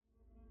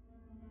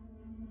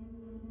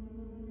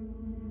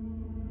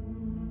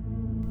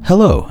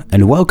Hello,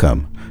 and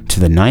welcome to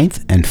the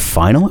 9th and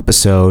final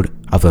episode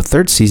of the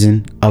 3rd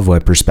season of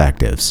Web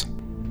Perspectives.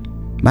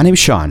 My name is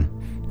Sean,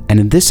 and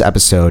in this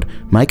episode,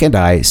 Mike and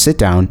I sit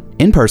down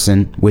in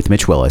person with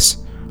Mitch Willis,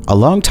 a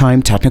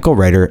longtime technical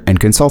writer and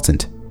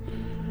consultant.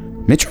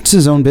 Mitch runs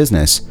his own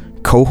business,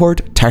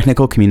 Cohort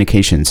Technical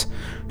Communications,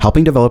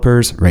 helping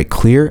developers write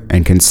clear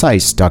and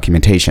concise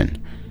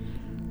documentation.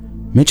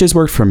 Mitch has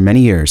worked for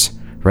many years,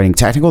 writing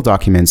technical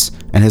documents,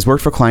 and has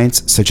worked for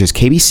clients such as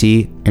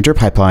KBC,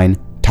 Interpipeline,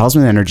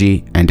 Talisman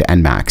Energy, and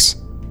Nmax.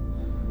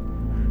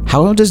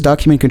 How does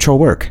document control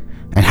work,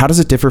 and how does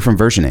it differ from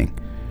versioning?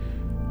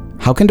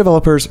 How can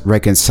developers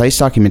write concise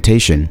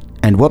documentation,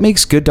 and what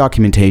makes good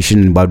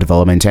documentation in web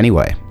development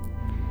anyway?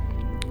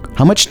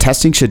 How much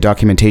testing should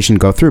documentation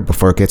go through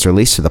before it gets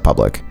released to the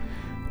public?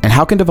 And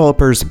how can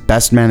developers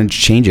best manage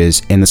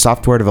changes in the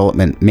software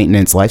development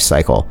maintenance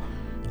lifecycle?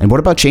 And what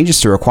about changes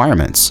to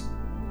requirements?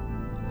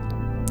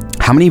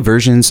 How many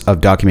versions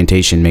of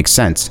documentation make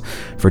sense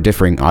for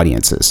differing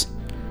audiences?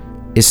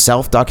 Is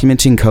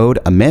self-documenting code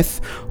a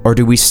myth, or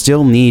do we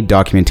still need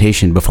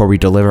documentation before we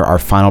deliver our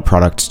final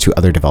product to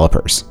other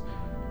developers?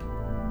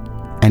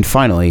 And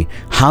finally,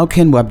 how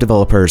can web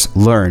developers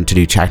learn to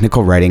do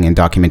technical writing and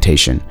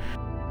documentation?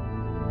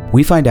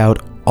 We find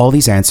out all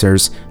these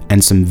answers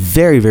and some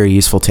very, very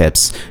useful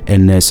tips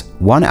in this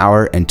 1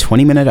 hour and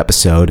 20-minute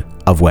episode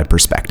of Web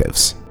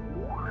Perspectives.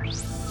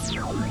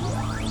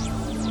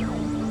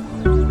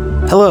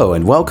 Hello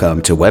and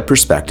welcome to Web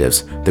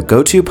Perspectives, the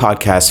go-to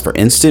podcast for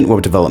instant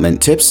web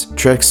development tips,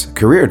 tricks,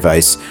 career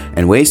advice,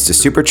 and ways to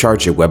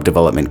supercharge your web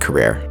development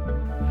career.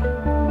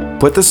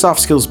 Put the soft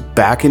skills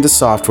back into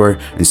software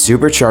and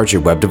supercharge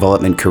your web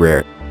development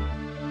career.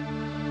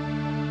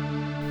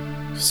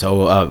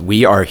 So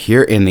we are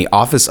here in the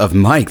office of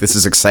Mike. This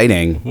is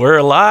exciting.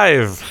 We're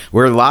live.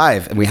 We're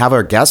live, and we have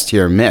our guest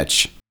here,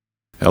 Mitch.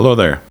 Hello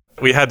there.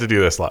 We had to do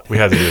this. We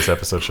had to do this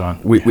episode,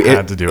 Sean. We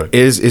had to do it.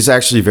 It's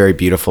actually very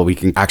beautiful. We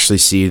can actually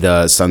see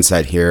the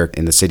sunset here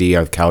in the city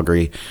of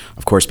Calgary.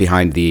 Of course,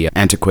 behind the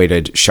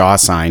antiquated Shaw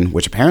sign,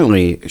 which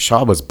apparently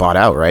Shaw was bought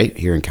out, right?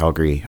 Here in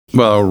Calgary.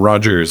 Well,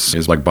 Rogers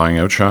is like buying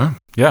out Shaw.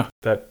 Yeah,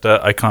 that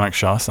iconic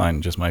Shaw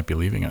sign just might be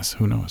leaving us.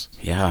 Who knows?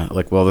 Yeah,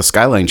 the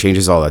skyline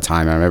changes all the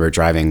time. I remember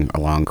driving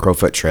along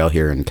Crowfoot Trail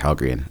here in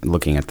Calgary and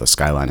looking at the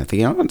skyline and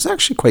thinking, it's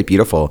actually quite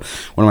beautiful.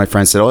 One of my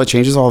friends said, it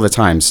changes all the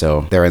time.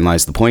 So therein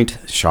lies the point.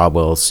 Shaw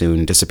will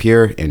soon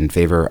disappear in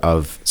favor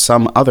of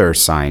some other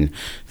sign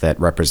that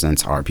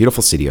represents our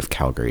beautiful city of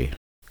Calgary.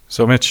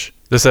 So, Mitch,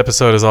 this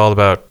episode is all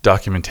about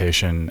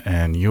documentation,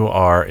 and you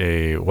are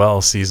a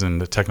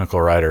well-seasoned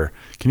technical writer.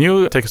 Can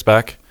you take us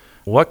back?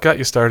 What got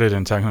you started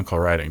in technical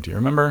writing? Do you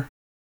remember?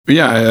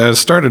 Yeah, I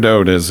started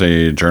out as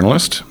a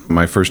journalist.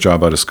 My first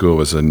job out of school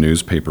was a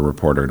newspaper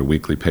reporter at a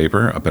weekly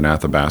paper up in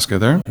Athabasca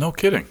there. No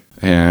kidding.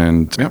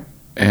 And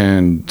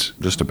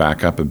just to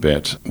back up a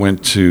bit,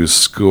 went to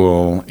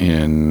school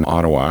in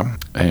Ottawa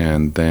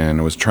and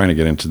then was trying to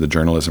get into the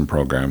journalism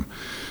program.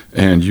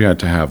 And you had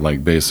to have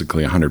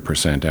basically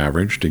 100%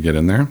 average to get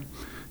in there,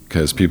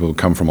 because people would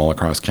come from all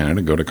across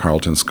Canada, go to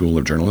Carleton School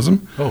of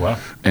Journalism. Oh, wow.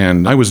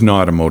 And I was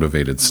not a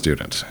motivated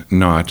student,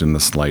 not in the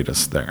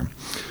slightest there.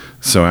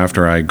 So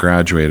after I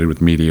graduated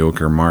with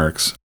mediocre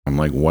marks, I'm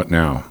like, what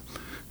now?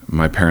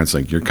 My parents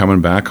you're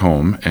coming back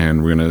home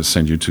and we're going to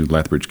send you to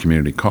Lethbridge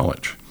Community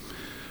College.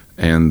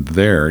 And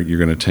there you're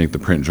going to take the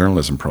print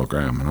journalism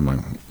program. And I'm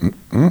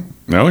like,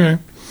 okay.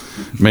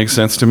 Makes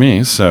sense to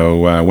me.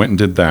 So I went and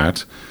did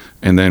that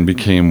and then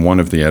became one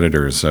of the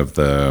editors of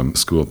the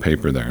school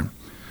paper there.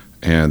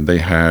 And they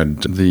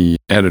had the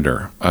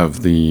editor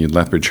of the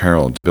Lethbridge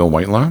Herald, Bill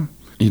Whitelaw.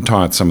 He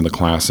taught some of the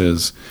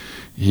classes.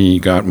 He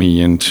got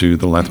me into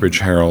the Lethbridge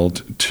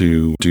Herald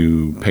to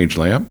do page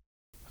layup.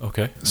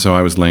 Okay. So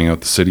I was laying out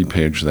the city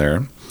page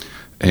there.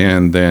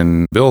 And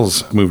then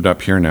Bill's moved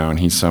up here now, and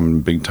he's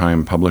some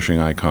big-time publishing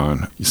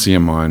icon. You see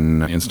him on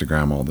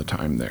Instagram all the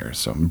time there.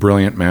 So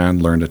brilliant man,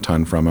 learned a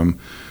ton from him.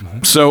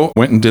 Mm-hmm. So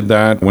went and did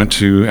that, went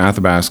to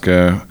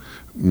Athabasca,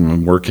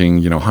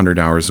 working 100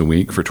 hours a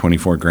week for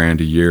 $24,000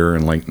 a year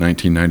in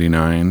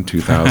 1999,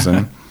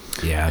 2000.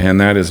 Yeah.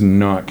 And that is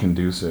not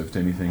conducive to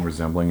anything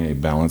resembling a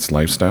balanced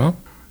lifestyle.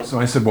 So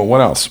I said, well, what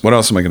else? What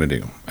else am I going to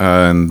do?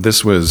 And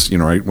this was,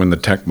 right when the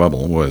tech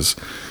bubble was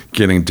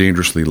getting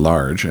dangerously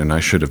large, and I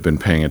should have been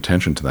paying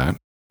attention to that.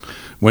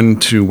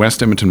 Went to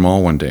West Edmonton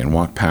Mall one day and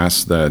walked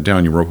past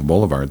down Europa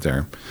Boulevard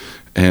there.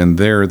 And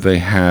there they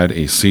had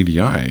a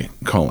CDI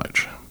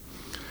college.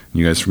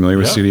 You guys familiar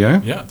with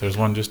CDI? Yeah, there's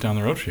one just down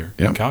the road here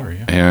in Calgary.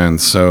 Yeah.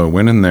 And so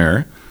went in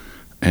there,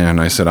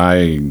 and I said,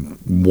 I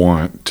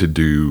want to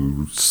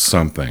do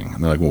something.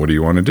 And they're like, well, what do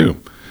you want to do?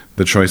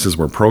 The choices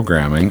were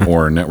programming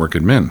or network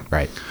admin.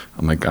 Right.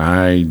 I'm like,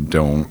 I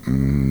don't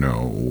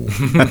know.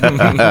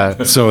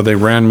 So they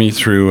ran me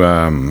through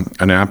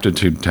an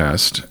aptitude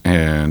test,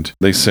 and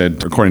they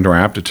said, according to our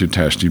aptitude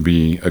test, you'd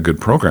be a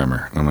good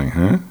programmer. I'm like,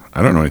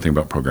 I don't know anything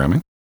about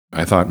programming.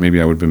 I thought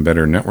maybe I would have been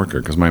better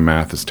networker because my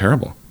math is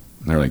terrible.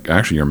 And they're like,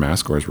 actually, your math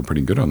scores were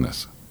pretty good on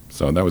this.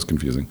 So that was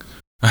confusing.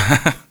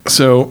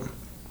 So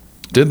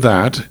Did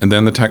that, and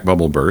then the tech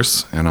bubble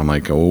bursts, and I'm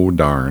like, oh,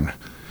 darn.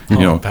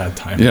 Bad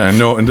timing. Yeah,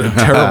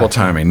 terrible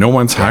timing. No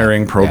one's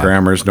hiring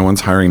programmers. No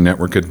one's hiring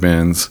network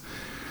admins.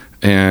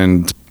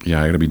 And I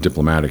got to be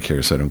diplomatic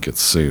here so I don't get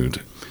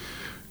sued.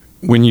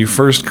 When you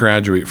first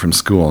graduate from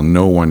school,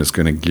 no one is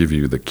going to give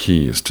you the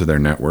keys to their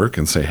network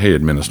and say, hey,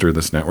 administer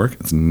this network.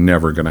 It's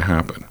never going to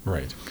happen.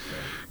 Right.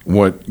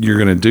 What you're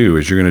going to do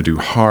is you're going to do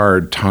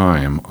hard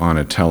time on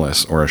a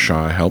TELUS or a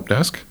Shaw help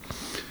desk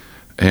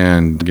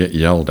and get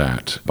yelled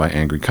at by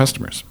angry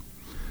customers.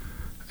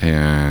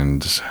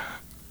 And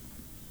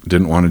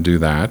didn't want to do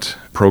that.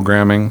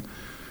 Programming,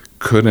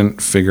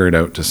 couldn't figure it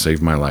out to save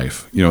my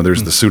life.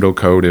 There's the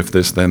pseudocode, if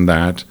this, then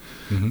that.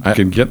 Mm-hmm. I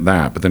could get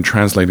that, but then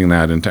translating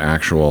that into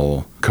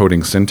actual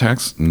coding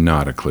syntax,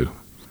 not a clue.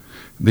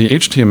 The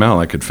HTML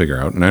I could figure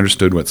out, and I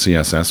understood what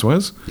CSS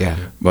was,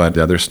 but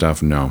the other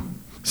stuff, no.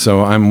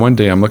 So one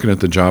day I'm looking at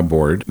the job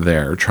board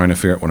there, trying to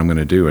figure out what I'm going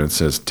to do, and it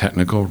says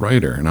technical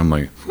writer, and I'm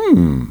like,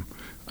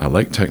 I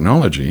like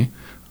technology.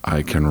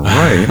 I can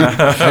write.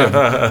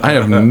 I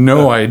have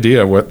no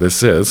idea what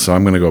this is, so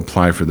I'm going to go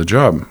apply for the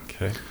job.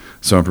 Okay.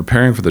 So I'm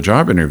preparing for the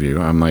job interview.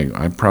 I'm like,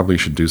 I probably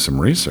should do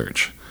some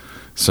research.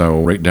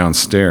 So right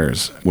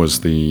downstairs was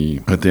at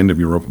the end of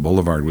Europa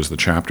Boulevard was the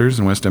Chapters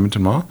in West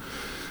Edmonton Mall.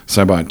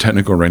 So I bought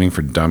Technical Writing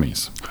for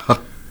Dummies.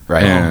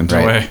 Right. And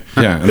way.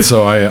 And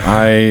so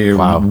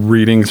I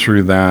reading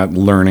through that,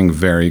 learning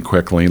very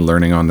quickly,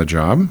 learning on the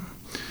job.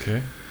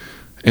 Okay.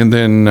 And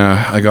then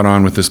I got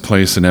on with this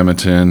place in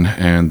Edmonton,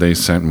 and they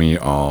sent me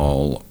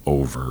all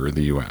over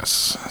the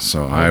U.S.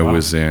 So I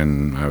was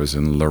in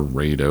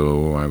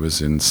Laredo, I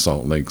was in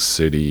Salt Lake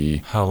City.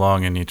 How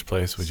long in each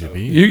place would you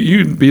be?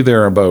 You'd be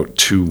there about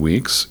 2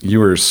 weeks. You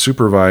were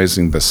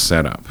supervising the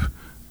setup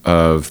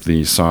of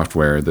the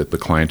software that the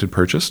client had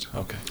purchased.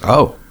 Okay.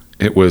 Oh.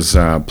 It was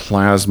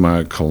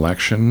plasma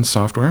collection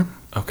software.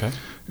 Okay.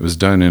 It was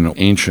done in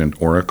ancient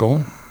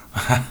Oracle.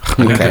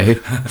 Okay.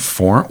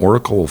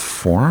 Oracle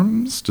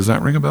Forms? Does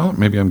that ring a bell?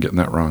 Maybe I'm getting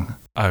that wrong.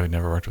 I would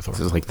never worked with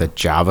Oracle. This is like the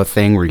Java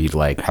thing where you'd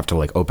have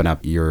to open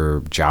up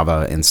your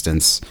Java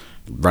instance,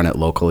 run it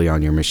locally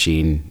on your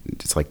machine.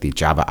 It's like the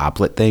Java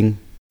applet thing.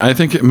 I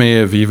think it may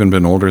have even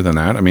been older than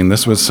that. I mean,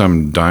 this was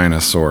some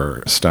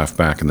dinosaur stuff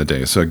back in the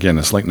day. So again,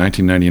 it's like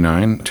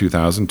 1999,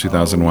 2000,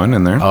 2001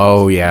 in there.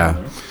 Oh,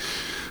 yeah.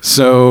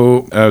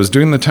 So I was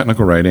doing the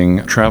technical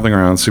writing, traveling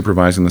around,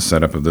 supervising the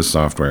setup of this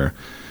software.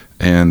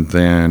 And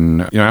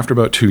then, after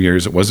about 2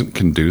 years, it wasn't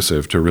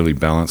conducive to really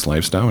balanced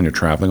lifestyle when you're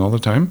traveling all the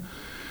time.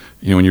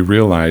 When you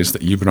realize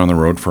that you've been on the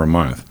road for a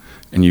month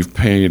and you've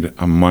paid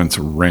a month's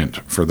rent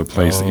for the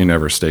place that you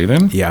never stayed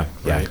in. Yeah.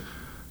 Right.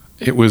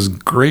 It was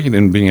great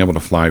in being able to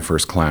fly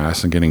first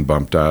class and getting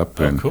bumped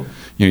up. Oh, and cool.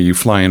 You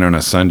fly in on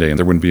a Sunday and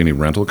there wouldn't be any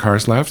rental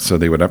cars left, so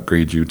they would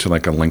upgrade you to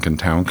like a Lincoln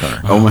Town Car.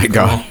 Oh my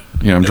God.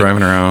 I'm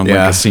driving around like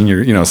a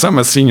senior, something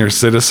a senior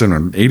citizen or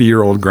an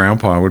 80-year-old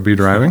grandpa would be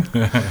driving.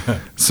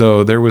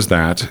 So there was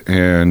that.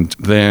 And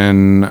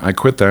then I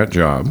quit that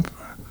job.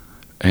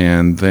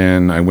 And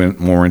then I went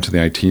more into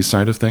the IT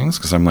side of things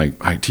because I'm like,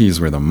 IT is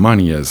where the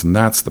money is, and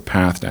that's the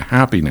path to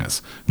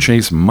happiness.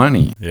 Chase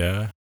money.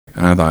 Yeah.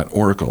 And I thought,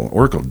 Oracle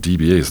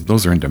DBAs,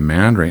 those are in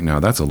demand right now.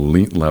 That's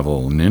elite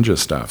level ninja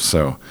stuff.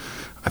 So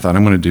I thought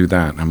I'm going to do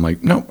that. And I'm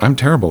like, no, I'm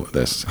terrible at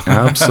this.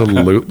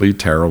 Absolutely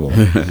terrible.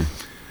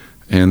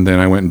 And then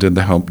I went and did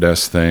the help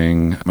desk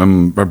thing.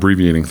 I'm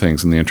abbreviating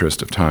things in the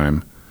interest of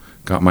time.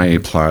 Got my A+,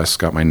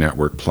 got my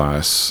Network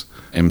Plus,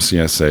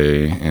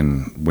 MCSA,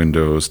 and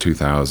Windows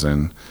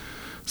 2000.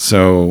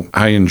 So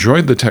I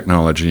enjoyed the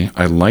technology.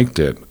 I liked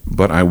it,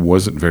 but I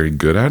wasn't very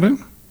good at it.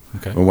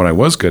 Okay. But what I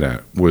was good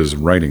at was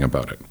writing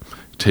about it,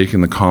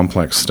 taking the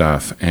complex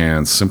stuff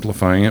and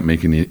simplifying it,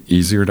 making it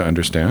easier to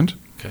understand.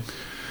 Okay.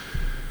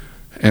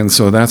 And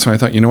so that's why I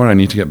thought, I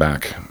need to get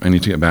back. I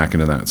need to get back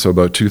into that. So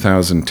about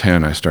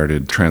 2010, I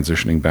started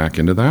transitioning back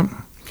into that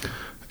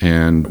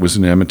and was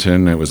in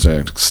Edmonton. It was an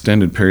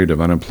extended period of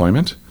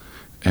unemployment.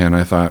 And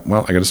I thought,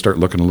 well, I got to start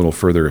looking a little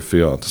further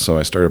afield. So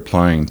I started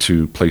applying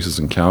to places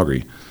in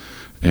Calgary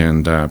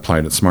and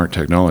applied at Smart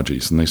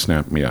Technologies, and they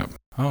snapped me up.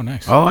 Oh,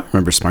 nice. Oh, I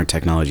remember Smart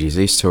Technologies.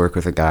 I used to work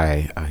with a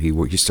guy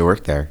who used to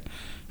work there.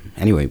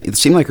 Anyway, it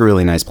seemed like a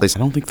really nice place. I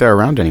don't think they're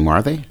around anymore,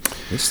 are they?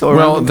 They're still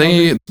around?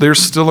 Well, they're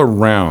still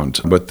around,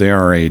 but they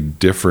are a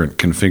different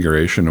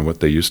configuration of what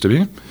they used to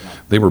be.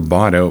 They were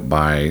bought out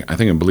by, I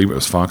believe it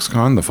was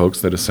Foxconn, the folks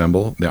that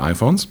assemble the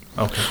iPhones.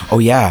 Okay. Oh,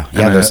 yeah.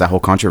 Yeah, And there's that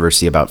whole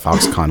controversy about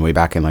Foxconn way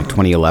back in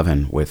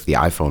 2011 with the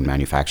iPhone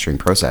manufacturing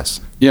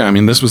process. Yeah,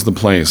 this was the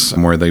place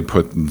where they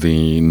put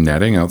the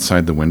netting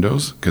outside the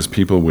windows because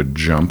people would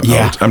jump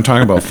out. I'm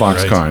talking about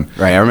Foxconn.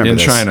 Right, I remember in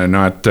this. China,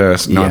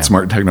 not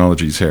Smart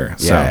Technologies here.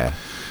 Yeah.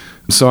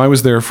 So I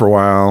was there for a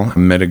while,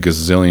 met a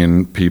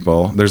gazillion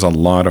people. There's a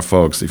lot of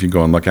folks, if you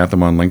go and look at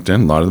them on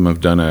LinkedIn, a lot of them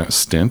have done a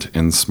stint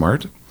in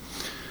Smart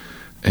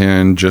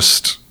and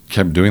just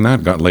kept doing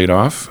that. Got laid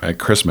off at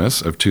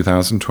Christmas of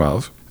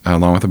 2012,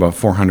 along with about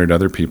 400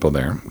 other people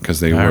there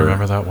because I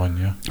remember that one,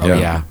 yeah. Oh,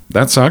 yeah.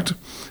 That sucked.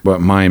 But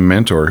my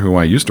mentor, who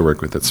I used to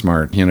work with at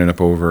Smart, he ended up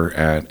over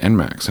at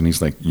NMAX, and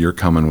he's like, you're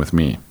coming with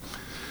me.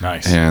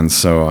 Nice. And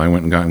so I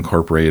went and got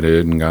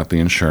incorporated and got the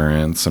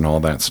insurance and all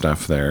that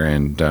stuff there.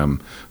 And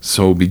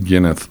so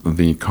beginneth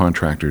the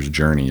contractor's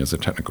journey as a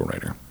technical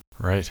writer.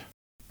 Right.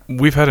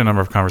 We've had a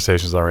number of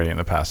conversations already in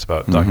the past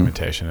about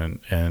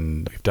documentation,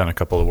 and we've done a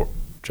couple of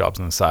jobs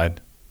on the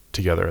side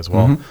together as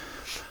well.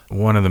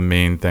 One of the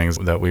main things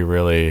that we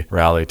really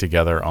rally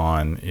together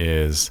on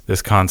is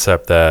this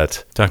concept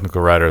that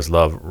technical writers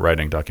love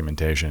writing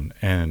documentation,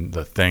 and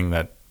the thing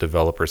that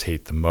developers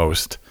hate the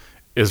most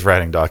is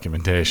writing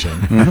documentation.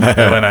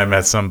 And when I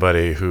met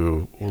somebody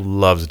who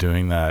loves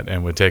doing that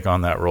and would take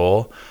on that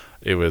role,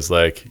 it was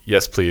like,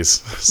 yes,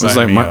 please. It was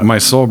like my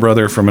soul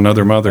brother from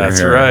another mother.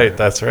 That's right.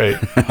 That's right.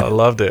 I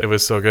loved it. It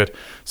was so good.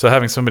 So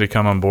having somebody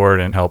come on board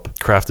and help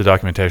craft the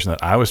documentation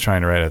that I was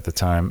trying to write at the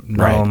time,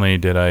 not only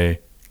did I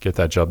get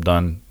that job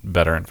done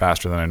better and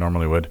faster than I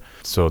normally would,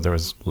 so there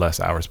was less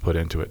hours put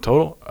into it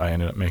total. I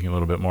ended up making a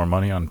little bit more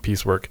money on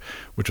piecework,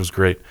 which was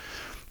great.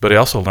 But I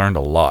also learned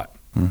a lot.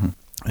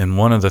 And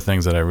one of the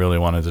things that I really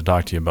wanted to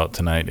talk to you about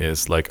tonight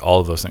is like all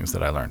of those things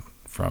that I learned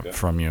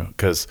from you,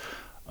 because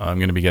I'm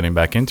going to be getting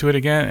back into it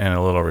again, and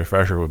a little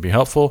refresher would be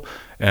helpful.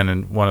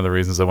 And one of the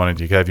reasons I wanted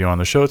to have you on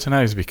the show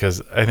tonight is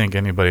because I think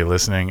anybody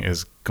listening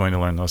is going to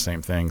learn those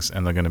same things,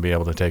 and they're going to be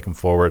able to take them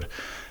forward.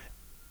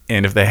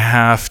 And if they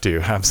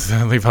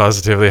absolutely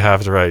positively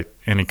have to write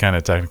any kind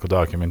of technical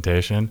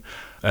documentation,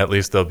 at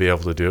least they'll be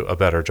able to do a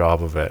better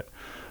job of it.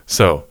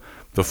 So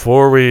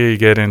before we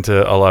get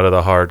into a lot of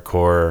the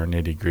hardcore,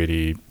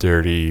 nitty-gritty,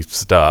 dirty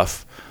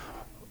stuff,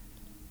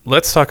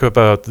 let's talk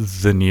about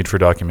the need for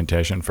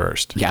documentation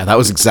first. Yeah, that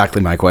was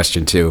exactly my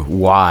question too.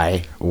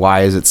 Why?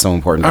 Why is it so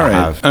important to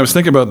have? I was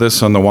thinking about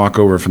this on the walk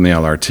over from the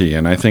LRT,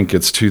 and I think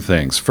it's two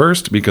things.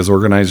 First, because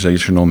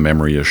organizational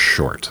memory is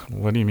short.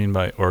 What do you mean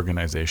by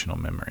organizational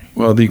memory?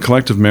 Well, the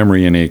collective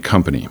memory in a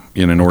company,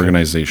 in an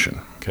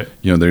organization. Okay.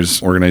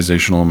 There's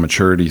organizational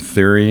maturity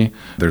theory.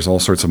 There's all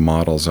sorts of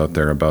models out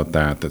there about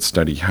that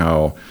study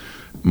how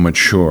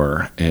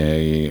mature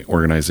a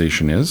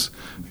organization is,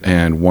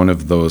 and one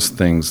of those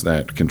things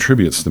that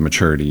contributes to the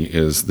maturity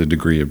is the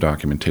degree of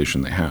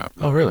documentation they have.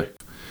 Oh, really?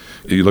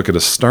 You look at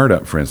a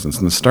startup, for instance,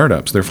 and the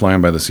startups, they're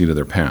flying by the seat of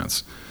their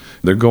pants.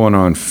 They're going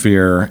on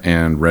fear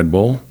and Red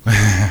Bull,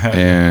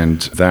 and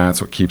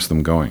that's what keeps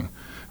them going.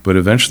 But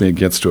eventually it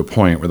gets to a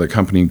point where the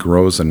company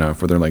grows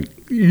enough where they're like,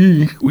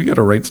 we got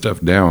to write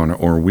stuff down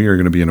or we are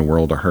going to be in a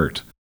world of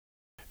hurt.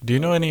 Do you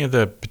know any of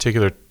the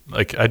particular,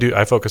 like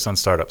I focus on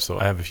startups, so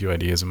I have a few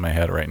ideas in my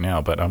head right now,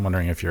 but I'm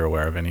wondering if you're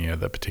aware of any of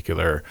the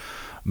particular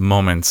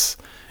moments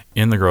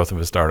in the growth of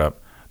a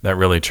startup that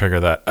really trigger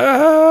that,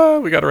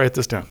 we got to write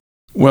this down.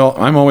 Well,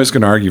 I'm always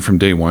going to argue from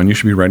day one, you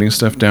should be writing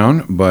stuff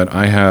down, but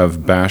I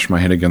have bashed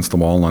my head against the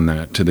wall on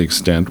that to the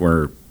extent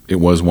where it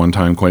was one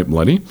time quite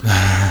bloody.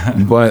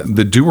 But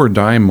the do or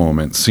die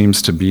moment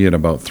seems to be at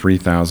about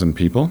 3,000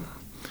 people.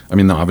 I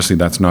mean, obviously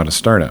that's not a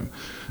startup,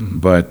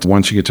 but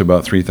once you get to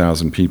about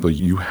 3,000 people,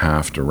 you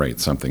have to write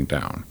something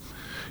down.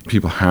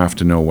 People have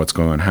to know what's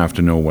going on, have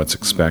to know what's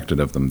expected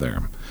of them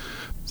there.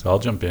 So I'll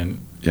jump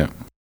in. Yeah.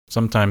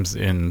 Sometimes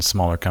in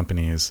smaller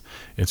companies,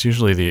 it's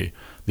usually the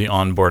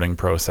onboarding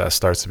process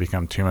starts to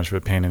become too much of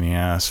a pain in the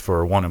ass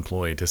for one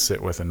employee to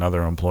sit with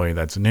another employee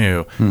that's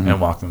new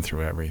and walk them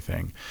through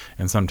everything.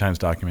 And sometimes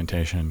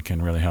documentation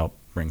can really help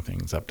bring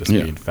things up to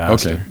speed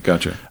faster. Okay,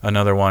 gotcha.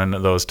 Another one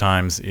of those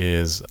times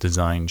is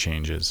design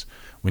changes.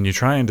 When you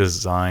try and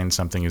design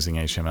something using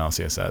HTML,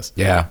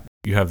 CSS,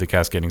 you have the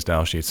cascading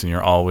style sheets, and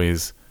you're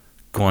always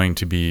going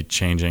to be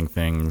changing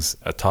things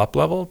at top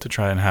level to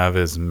try and have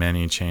as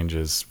many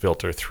changes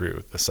filter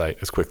through the site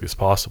as quickly as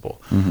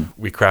possible.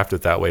 We craft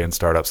it that way in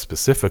startups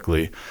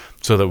specifically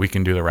so that we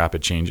can do the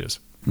rapid changes.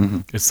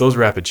 It's those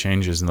rapid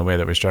changes in the way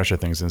that we structure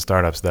things in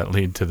startups that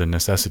lead to the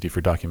necessity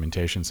for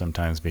documentation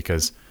sometimes,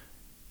 because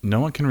no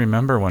one can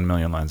remember 1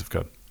 million lines of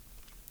code.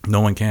 No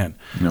one can.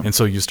 No. And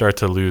so you start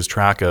to lose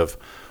track of,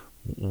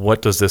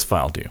 what does this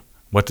file do?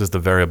 What does the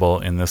variable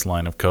in this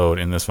line of code,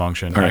 in this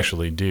function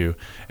actually do?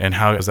 And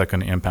how is that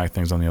going to impact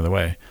things on the other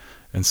way?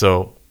 And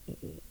so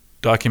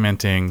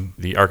documenting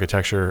the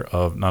architecture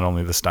of not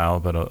only the style,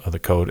 but of the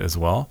code as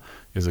well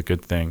is a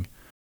good thing.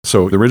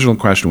 So the original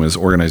question was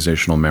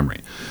organizational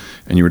memory.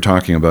 And you were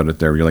talking about it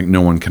there. You're like,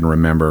 no one can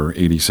remember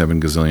 87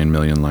 gazillion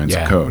million lines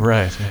of code.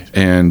 Right.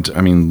 And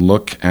I mean,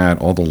 look at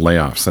all the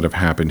layoffs that have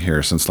happened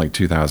here since like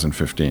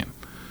 2015.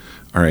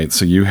 All right,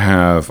 so you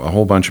have a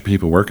whole bunch of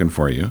people working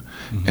for you,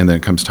 and then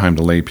it comes time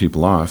to lay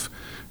people off,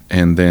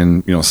 and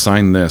then,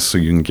 sign this so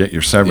you can get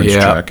your severance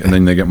check, and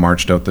then they get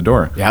marched out the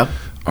door.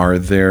 Are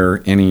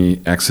there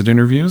any exit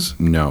interviews?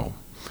 No.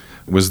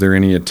 Was there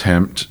any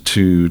attempt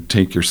to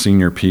take your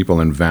senior people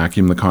and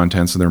vacuum the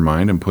contents of their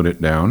mind and put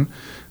it down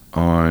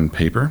on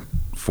paper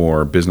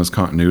for business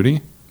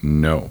continuity?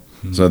 No.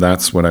 So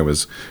that's what I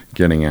was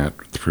getting at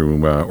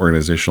through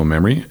organizational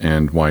memory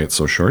and why it's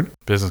so short.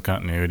 Business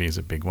continuity is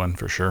a big one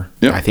for sure.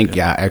 Yeah. I think,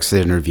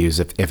 exit interviews,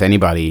 if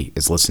anybody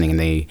is listening and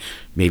they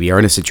maybe are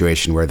in a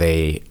situation where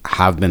they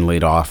have been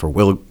laid off or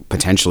will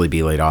potentially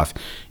be laid off,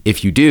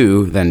 if you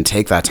do, then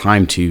take that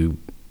time to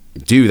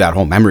do that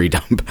whole memory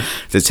dump,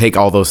 to take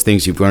all those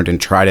things you've learned and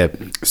try to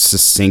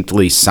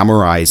succinctly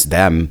summarize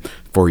them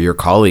for your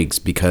colleagues,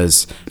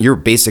 because you're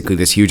basically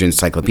this huge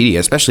encyclopedia,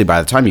 especially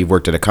by the time you've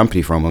worked at a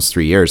company for almost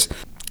 3 years.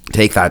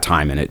 Take that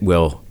time and it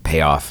will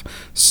pay off.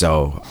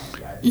 So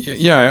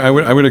yeah, I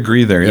would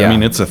agree there. Yeah. I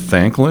mean, it's a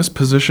thankless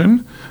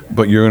position,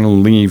 but you're going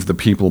to leave the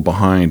people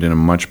behind in a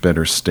much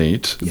better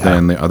state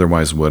than they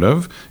otherwise would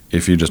have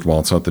if you just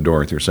waltz out the door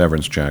with your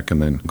severance check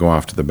and then go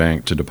off to the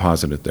bank to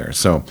deposit it there.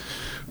 So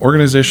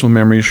organizational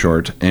memory is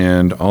short.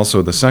 And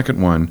also the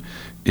second one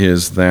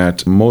is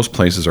that most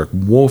places are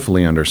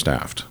woefully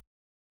understaffed.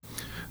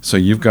 So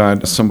you've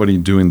got somebody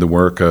doing the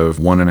work of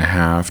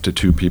 1.5 to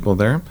 2 people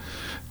there,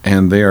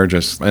 and they are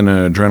just an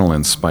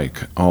adrenaline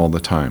spike all the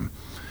time.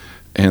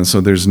 And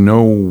so there's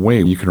no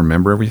way you can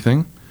remember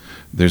everything.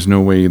 There's no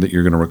way that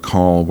you're going to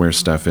recall where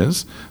stuff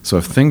is. So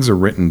if things are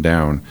written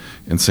down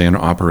in, say, an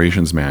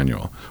operations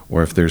manual,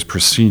 or if there's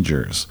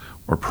procedures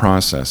or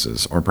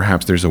processes, or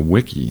perhaps there's a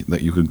wiki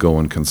that you could go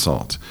and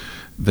consult,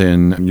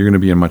 then you're going to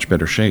be in much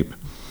better shape.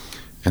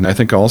 And I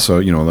think also,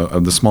 you know,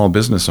 of the small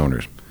business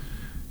owners,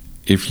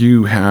 if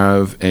you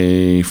have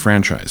a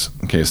franchise,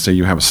 okay, say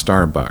you have a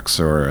Starbucks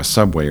or a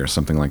Subway or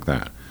something like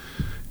that,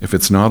 if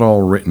it's not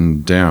all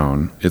written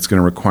down, it's going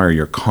to require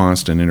your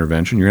constant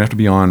intervention. You're going to have to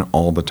be on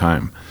all the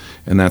time,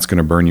 and that's going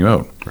to burn you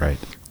out. Right.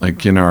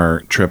 Like in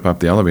our trip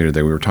up the elevator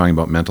there, we were talking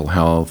about mental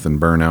health and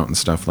burnout and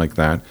stuff like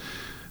that.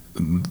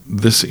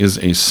 This is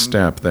a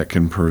step that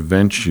can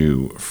prevent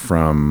you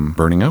from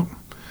burning out.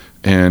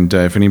 And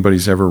if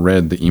anybody's ever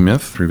read The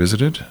E-Myth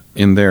Revisited,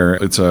 in there,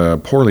 it's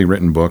a poorly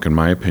written book in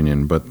my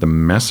opinion, but the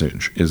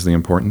message is the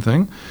important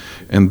thing,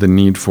 and the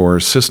need for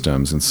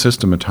systems and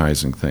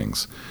systematizing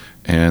things.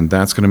 And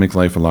that's going to make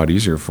life a lot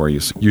easier for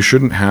you. So you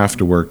shouldn't have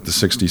to work the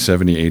 60,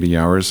 70, 80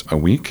 hours a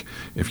week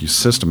if you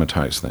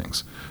systematize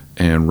things.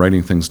 And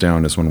writing things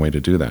down is one way to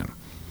do that.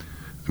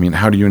 I mean,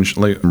 how do you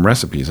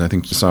recipes? I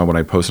think you saw what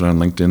I posted on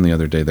LinkedIn the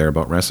other day there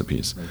about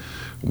recipes. Right.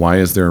 Why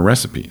is there a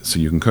recipe? So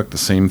you can cook the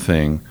same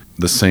thing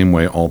the same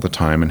way all the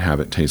time and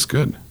have it taste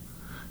good.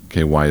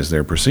 Okay, why is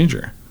there a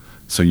procedure?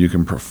 So you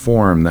can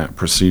perform that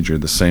procedure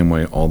the same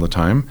way all the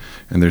time,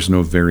 and there's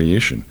no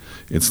variation.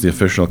 It's the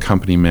official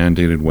company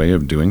mandated way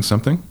of doing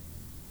something.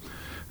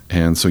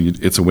 And so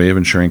it's a way of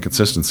ensuring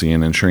consistency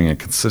and ensuring a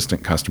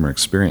consistent customer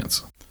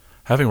experience.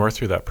 Having worked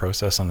through that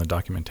process on the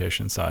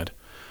documentation side,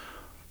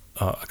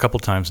 a couple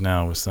times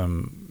now with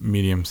some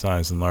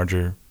medium-sized and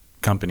larger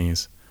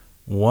companies,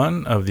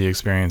 one of the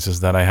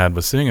experiences that I had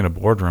was sitting in a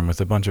boardroom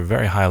with a bunch of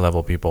very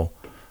high-level people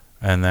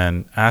and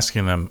then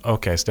asking them,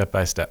 okay, step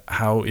by step,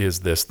 how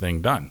is this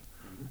thing done?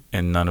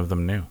 And none of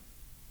them knew.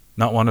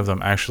 Not one of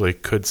them actually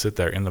could sit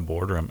there in the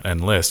boardroom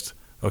and list,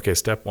 okay,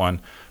 step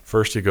 1,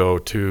 first you go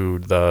to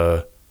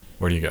the,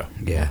 where do you go?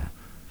 Yeah.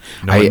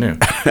 No one knew.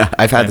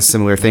 I've had a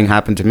similar thing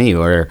happen to me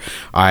where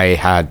I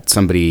had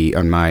somebody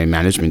on my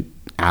management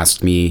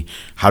asked me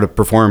how to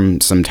perform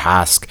some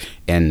task,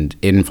 and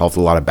it involved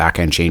a lot of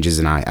back-end changes,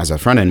 and I, as a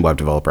front-end web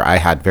developer, I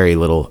had very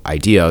little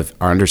idea of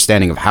or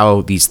understanding of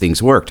how these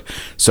things worked.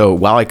 So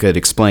while I could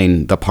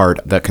explain the part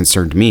that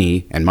concerned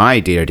me and my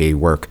day-to-day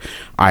work,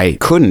 I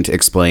couldn't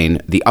explain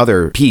the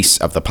other piece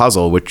of the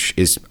puzzle, which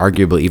is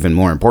arguably even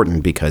more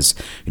important because,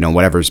 you know,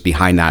 whatever's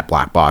behind that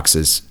black box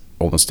is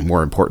almost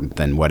more important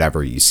than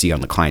whatever you see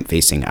on the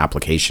client-facing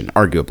application,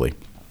 arguably.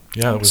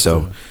 Yeah, it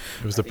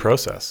was the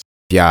process.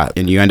 Yeah,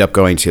 and you end up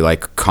going to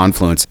like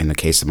Confluence. In the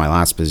case of my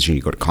last position,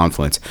 you go to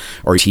Confluence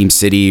or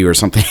TeamCity or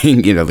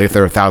something. You know,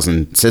 there are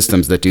 1,000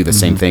 systems that do the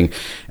same thing,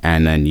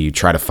 and then you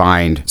try to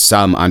find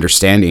some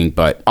understanding.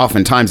 But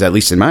oftentimes, at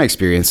least in my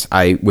experience,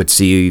 I would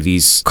see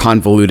these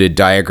convoluted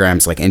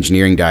diagrams, like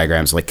engineering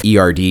diagrams, like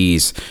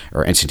ERDs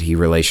or entity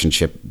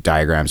relationship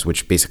diagrams,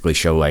 which basically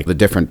show like the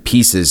different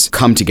pieces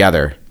come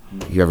together.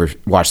 You ever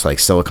watch like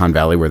Silicon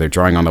Valley where they're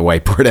drawing on the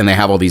whiteboard and they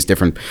have all these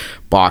different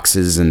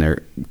boxes and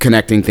they're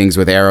connecting things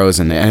with arrows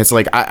and it's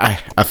like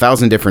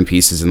 1,000 different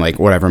pieces and like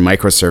whatever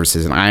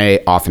microservices, and I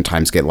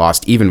oftentimes get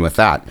lost even with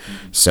that.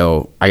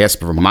 So I guess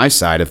from my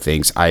side of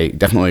things, I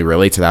definitely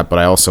relate to that, but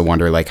I also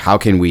wonder like how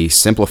can we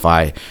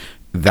simplify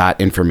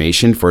that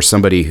information for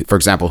somebody, for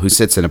example, who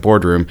sits in a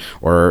boardroom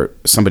or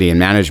somebody in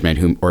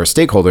management or a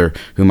stakeholder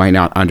who might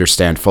not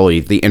understand fully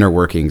the inner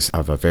workings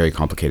of a very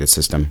complicated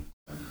system.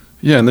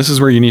 Yeah, and this is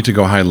where you need to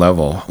go high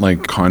level,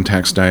 like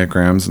context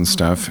diagrams and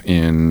stuff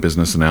in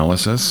business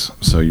analysis.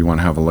 So you want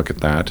to have a look at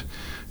that.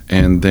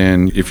 And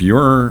then if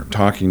you're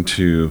talking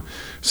to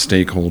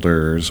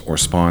stakeholders or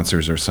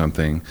sponsors or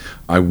something,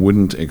 I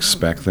wouldn't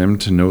expect them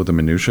to know the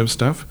minutia of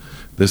stuff.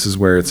 This is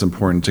where it's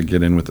important to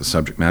get in with a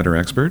subject matter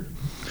expert.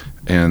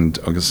 And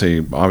I'm going to say,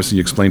 obviously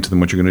you explain to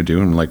them what you're going to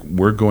do. And like,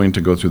 we're going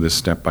to go through this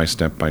step by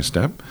step by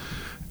step.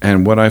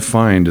 And what I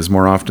find is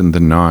more often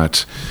than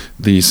not,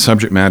 the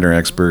subject matter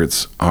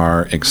experts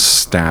are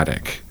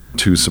ecstatic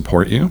to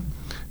support you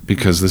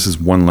because this is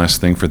one less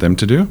thing for them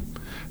to do.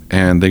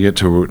 And they get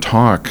to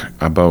talk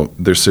about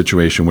their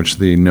situation, which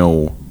they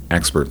know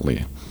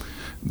expertly.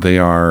 They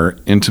are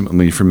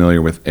intimately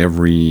familiar with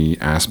every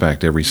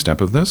aspect, every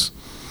step of this.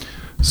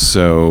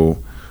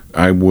 So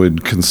I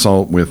would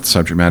consult with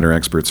subject matter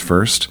experts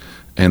first.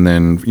 And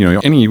then,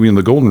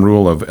 the golden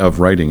rule of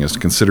writing is to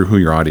consider who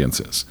your audience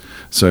is.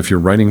 So if you're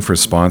writing for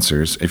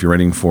sponsors, if you're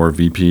writing for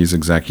VPs,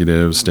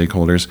 executives,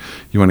 stakeholders,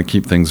 you want to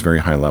keep things very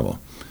high level.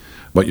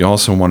 But you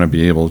also want to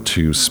be able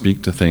to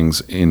speak to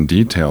things in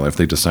detail if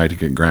they decide to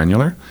get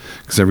granular.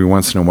 Because every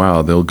once in a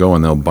while, they'll go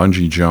and they'll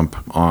bungee jump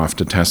off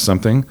to test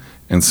something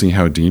and see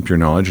how deep your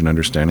knowledge and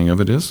understanding of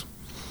it is.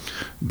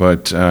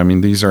 But,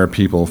 these are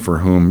people for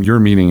whom your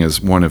meeting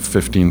is one of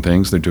 15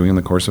 things they're doing in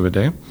the course of a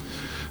day.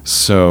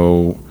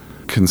 So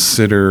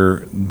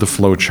consider the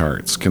flow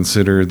charts,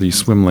 consider the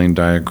swim lane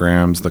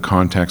diagrams, the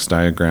context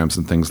diagrams,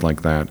 and things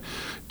like that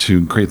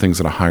to create things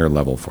at a higher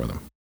level for them.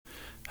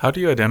 How do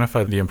you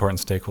identify the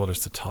important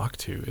stakeholders to talk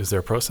to? Is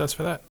there a process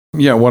for that?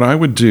 Yeah, what I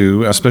would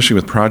do, especially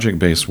with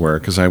project-based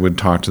work, is I would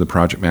talk to the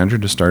project manager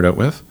to start out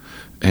with.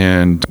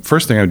 And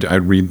first thing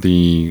I'd read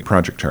the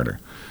project charter,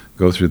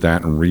 go through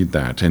that and read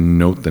that and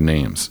note the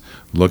names,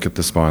 look at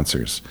the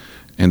sponsors.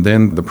 And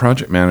then the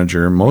project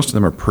manager, most of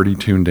them are pretty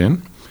tuned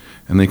in,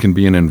 and they can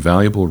be an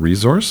invaluable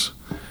resource,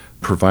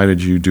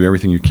 provided you do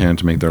everything you can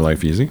to make their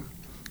life easy.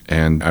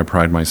 And I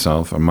pride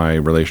myself on my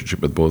relationship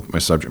with both my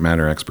subject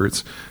matter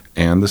experts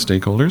and the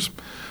stakeholders.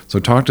 So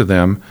talk to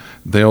them.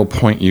 They'll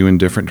point you in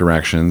different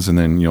directions, and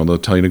then they'll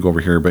tell you to go over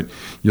here, but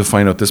you'll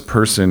find out this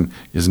person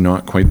is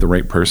not quite the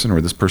right person,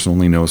 or this person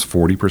only knows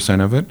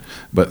 40% of it.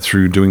 But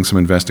through doing some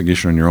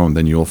investigation on your own,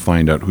 then you'll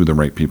find out who the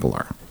right people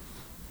are.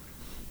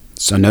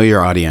 So know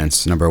your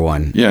audience, number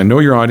one. Yeah, know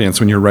your audience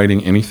when you're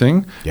writing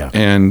anything, Yeah.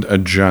 and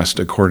adjust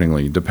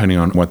accordingly depending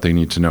on what they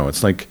need to know.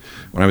 It's like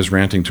when I was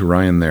ranting to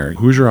Ryan there,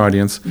 who's your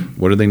audience?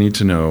 What do they need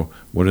to know?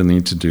 What do they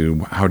need to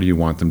do? How do you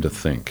want them to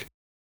think?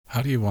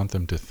 How do you want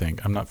them to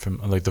think? I'm not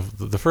like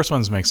the first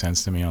ones make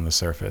sense to me on the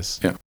surface.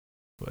 Yeah.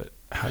 But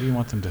how do you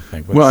want them to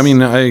think? Well,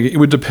 it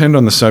would depend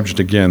on the subject,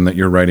 again, that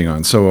you're writing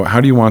on. So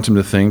how do you want them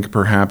to think?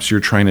 Perhaps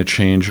you're trying to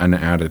change an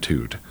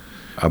attitude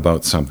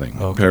about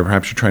something. Okay.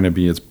 Perhaps you're trying to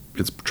be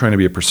it's trying to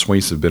be a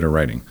persuasive bit of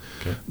writing.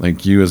 Okay.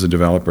 Like you as a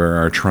developer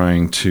are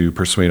trying to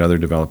persuade other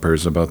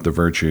developers about the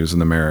virtues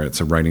and the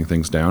merits of writing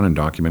things down and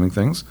documenting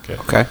things.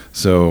 Okay.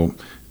 So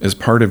as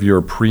part of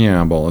your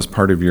preamble, as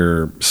part of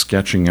your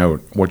sketching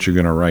out what you're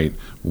going to write,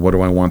 what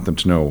do I want them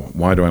to know?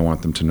 Why do I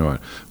want them to know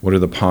it? What are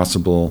the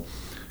possible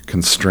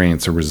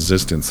constraints or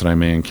resistance that I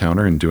may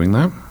encounter in doing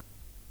that?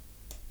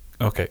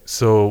 Okay,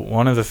 so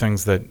one of the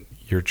things that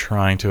you're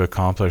trying to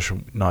accomplish,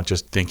 not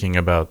just thinking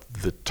about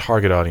the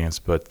target audience,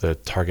 but the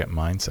target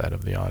mindset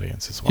of the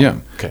audience as well. Yeah.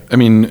 Okay.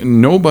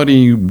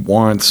 Nobody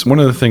wants, one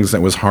of the things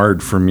that was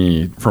hard for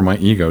me, for my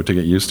ego to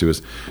get used to,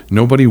 is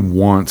nobody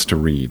wants to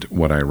read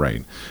what I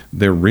write.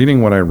 They're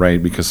reading what I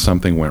write because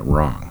something went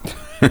wrong.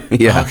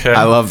 Yeah, Okay.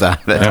 I love that.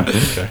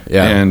 Okay.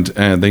 Yeah. And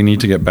they need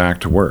to get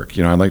back to work.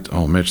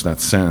 Mitch, that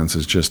sentence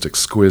is just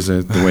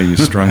exquisite, the way you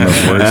strung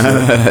those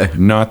words.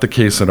 Not the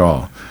case at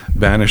all.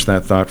 Banish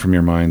that thought from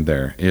your mind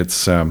there.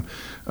 It's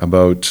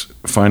about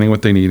finding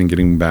what they need and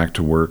getting back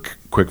to work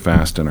quick,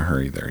 fast, in a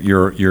hurry there.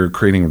 You're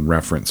creating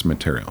reference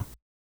material.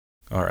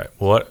 All right.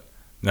 Well,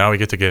 now we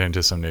get to get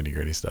into some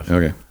nitty-gritty stuff.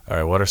 Okay. All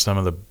right. What are some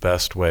of the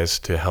best ways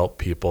to help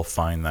people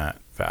find that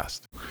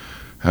fast?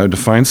 How to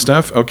define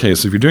stuff? Okay,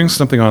 so if you're doing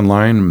something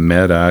online,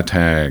 meta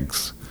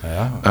tags.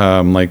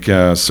 Yeah. Like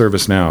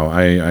ServiceNow,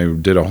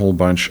 I did a whole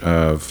bunch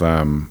of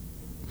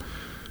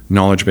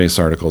knowledge-based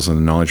articles in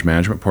the knowledge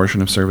management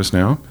portion of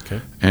ServiceNow.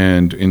 Okay.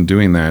 And in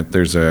doing that,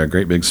 there's a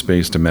great big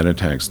space to meta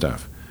tag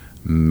stuff.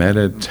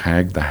 Meta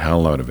tag the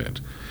hell out of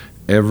it.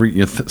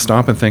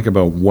 Stop and think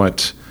about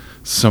what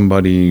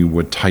somebody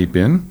would type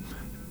in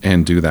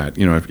and do that.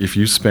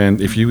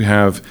 If you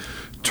have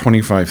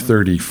 25,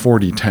 30,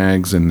 40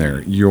 tags in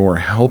there, you're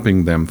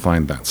helping them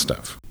find that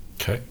stuff.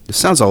 Okay. It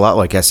sounds a lot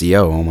like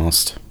SEO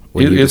almost.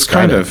 It's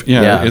kind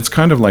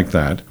of like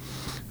that.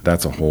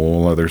 That's a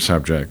whole other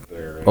subject.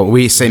 Oh,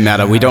 we say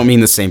meta. We don't mean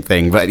the same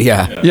thing, but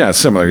yeah. Yeah,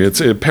 similar.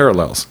 It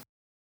parallels.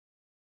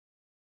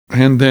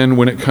 And then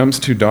when it comes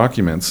to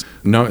documents,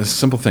 a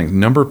simple thing,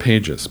 number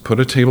pages, put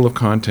a table of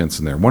contents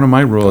in there. One of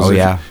my rules is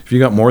if you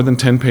got more than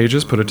 10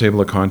 pages, put a table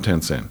of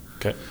contents in.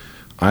 Okay.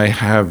 I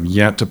have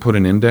yet to put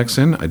an index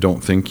in. I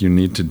don't think you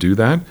need to do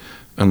that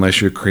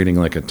unless you're creating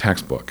like a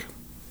textbook.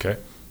 Okay.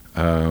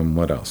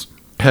 What else?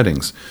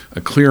 Headings.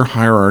 A clear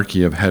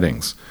hierarchy of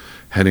headings.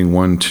 Heading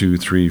 1, 2,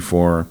 3,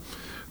 4.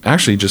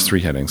 Actually, just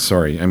 3 headings.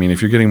 Sorry.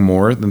 If you're getting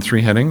more than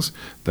 3 headings,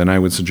 then I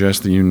would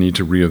suggest that you need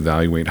to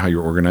reevaluate how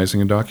you're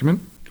organizing a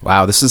document.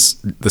 Wow,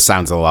 this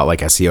sounds a lot like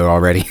SEO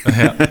already.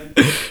 Yeah.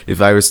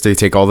 If I was to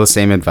take all the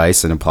same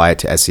advice and apply it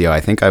to SEO,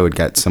 I think I would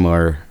get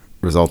similar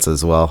results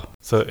as well.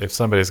 So if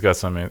somebody's got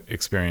some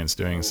experience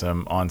doing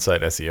some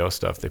on-site SEO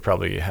stuff, they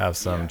probably have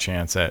some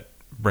chance at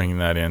bringing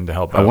that in to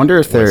help out. I wonder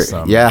if they're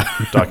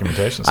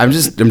documentation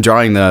stuff. I'm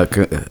drawing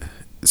the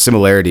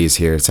similarities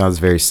here. It sounds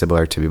very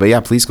similar to me. But yeah,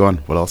 please go on.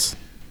 What else?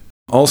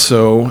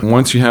 Also,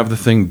 once you have the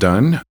thing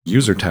done,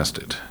 user test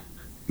it.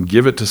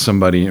 Give it to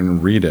somebody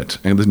and read it.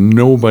 And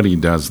nobody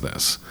does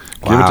this.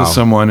 Wow. Give it to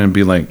someone and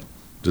be like,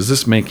 Does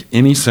this make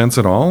any sense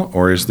at all,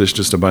 or is this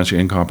just a bunch of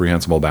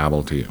incomprehensible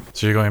babble to you?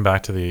 So you're going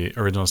back to the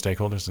original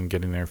stakeholders and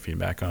getting their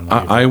feedback on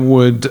I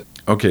would.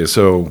 Okay,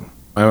 so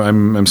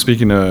I'm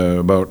speaking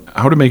about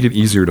how to make it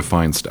easier to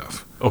find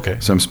stuff. Okay.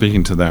 So I'm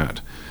speaking to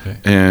that. Okay.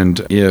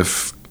 And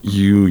if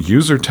you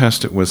user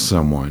test it with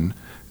someone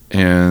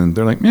and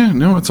they're like, yeah,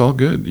 no, it's all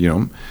good,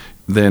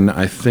 then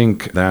I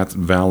think that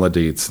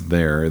validates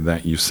there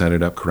that you set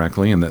it up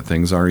correctly and that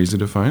things are easy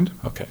to find.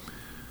 Okay.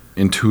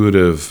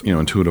 Intuitive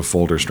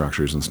folder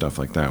structures and stuff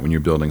like that when you're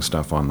building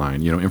stuff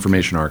online,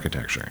 information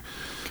architecture.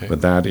 Okay.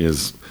 But that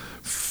is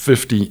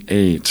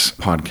 58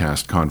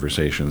 podcast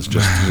conversations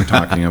just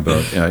talking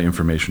about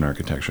information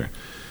architecture.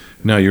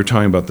 Now you're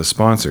talking about the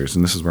sponsors,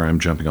 and this is where I'm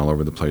jumping all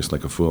over the place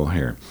like a fool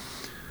here.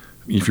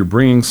 If you're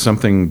bringing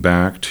something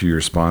back to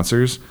your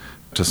sponsors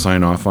to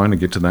sign off on and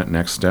get to that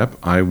next step,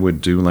 I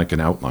would do like an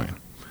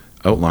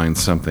outline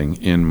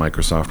something in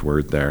Microsoft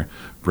Word there,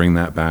 bring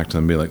that back to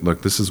them, be like,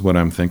 look, this is what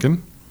I'm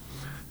thinking.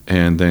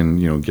 And then,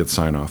 get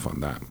sign off on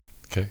that.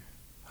 Okay.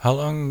 How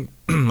long,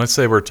 let's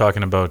say we're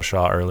talking about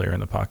Shaw earlier in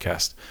the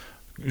podcast.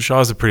 Shaw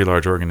is a pretty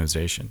large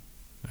organization,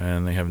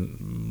 and they have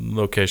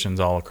locations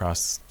all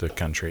across the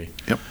country.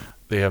 Yep.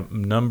 They have a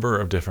number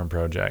of different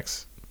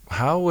projects.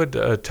 How would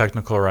a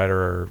technical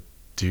writer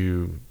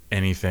do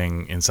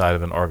anything inside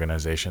of an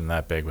organization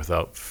that big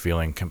without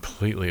feeling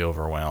completely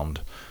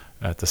overwhelmed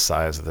at the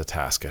size of the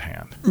task at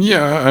hand?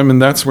 Yeah,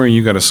 that's where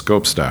you got to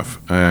scope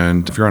stuff.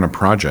 And if you're on a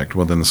project,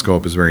 well, then the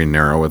scope is very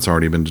narrow. It's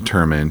already been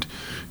determined.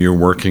 You're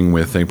working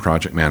with a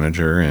project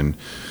manager, and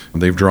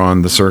they've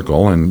drawn the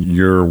circle, and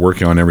you're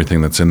working on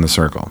everything that's in the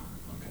circle.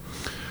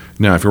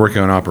 Now, if you're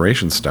working on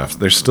operations stuff,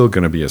 there's still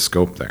going to be a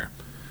scope there.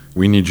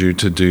 We need you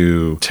to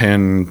do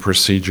 10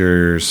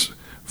 procedures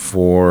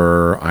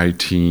for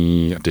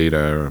IT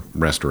data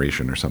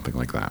restoration or something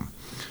like that.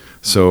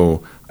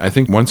 So I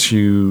think once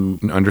you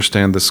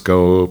understand the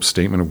scope,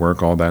 statement of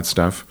work, all that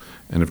stuff,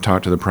 and have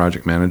talked to the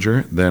project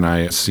manager, then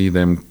I see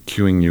them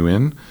queuing you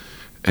in,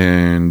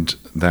 and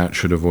that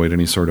should avoid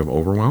any sort of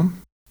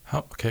overwhelm.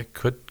 Oh, okay,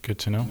 good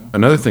to know.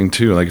 Another thing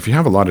too, like if you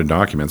have a lot of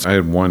documents, I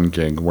had one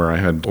gig where I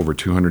had over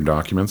 200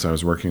 documents I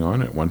was working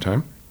on at one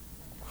time.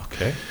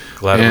 Okay,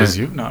 glad it was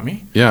you, not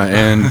me. Yeah,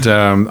 and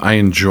I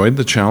enjoyed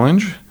the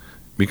challenge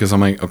because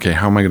I'm like, okay,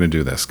 how am I going to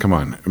do this? Come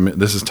on,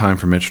 this is time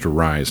for Mitch to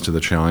rise to the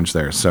challenge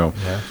there. So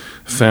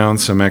found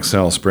some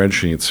Excel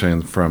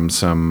spreadsheets from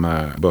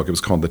some book. It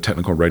was called The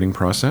Technical Writing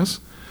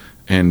Process.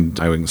 And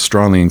I would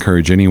strongly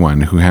encourage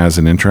anyone who has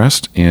an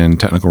interest in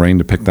technical writing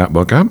to pick that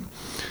book up.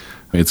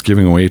 It's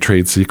giving away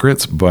trade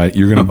secrets, but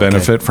you're going to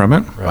benefit from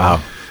it.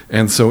 Wow.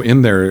 And so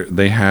in there,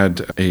 they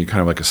had a kind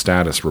of like a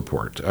status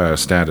report, a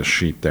status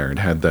sheet there. It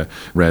had the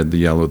red, the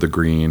yellow, the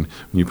green.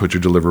 You put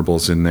your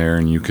deliverables in there,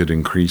 and you could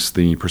increase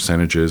the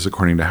percentages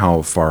according to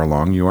how far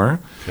along you are.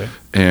 Okay.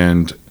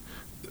 And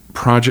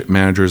project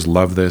managers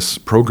love this.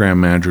 Program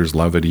managers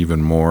love it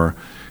even more.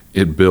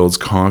 It builds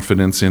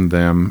confidence in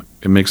them.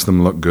 It makes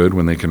them look good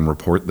when they can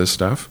report this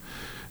stuff.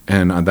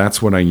 And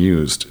that's what I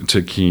used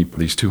to keep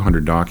these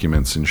 200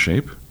 documents in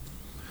shape.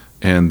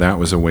 And that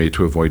was a way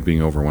to avoid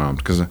being overwhelmed,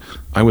 because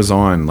I was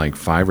on like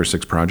 5 or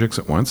 6 projects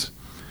at once,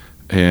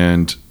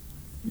 and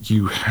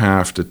you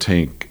have to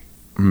take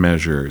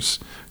measures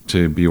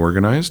to be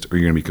organized, or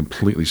you're going to be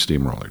completely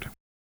steamrollered.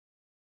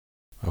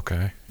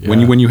 Okay. Yeah.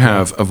 When you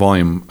have a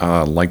volume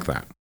like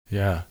that.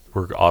 Yeah,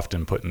 we're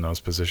often put in those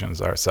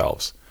positions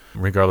ourselves,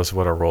 regardless of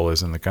what our role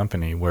is in the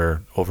company,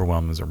 where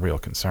overwhelm is a real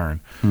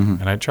concern. Mm-hmm.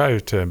 And I try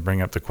to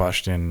bring up the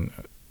question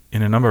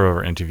in a number of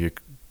our interviews,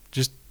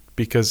 just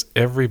because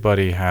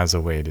everybody has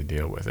a way to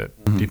deal with it,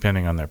 mm-hmm.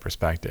 depending on their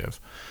perspective.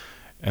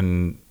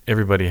 And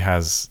everybody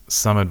has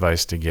some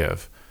advice to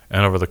give.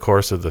 And over the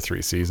course of the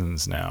 3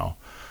 seasons now,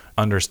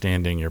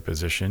 understanding your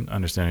position,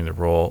 understanding the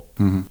role,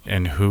 mm-hmm.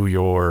 and who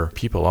your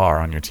people are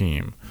on your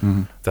team,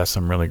 mm-hmm. that's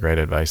some really great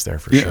advice there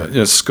for sure.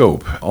 Yeah,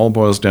 scope. All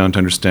boils down to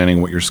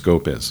understanding what your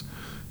scope is.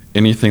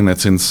 Anything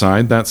that's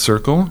inside that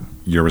circle,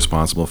 you're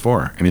responsible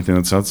for. Anything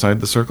that's outside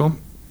the circle,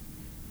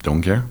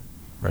 don't care.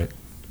 Right.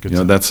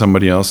 That's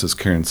somebody else's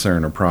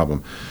concern or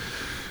problem.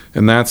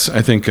 And that's,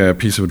 I think, a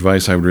piece of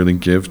advice I would really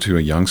give to a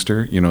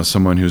youngster,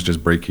 someone who's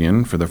just breaking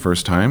in for the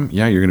first time.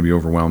 Yeah, you're going to be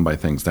overwhelmed by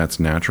things. That's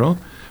natural.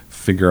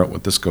 Figure out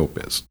what the scope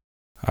is.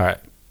 All right.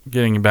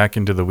 Getting back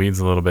into the weeds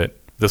a little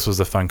bit, this was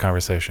a fun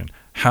conversation.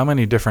 How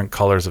many different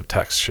colors of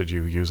text should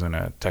you use in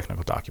a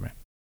technical document?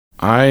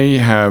 I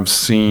have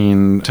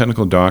seen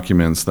technical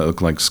documents that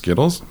look like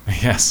Skittles.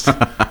 Yes.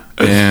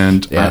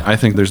 And yeah. I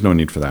think there's no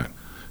need for that.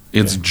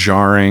 It's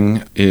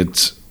jarring.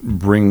 It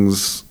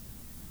brings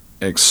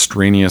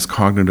extraneous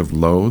cognitive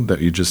load that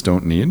you just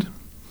don't need.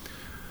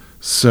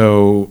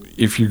 So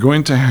if you're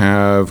going to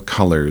have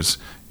colors,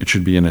 it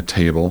should be in a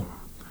table.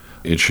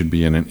 It should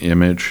be in an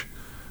image.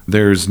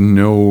 There's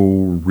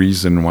no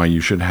reason why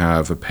you should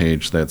have a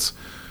page that's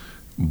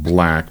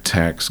black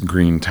text,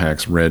 green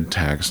text, red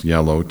text,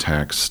 yellow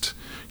text.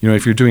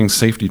 If you're doing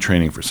safety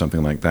training for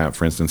something like that,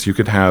 for instance, you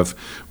could have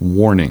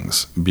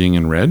warnings being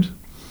in red.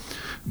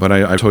 But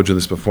I've told you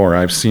this before.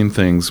 I've seen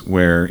things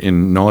where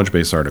in knowledge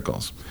base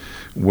articles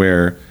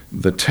where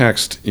The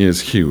text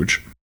is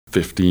huge,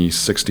 50,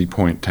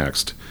 60-point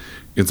text.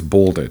 It's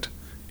bolded,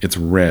 it's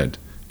red,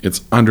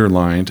 it's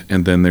underlined,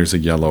 and then there's a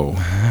yellow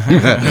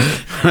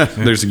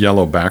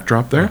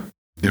backdrop there.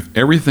 If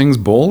everything's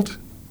bold,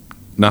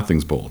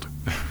 nothing's bold.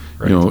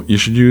 Right. You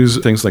should use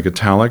things like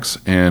italics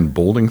and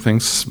bolding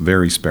things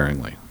very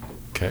sparingly.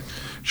 Okay.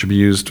 Should be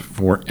used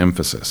for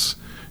emphasis.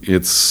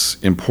 It's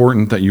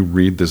important that you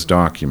read this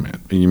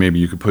document. Maybe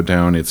you could put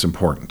down it's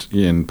important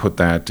and put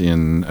that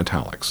in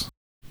italics.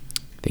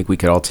 I think we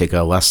could all take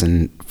a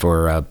lesson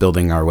for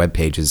building our web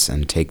pages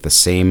and take the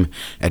same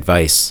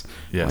advice.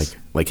 Yes.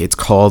 Like it's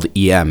called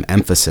EM,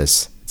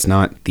 emphasis. It's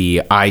not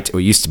the I, or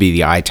it used to be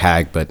the I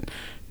tag, but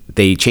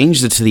they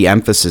changed it to the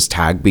emphasis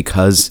tag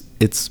because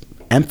it's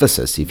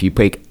emphasis. If you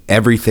make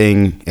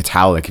everything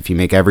italic, if you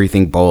make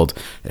everything bold,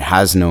 it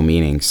has no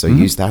meaning. So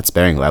use that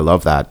sparingly. I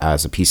love that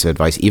as a piece of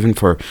advice, even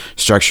for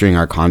structuring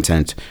our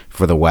content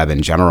for the web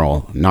in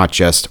general, not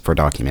just for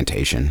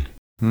documentation.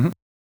 Mm-hmm.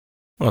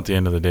 Well, at the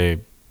end of the day,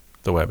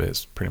 the web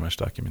is pretty much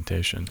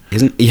documentation.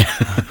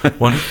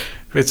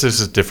 It's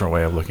just a different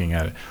way of looking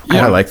at it.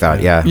 Yeah, I like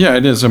that. Yeah. Yeah,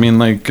 it is. I mean,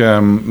 like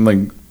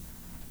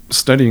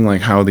studying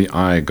like how the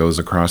eye goes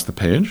across the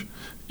page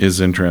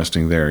is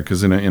interesting there,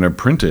 because in a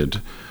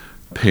printed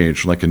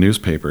page, like a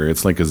newspaper,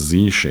 it's like a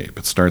Z shape.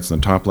 It starts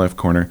in the top left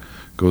corner,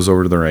 goes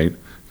over to the right,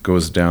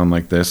 goes down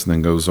like this, and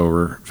then goes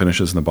over,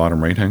 finishes in the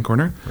bottom right-hand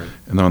corner. Right.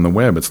 And on the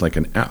web, it's like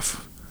an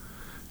F.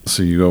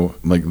 So you go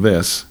like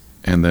this,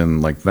 and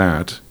then like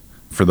that.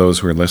 For those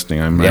who are listening,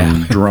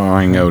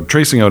 I'm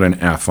tracing out an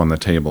F on the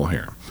table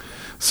here.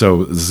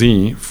 So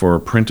Z for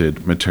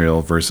printed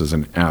material versus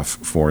an F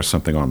for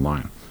something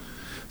online.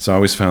 So I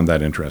always found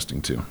that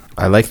interesting too.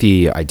 I like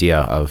the idea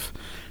of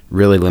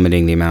really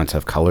limiting the amount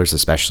of colors,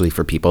 especially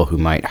for people who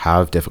might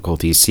have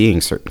difficulties seeing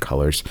certain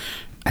colors.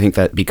 I think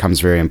that becomes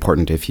very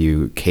important if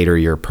you cater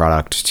your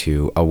product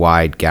to a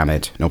wide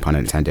gamut, no pun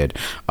intended,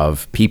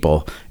 of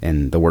people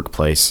in the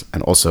workplace,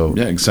 and also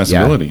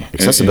accessibility. Yeah,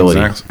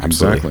 accessibility,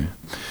 exactly.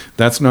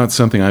 That's not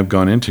something I've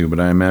gone into, but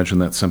I imagine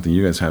that's something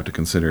you guys have to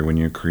consider when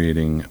you're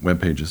creating web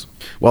pages.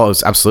 Well,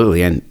 it's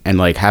absolutely, and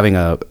like having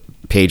a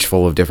page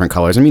full of different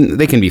colors. I mean,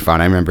 they can be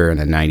fun. I remember in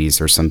the 90s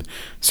or some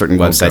certain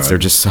websites, they're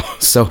just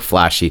so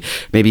flashy.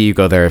 Maybe you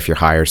go there if you're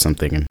high or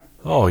something. And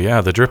oh,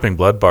 yeah. The dripping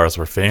blood bars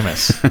were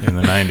famous in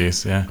the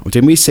 90s. Yeah.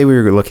 Didn't we say we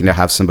were looking to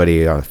have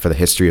somebody for the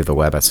history of the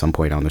web at some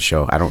point on the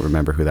show? I don't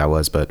remember who that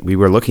was, but we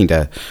were looking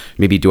to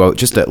maybe do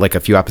just like a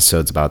few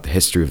episodes about the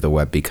history of the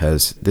web,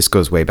 because this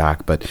goes way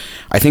back. But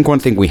I think one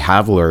thing we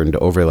have learned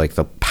over like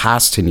the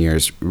past 10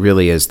 years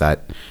really is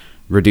that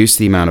reduce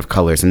the amount of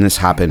colors. And this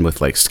happened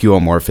with like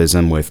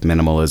skeuomorphism, with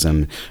minimalism,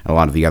 and a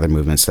lot of the other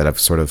movements that have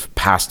sort of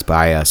passed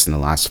by us in the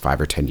last 5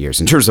 or 10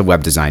 years, in terms of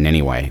web design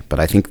anyway. But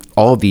I think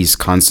all of these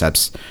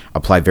concepts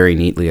apply very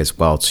neatly as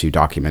well to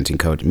documenting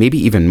code, maybe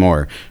even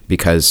more,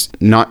 because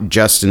not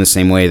just in the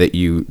same way that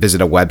you visit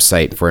a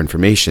website for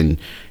information,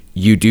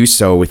 you do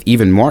so with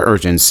even more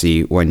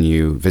urgency when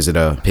you visit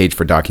a page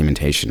for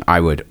documentation,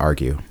 I would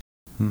argue.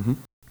 Mm-hmm.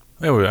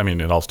 I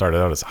mean, it all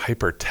started out as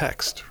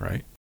hypertext,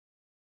 right?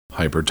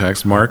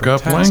 Hypertext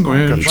markup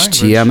language.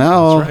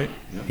 HTML. That's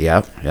right.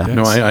 Yeah.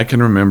 No, I can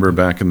remember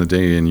back in the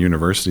day in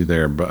university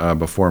there,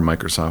 before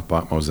Microsoft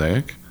bought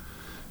Mosaic,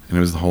 and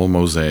it was the whole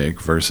Mosaic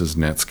versus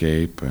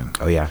Netscape. And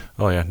Oh,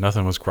 yeah.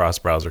 Nothing was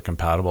cross-browser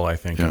compatible, I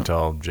think,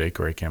 until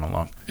jQuery came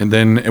along. And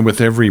then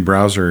with every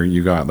browser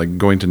you got, like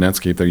going to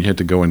Netscape there, you had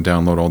to go and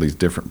download all these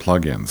different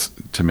plugins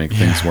to make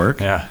things work.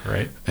 Yeah,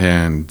 right.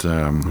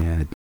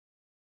 And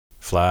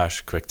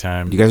Flash,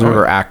 QuickTime. You guys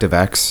remember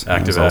ActiveX?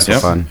 ActiveX. Was also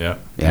fun. Yeah.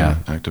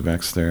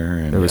 ActiveX there.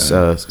 And there was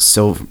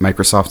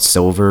Microsoft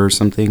Silver or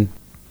something.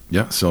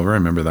 Yeah, Silver. I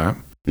remember that.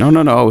 No.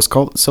 It was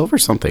called Silver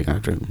something. I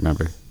don't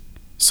remember.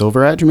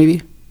 Silver Edge,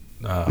 maybe?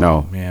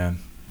 No. Man.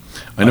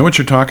 I know what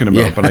you're talking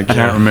about, but I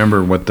can't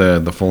remember what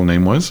the full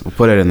name was. We'll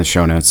put it in the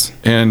show notes.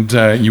 And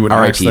you would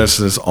access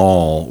this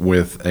all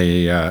with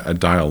a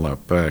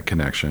dial-up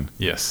connection.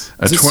 Yes.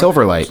 Is it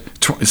Silverlight?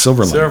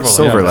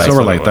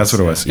 Silverlight. That's what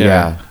it was.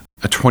 Yeah.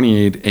 A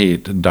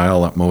 28.8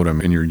 dial-up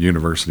modem in your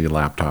university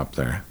laptop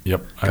there.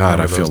 Yep. God,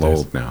 I feel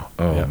old now.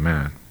 Oh,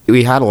 man.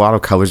 We had a lot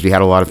of colors. We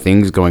had a lot of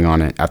things going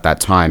on at that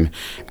time.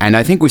 And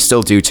I think we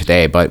still do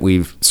today, but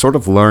we've sort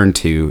of learned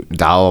to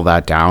dial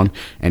that down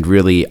and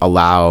really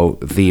allow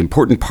the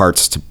important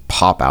parts to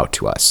pop out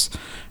to us.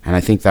 And I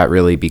think that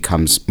really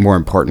becomes more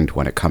important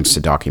when it comes to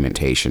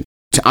documentation.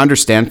 To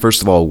understand,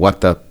 first of all,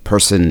 what the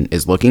person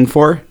is looking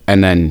for,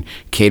 and then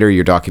cater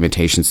your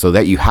documentation so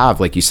that you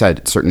have, like you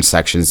said, certain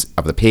sections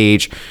of the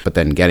page, but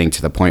then getting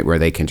to the point where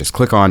they can just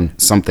click on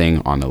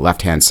something on the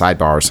left-hand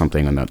sidebar or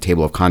something on the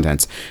table of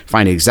contents,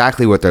 find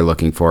exactly what they're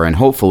looking for, and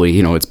hopefully,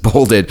 it's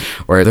bolded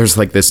or there's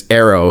like this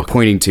arrow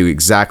pointing to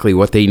exactly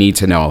what they need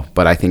to know.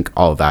 But I think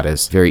all of that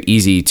is very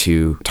easy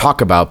to talk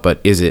about, but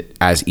is it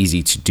as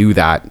easy to do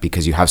that?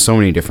 Because you have so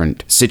many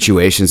different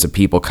situations of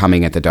people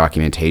coming at the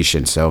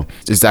documentation. So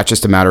is that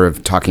just a matter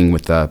of talking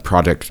with the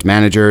project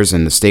managers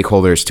and the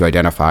stakeholders to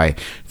identify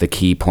the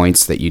key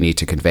points that you need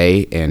to convey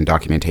in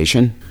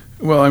documentation?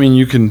 Well, I mean,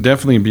 you can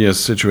definitely be a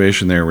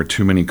situation there where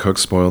too many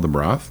cooks spoil the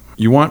broth.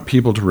 You want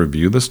people to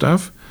review the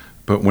stuff,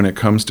 but when it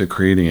comes to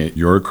creating it,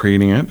 you're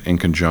creating it in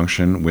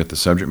conjunction with the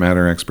subject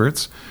matter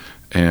experts,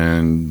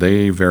 and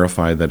they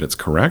verify that it's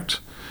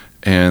correct,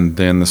 and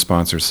then the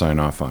sponsors sign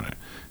off on it.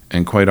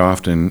 And quite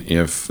often,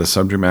 if the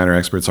subject matter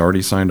experts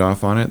already signed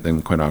off on it,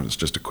 then quite often it's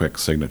just a quick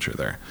signature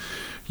there.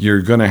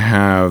 You're going to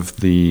have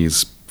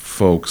these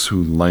folks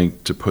who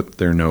like to put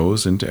their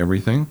nose into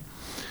everything.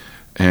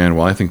 And,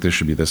 well, I think this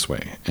should be this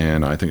way,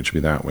 and I think it should be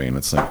that way. And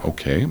it's like,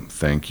 okay,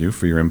 thank you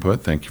for your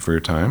input. Thank you for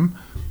your time.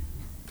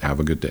 Have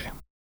a good day.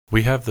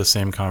 We have the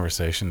same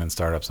conversation in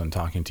startups and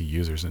talking to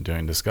users and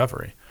doing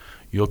discovery.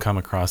 You'll come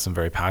across some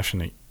very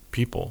passionate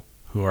people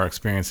who are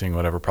experiencing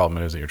whatever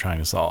problem it is that you're trying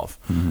to solve,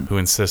 who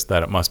insist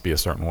that it must be a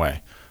certain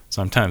way.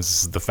 Sometimes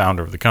this is the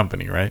founder of the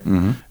company, right?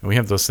 And we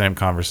have those same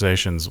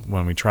conversations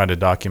when we try to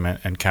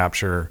document and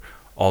capture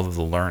all of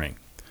the learning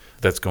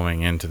that's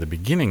going into the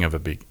beginning of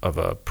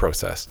a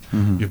process.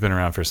 You've been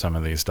around for some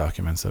of these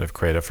documents that I've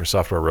created for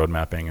software road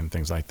mapping and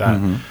things like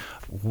that.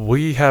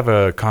 We have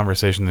a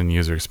conversation in the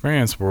user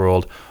experience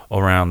world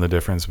around the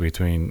difference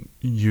between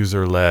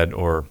user-led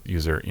or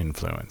user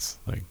influence,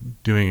 like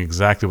doing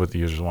exactly what the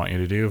users want you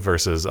to do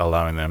versus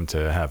allowing them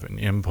to have an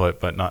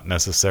input, but not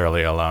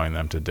necessarily allowing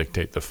them to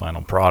dictate the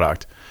final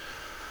product.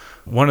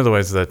 One of the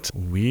ways that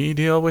we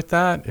deal with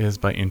that is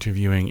by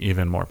interviewing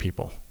even more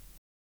people.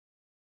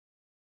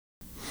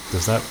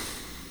 Does that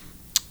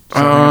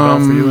ring a bell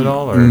for you at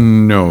all? Or?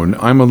 No,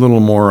 I'm a little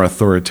more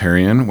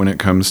authoritarian when it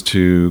comes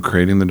to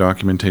creating the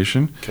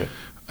documentation. Okay.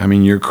 I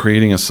mean, you're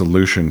creating a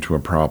solution to a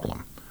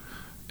problem.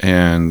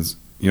 And,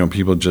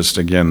 people just,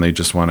 again, they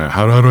just want to,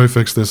 how do I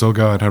fix this? Oh,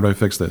 God, how do I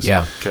fix this?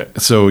 Yeah. Okay.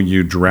 So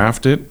you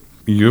draft it.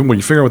 When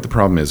you figure out what the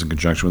problem is in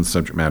conjunction with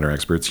subject matter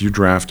experts, you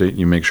draft it.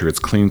 You make sure it's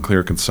clean,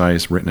 clear,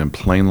 concise, written in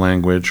plain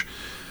language.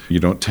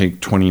 You don't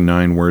take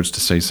 29 words to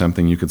say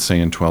something you could say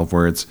in 12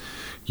 words.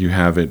 You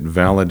have it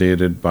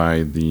validated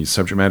by the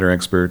subject matter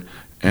expert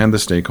and the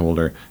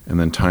stakeholder, and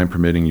then time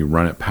permitting, you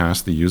run it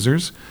past the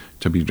users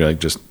to be like,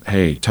 just,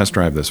 hey, test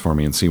drive this for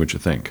me and see what you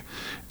think.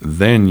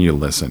 Then you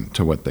listen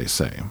to what they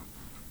say.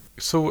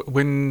 So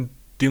when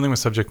dealing with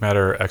subject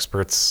matter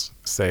experts,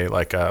 say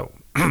like a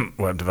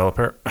web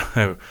developer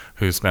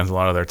who spends a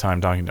lot of their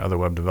time talking to other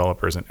web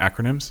developers in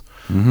acronyms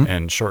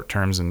and short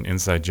terms and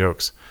inside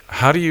jokes,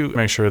 how do you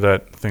make sure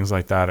that things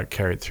like that are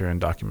carried through in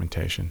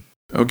documentation?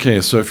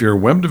 Okay, so if you're a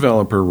web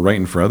developer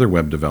writing for other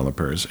web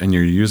developers and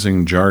you're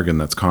using jargon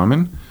that's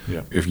common,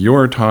 if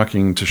you're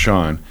talking to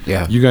Sean,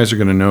 you guys are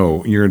going to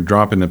know, you're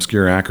dropping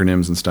obscure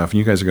acronyms and stuff, and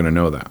you guys are going to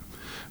know that.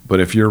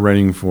 But if you're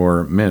writing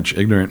for Mitch,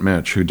 ignorant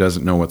Mitch, who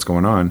doesn't know what's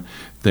going on,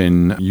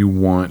 then you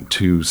want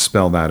to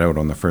spell that out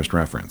on the first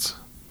reference.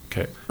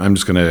 Okay. I'm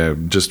just going to,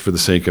 just for the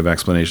sake of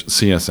explanation,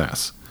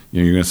 CSS.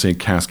 You're going to say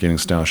cascading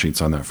style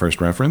sheets on that first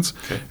reference,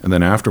 and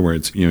then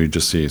afterwards, you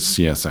just say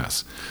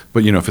CSS.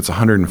 But if it's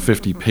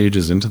 150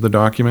 pages into the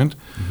document,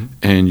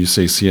 and you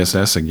say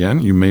CSS again,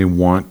 you may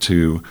want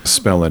to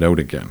spell it out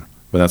again.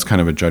 But that's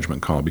kind of a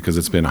judgment call because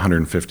it's been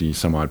 150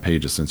 some odd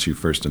pages since you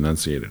first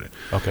enunciated it.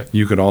 Okay.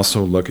 You could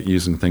also look at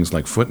using things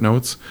like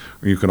footnotes,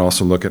 or you could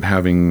also look at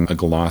having a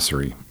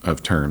glossary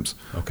of terms.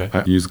 Okay.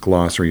 I use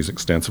glossaries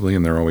extensively,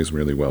 and they're always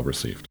really well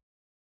received.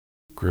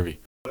 Groovy.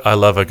 I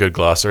love a good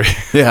glossary.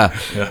 Yeah.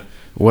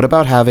 What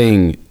about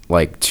having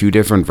like two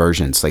different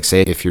versions? Like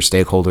say if your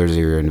stakeholders or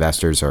your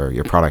investors or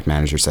your product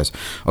manager says,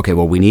 okay,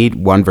 well, we need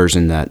one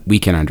version that we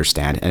can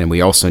understand, and we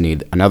also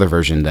need another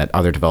version that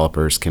other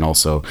developers can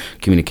also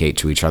communicate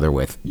to each other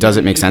with. Does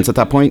it make sense at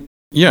that point?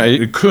 Yeah,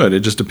 it could.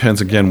 It just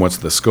depends, again, what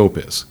the scope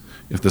is.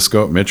 If the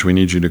scope, Mitch, we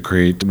need you to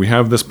create, we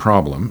have this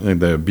problem,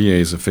 and the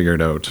BAs have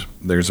figured out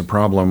there's a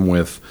problem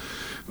with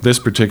this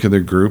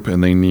particular group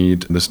and they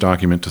need this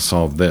document to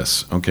solve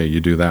this. Okay, you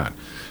do that.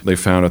 They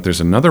found out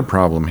there's another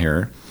problem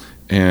here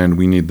and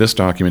we need this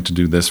document to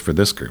do this for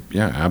this group.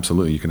 Yeah,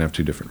 absolutely. You can have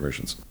two different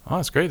versions. Oh,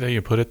 it's great that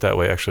you put it that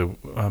way. Actually,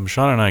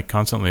 Sean and I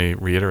constantly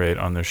reiterate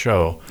on the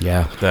show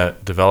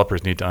that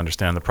developers need to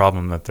understand the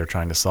problem that they're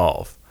trying to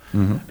solve.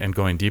 And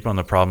going deep on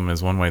the problem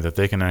is one way that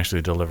they can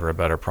actually deliver a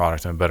better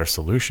product and a better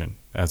solution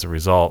as a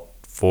result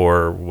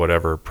for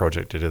whatever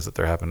project it is that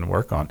they're having to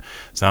work on.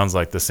 Sounds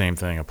like the same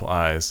thing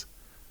applies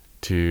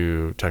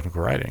to technical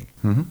writing.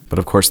 But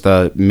of course,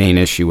 the main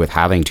issue with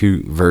having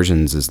two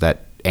versions is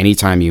that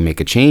anytime you make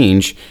a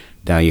change,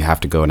 now you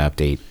have to go and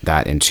update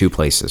that in two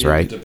places,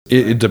 right?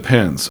 It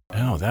depends.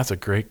 Oh, that's a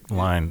great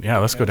line. Yeah,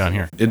 let's go down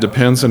here. It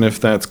depends on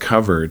if that's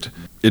covered.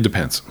 It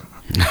depends.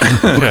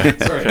 Okay.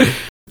 Sorry.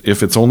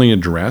 If it's only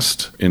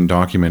addressed in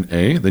document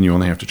A, then you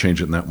only have to change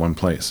it in that one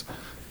place.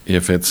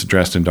 If it's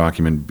addressed in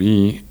document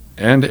B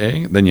and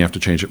A, then you have to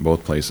change it in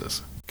both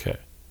places. Okay.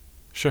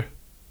 Sure.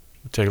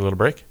 We'll take a little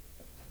break.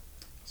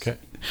 Okay.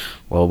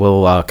 Well,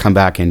 we'll come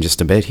back in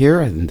just a bit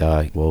here, and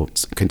we'll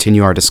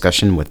continue our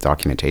discussion with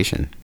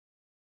documentation.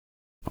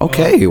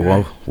 Okay,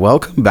 well,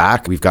 welcome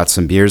back. We've got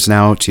some beers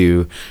now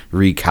to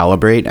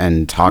recalibrate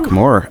and talk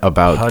more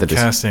about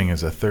podcasting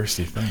is a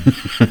thirsty thing.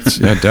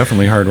 Yeah,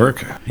 definitely hard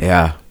work.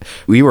 Yeah.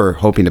 We were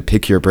hoping to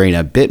pick your brain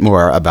a bit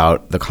more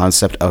about the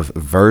concept of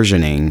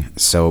versioning.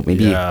 So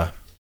maybe... Yeah.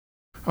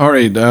 All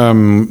right.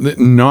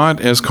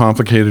 Not as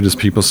complicated as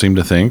people seem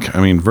to think.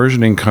 I mean,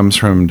 versioning comes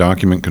from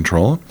document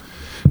control,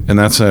 and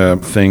that's a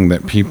thing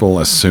that people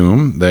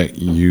assume that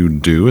you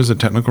do as a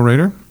technical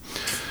writer.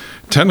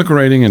 Technical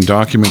writing and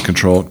document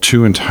control,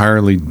 two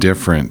entirely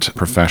different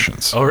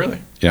professions. Oh,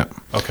 really? Yeah.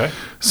 Okay.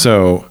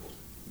 So,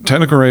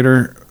 technical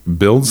writer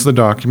builds the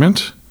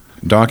document.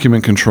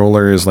 Document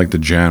controller is like the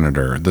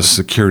janitor, the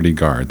security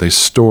guard. They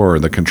store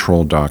the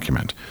controlled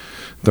document,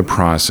 the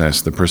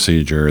process, the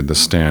procedure, the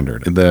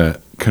standard,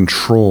 the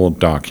controlled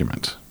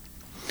document.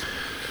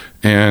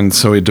 And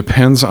so it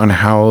depends on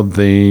how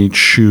they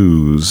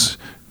choose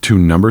to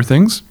number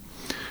things.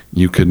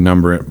 You could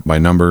number it by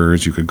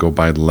numbers. You could go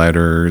by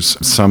letters.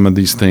 Some of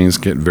these things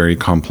get very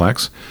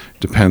complex.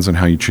 Depends on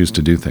how you choose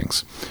to do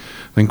things.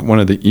 I think one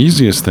of the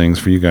easiest things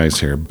for you guys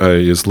here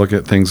is look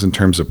at things in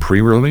terms of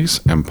pre-release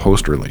and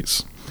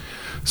post-release.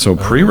 So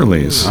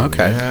pre-release,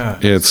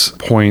 it's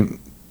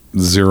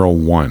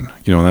 0.01.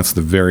 That's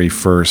the very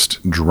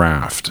first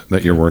draft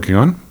that you're working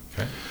on.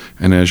 Okay.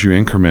 And as you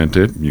increment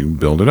it, you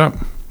build it up.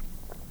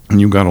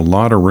 And you've got a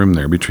lot of room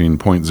there between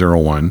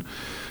 0.01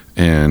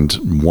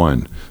 and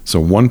 1. So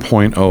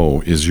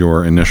 1.0 is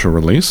your initial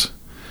release.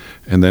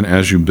 And then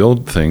as you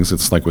build things,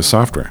 it's like with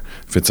software.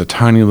 If it's a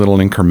tiny little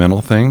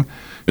incremental thing,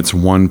 it's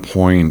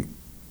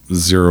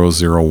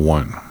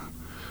 1.001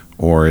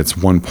 or it's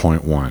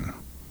 1.1.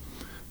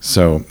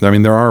 So, I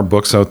mean, there are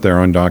books out there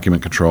on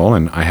document control,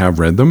 and I have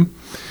read them.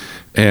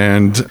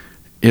 And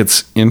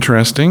it's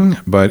interesting,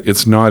 but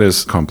it's not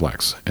as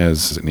complex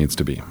as it needs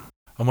to be.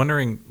 I'm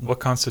wondering what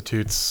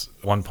constitutes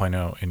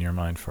 1.0 in your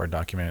mind for a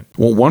document?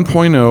 Well,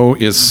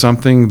 1.0 is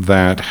something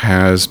that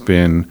has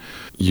been,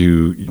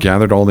 you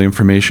gathered all the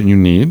information you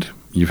need.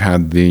 You've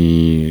had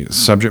the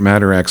subject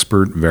matter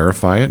expert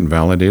verify it and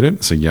validate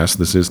it. Say, yes,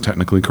 this is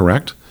technically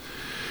correct.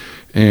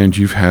 And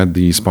you've had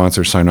the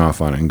sponsor sign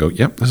off on it and go,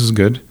 yep, this is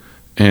good.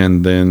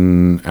 And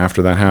then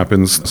after that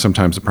happens,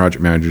 sometimes the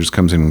project manager just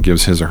comes in and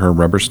gives his or her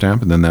rubber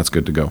stamp, and then that's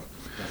good to go.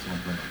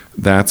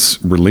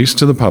 That's released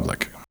to the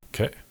public.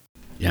 Okay.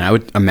 Yeah, I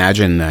would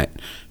imagine that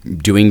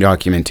doing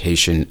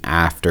documentation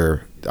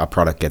after a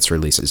product gets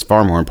released is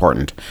far more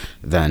important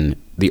than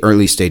the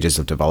early stages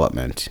of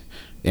development,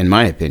 in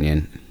my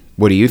opinion.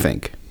 What do you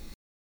think?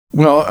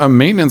 Well, a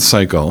maintenance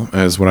cycle,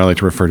 as what I like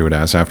to refer to it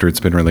as, after it's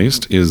been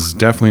released, is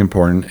definitely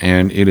important,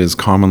 and it is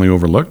commonly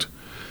overlooked.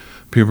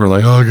 People are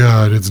like, oh,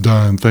 God, it's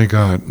done. Thank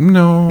God.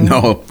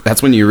 No,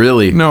 that's when you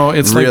really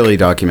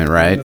document,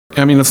 right?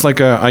 I mean, it's like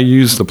I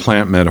used the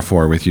plant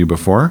metaphor with you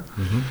before.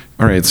 Mm-hmm.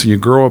 All right, so you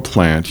grow a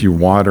plant, you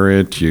water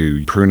it,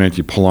 you prune it,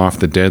 you pull off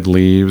the dead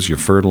leaves, you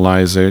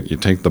fertilize it, you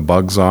take the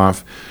bugs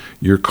off.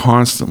 You're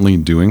constantly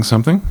doing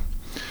something.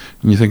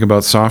 And you think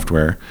about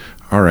software.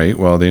 All right,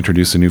 well, they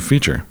introduce a new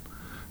feature.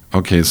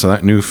 Okay, so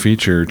that new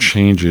feature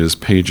changes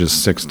pages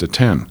 6 to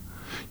 10.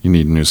 You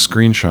need new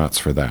screenshots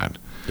for that.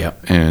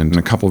 Yep. And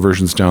a couple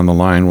versions down the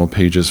line, well,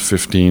 pages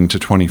 15 to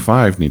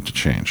 25 need to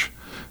change.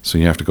 So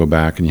you have to go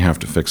back and you have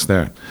to fix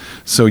that.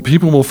 So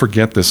people will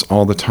forget this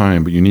all the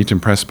time, but you need to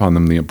impress upon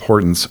them the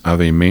importance of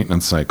a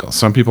maintenance cycle.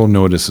 Some people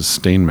know it as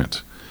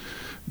sustainment,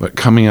 but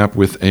coming up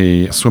with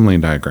a swim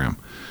lane diagram.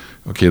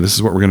 Okay, this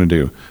is what we're going to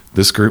do.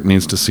 This group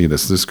needs to see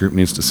this. This group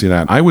needs to see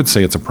that. I would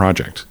say it's a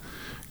project.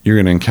 You're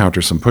going to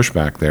encounter some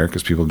pushback there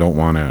because people don't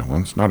want to, well,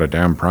 it's not a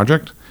damn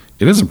project.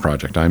 It is a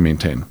project, I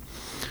maintain.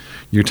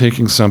 You're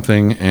taking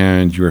something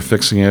and you're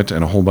fixing it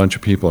and a whole bunch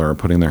of people are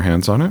putting their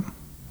hands on it.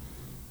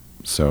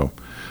 So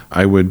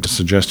I would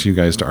suggest to you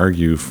guys to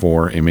argue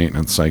for a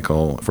maintenance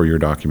cycle for your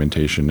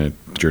documentation at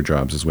your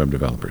jobs as web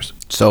developers.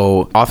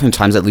 So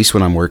oftentimes, at least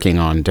when I'm working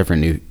on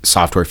different new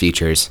software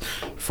features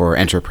for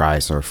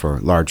enterprise or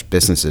for large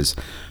businesses,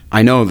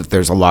 I know that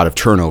there's a lot of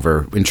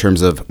turnover in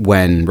terms of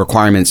when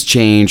requirements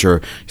change or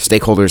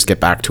stakeholders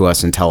get back to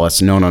us and tell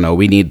us, no,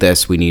 we need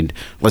this.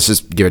 Let's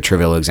just give a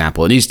trivial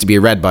example. It needs to be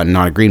a red button,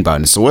 not a green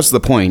button. So what's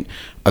the point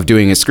of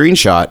doing a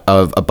screenshot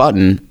of a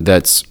button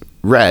that's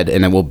red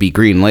and it will be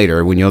green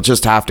later when you'll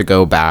just have to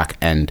go back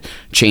and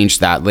change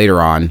that later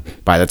on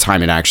by the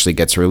time it actually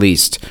gets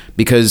released?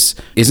 Because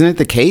isn't it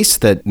the case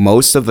that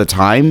most of the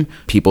time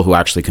people who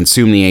actually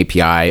consume the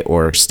API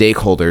or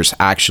stakeholders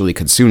actually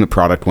consume the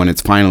product when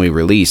it's finally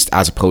released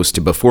as opposed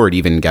to before it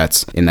even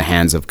gets in the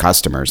hands of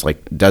customers?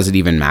 Like, does it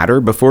even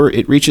matter before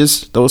it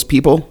reaches those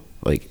people?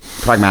 Like,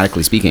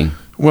 pragmatically speaking.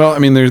 Well, I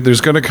mean,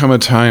 there's going to come a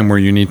time where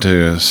you need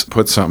to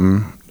put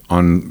something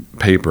on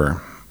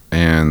paper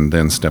and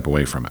then step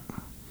away from it.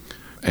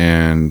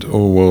 And,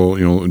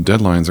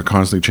 deadlines are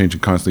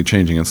constantly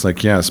changing. It's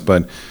like, yes,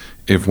 but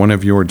if one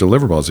of your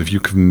deliverables, if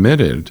you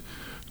committed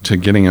to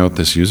getting out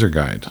this user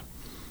guide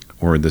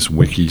or this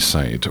wiki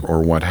site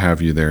or what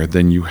have you there,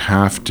 then you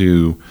have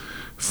to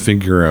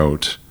figure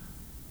out,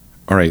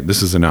 all right,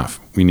 this is enough.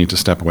 We need to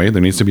step away. There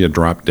needs to be a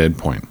drop dead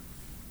point.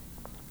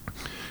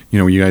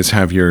 You guys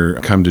have your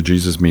come to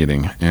Jesus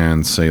meeting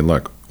and say,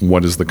 look,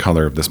 what is the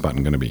color of this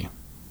button going to be?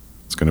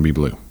 It's going to be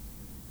blue.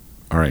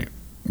 All right,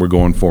 we're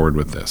going forward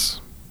with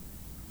this.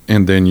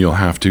 And then you'll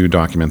have to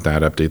document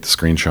that, update the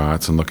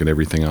screenshots, and look at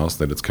everything else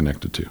that it's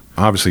connected to.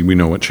 Obviously, we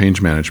know what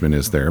change management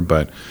is there,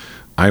 but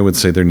I would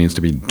say there needs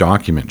to be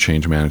document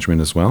change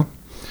management as well.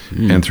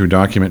 And through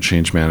document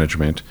change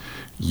management,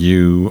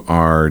 you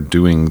are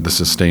doing the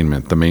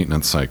sustainment, the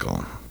maintenance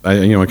cycle.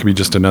 It could be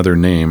just another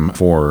name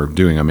for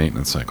doing a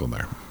maintenance cycle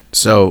there.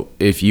 So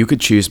if you could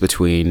choose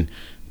between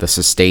the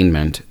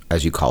sustainment,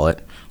 as you call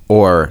it,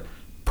 or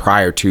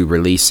prior to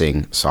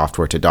releasing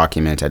software to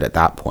document it at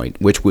that point,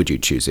 which would you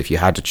choose if you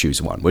had to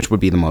choose one? Which would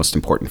be the most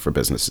important for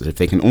businesses? If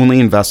they can only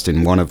invest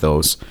in one of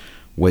those,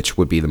 which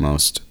would be the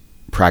most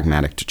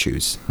pragmatic to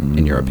choose,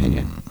 in your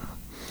opinion?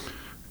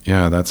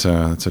 Yeah, that's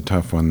a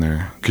tough one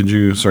there. Could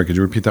you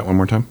repeat that one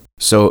more time?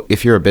 So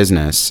if you're a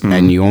business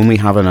and you only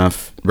have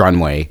enough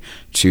runway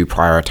to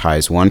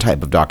prioritize one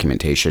type of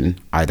documentation,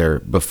 either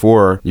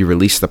before you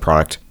release the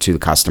product to the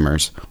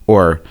customers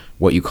or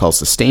what you call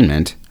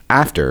sustainment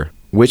after,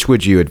 which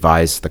would you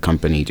advise the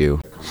company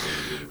do?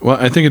 Well,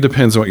 I think it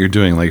depends on what you're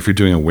doing. Like if you're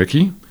doing a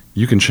wiki,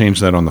 you can change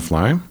that on the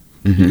fly.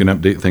 You can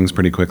update things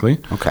pretty quickly.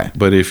 Okay.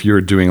 But if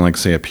you're doing, like,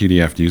 say, a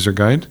PDF user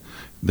guide,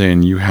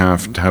 then you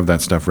have to have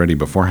that stuff ready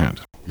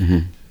beforehand.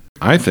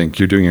 I think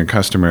you're doing your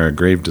customer a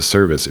grave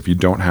disservice if you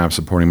don't have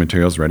supporting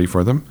materials ready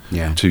for them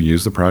to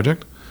use the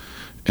project.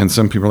 And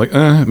some people are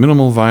like,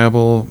 minimal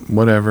viable,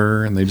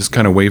 whatever, and they just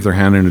kind of wave their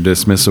hand in a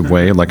dismissive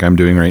way like I'm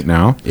doing right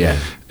now. Yeah.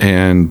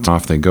 And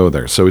off they go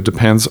there. So it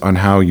depends on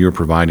how you're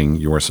providing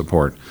your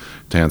support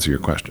to answer your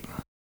question.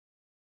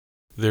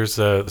 There's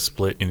a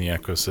split in the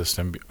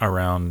ecosystem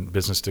around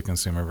business to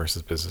consumer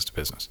versus business to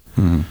business.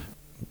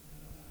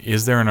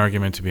 Is there an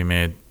argument to be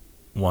made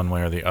one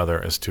way or the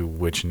other as to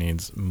which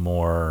needs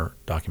more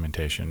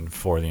documentation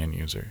for the end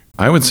user?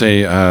 I would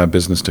say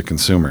business to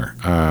consumer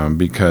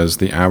because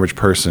the average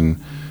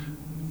person,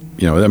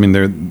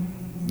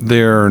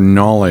 their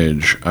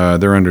knowledge,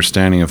 their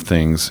understanding of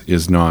things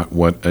is not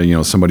what,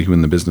 somebody who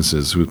in the business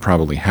is who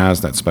probably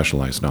has that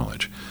specialized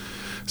knowledge.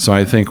 So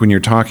I think when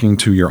you're talking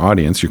to your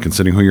audience, you're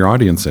considering who your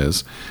audience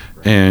is,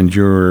 and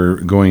you're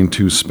going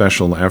to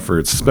special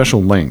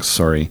lengths,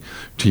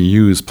 to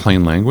use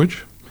plain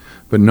language,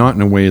 but not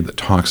in a way that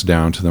talks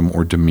down to them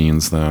or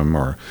demeans them,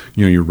 or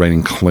you're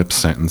writing clip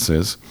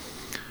sentences.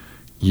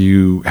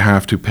 You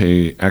have to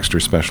pay extra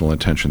special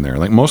attention there.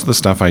 Like most of the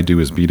stuff I do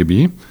is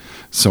B2B,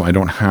 so I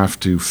don't have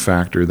to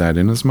factor that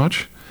in as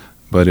much.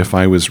 But if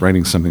I was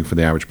writing something for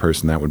the average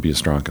person, that would be a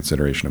strong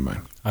consideration of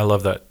mine. I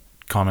love that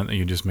comment that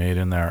you just made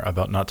in there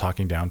about not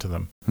talking down to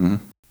them.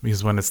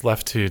 Because when it's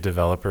left to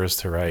developers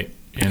to write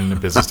in the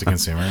business to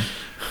consumer,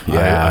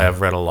 I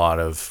have read a lot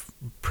of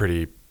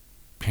pretty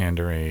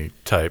pandery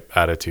type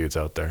attitudes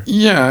out there.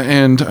 Yeah,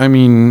 and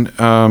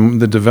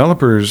the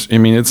developers,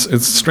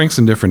 it's strengths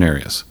in different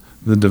areas.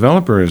 The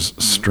developer's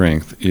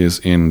strength is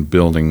in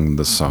building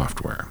the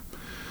software.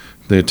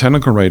 The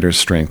technical writer's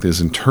strength is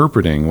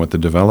interpreting what the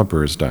developer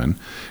has done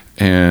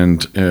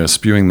and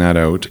spewing that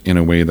out in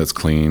a way that's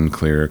clean,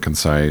 clear,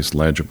 concise,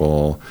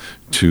 legible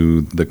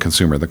to the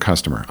consumer, the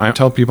customer. I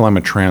tell people I'm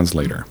a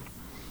translator.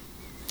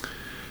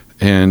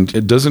 And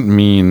it doesn't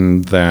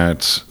mean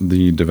that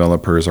the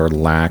developers are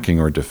lacking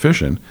or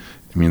deficient.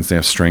 It means they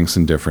have strengths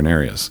in different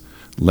areas.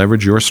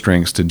 Leverage your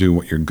strengths to do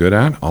what you're good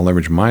at. I'll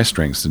leverage my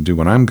strengths to do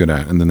what I'm good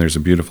at. And then there's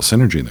a beautiful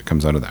synergy that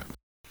comes out of that.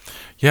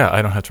 Yeah,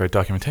 I don't have to write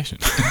documentation.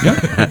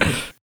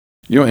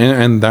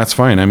 And that's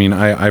fine.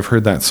 I've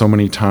heard that so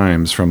many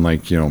times from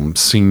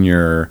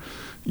senior,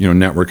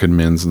 network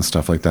admins and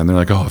stuff like that. And they're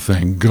like, oh,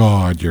 thank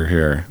God you're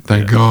here.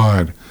 Thank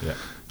God. Yeah.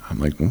 I'm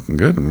like, well,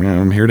 good.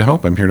 I'm here to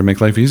help. I'm here to make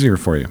life easier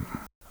for you.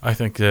 I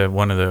think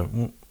one of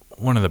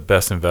the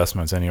best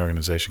investments any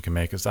organization can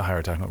make is to hire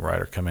a technical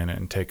writer, come in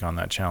and take on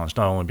that challenge,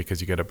 not only because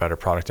you get a better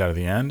product out of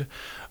the end,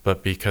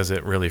 but because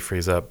it really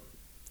frees up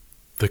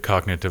the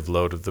cognitive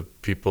load of the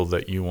people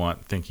that you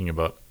want thinking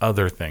about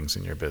other things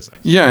in your business.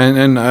 Yeah,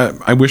 and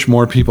I wish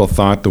more people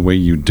thought the way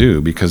you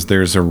do, because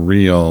there's a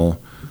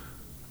real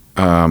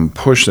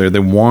push there. They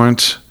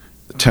want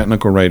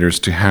technical writers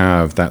to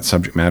have that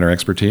subject matter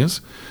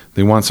expertise.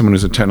 They want someone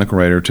who's a technical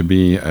writer to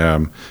be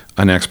an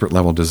expert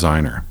level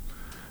designer,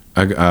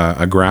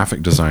 a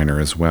graphic designer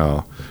as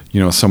well.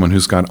 Someone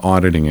who's got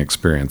auditing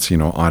experience,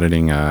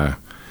 auditing a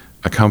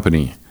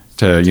company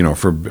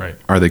to,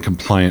 are they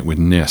compliant with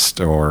NIST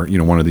or,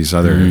 one of these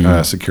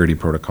other security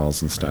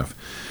protocols and stuff.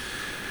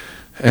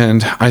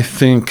 And I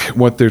think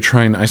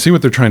I see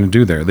what they're trying to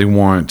do there. They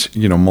want,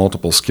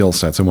 multiple skill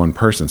sets in one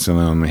person, so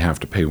they only have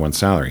to pay one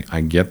salary.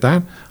 I get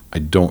that. I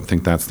don't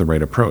think that's the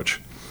right approach.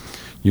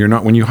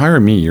 When you hire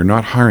me, you're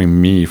not hiring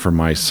me for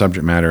my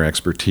subject matter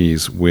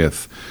expertise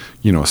with,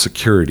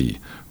 security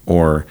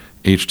or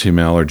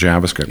HTML or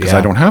JavaScript, because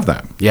I don't have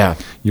that. Yeah.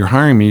 You're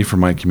hiring me for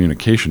my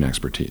communication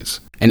expertise.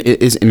 And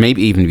it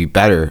maybe even be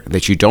better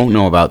that you don't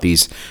know about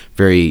these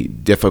very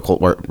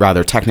difficult or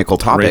rather technical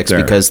topics,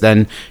 because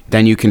then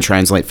you can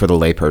translate for the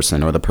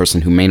layperson or the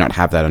person who may not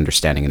have that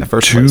understanding in the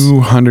first place.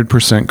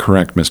 200%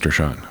 correct, Mr.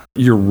 Sean.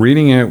 You're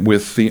reading it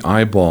with the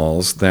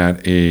eyeballs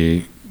that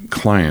a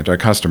client, a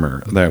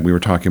customer that we were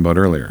talking about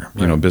earlier,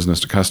 business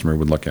to customer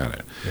would look at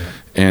it. Yeah.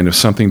 And if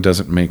something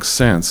doesn't make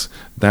sense,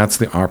 that's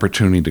the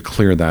opportunity to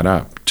clear that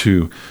up,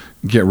 to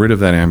get rid of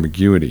that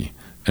ambiguity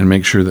and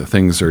make sure that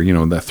things are,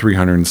 that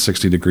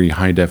 360-degree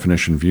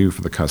high-definition view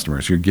for the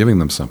customers. You're giving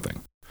them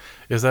something.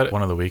 Is that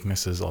one of the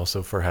weaknesses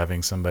also for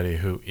having somebody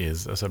who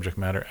is a subject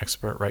matter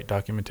expert write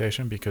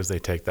documentation, because they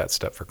take that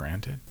step for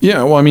granted?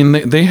 Yeah, well, I mean,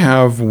 they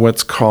have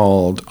what's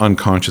called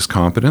unconscious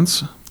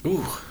competence.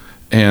 Ooh.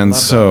 And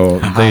so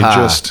they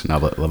just,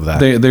 love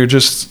that. They're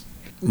just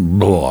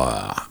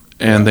blah,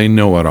 and they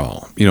know it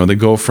all. They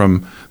go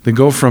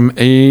from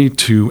A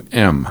to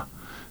M,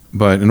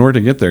 but in order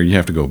to get there, you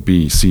have to go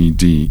B, C,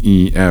 D,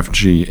 E, F,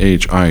 G,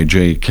 H, I,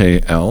 J,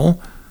 K,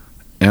 L,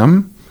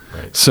 M.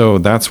 Right. So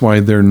that's why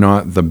they're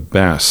not the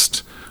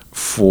best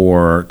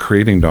for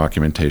creating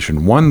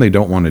documentation. One, they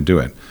don't want to do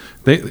it.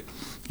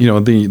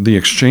 The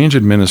Exchange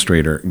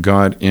administrator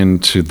got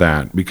into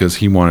that because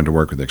he wanted to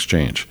work with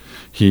Exchange.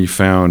 He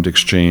found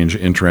Exchange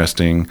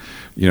interesting.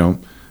 They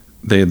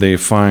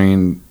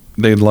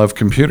love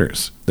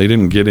computers. They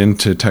didn't get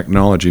into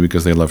technology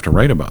because they love to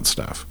write about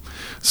stuff.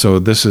 So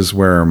this is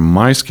where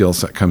my skill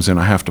set comes in.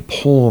 I have to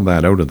pull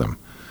that out of them.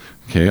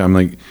 Okay, I'm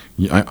like,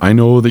 I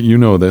know that you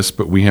know this,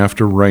 but we have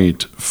to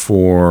write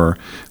for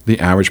the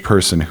average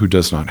person who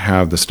does not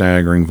have the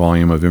staggering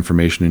volume of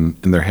information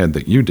in their head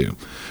that you do.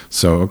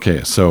 So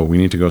we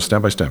need to go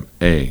step by step.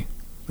 A,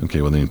 okay,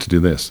 well, they need to do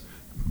this.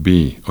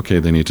 B, okay,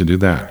 they need to do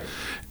that. Right.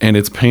 And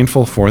it's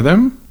painful for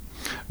them,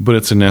 but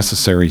it's a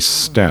necessary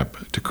step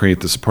to create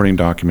the supporting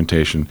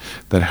documentation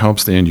that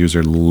helps the end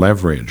user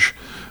leverage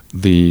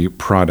the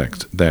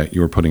product that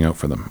you're putting out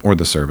for them, or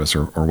the service,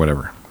 or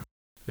whatever.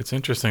 It's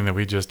interesting that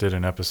we just did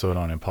an episode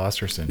on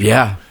imposter syndrome.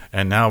 Yeah.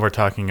 And now we're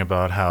talking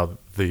about how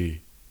the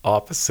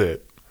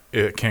opposite,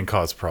 it can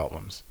cause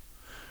problems.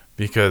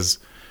 Because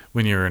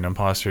when you're an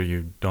imposter,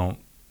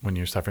 when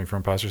you're suffering from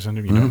imposter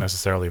syndrome, you don't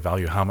necessarily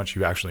value how much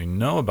you actually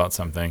know about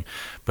something.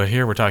 But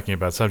here we're talking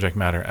about subject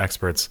matter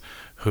experts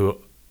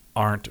who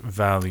aren't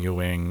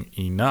valuing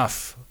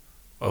enough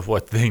of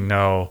what they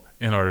know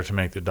in order to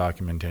make the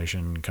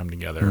documentation come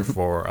together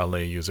for a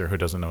lay user who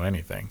doesn't know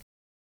anything.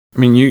 I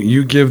mean,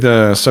 you give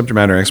the subject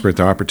matter expert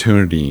the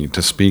opportunity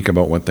to speak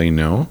about what they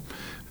know,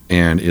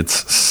 and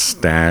it's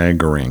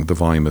staggering the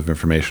volume of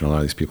information a lot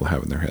of these people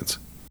have in their heads.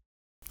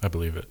 I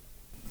believe it.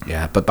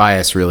 Yeah, but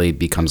bias really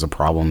becomes a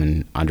problem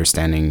in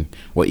understanding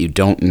what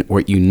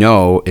you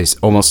know is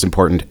almost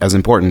important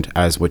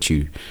as what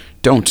you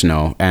don't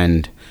know,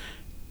 and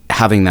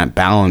having that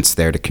balance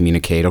there to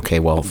communicate, okay,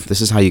 well,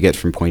 this is how you get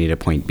from point A to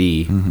point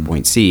B,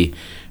 point C,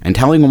 and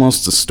telling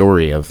almost a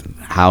story of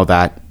how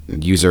that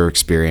user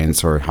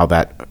experience or how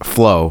that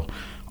flow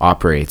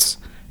operates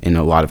in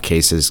a lot of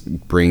cases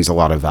brings a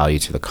lot of value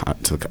to the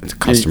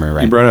customer.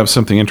 Right? You brought up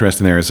something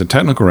interesting there. As a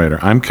technical writer,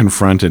 I'm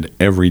confronted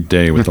every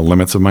day with the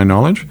limits of my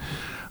knowledge.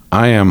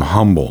 I am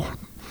humble,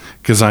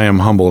 because I am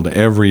humbled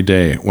every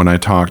day when I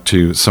talk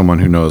to someone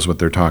who knows what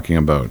they're talking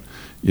about,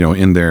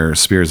 in their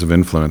spheres of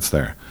influence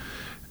there.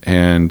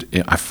 And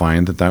I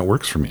find that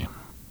works for me.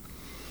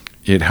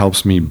 It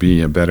helps me be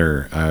a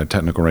better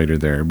technical writer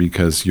there,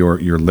 because you're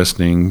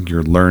listening,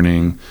 you're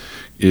learning.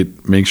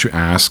 It makes you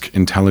ask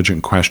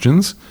intelligent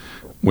questions,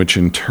 which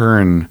in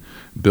turn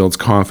builds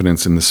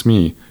confidence in the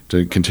SME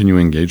to continue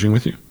engaging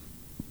with you.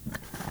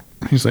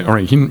 He's like, all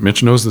right,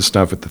 Mitch knows this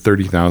stuff at the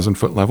 30,000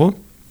 foot level,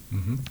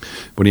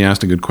 but he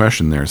asked a good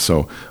question there,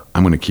 so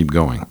I'm going to keep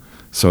going.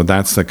 So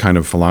that's the kind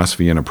of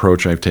philosophy and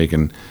approach I've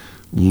taken.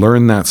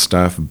 Learn that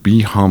stuff,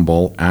 be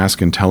humble,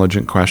 ask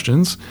intelligent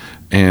questions,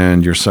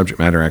 and your subject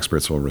matter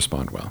experts will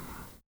respond well.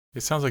 It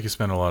sounds like you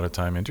spend a lot of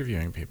time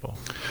interviewing people.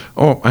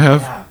 Oh, I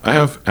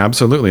have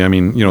absolutely. I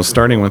mean,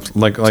 starting with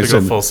like I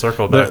said, full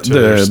circle back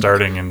to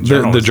starting in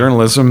journalism. The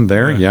journalism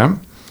there, yeah.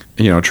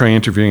 Try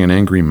interviewing an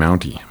angry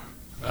Mountie.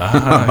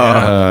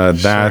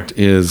 That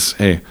is,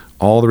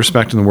 all the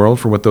respect in the world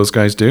for what those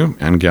guys do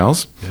and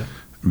gals. Yeah.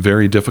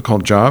 Very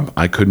difficult job.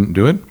 I couldn't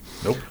do it.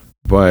 Nope.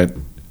 But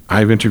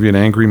I've interviewed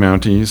angry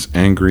Mounties,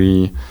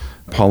 angry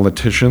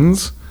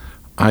politicians.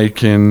 I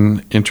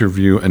can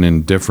interview an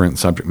indifferent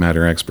subject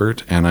matter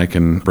expert, and I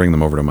can bring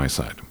them over to my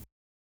side.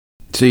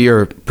 So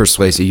you're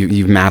persuasive.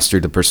 You've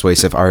mastered the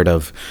persuasive art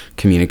of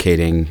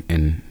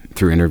communicating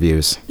through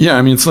interviews. Yeah,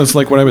 I mean, it's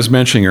like what I was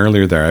mentioning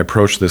earlier there. I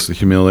approached this with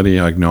humility.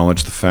 I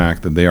acknowledged the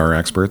fact that they are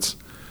experts.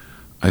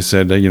 I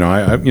said, and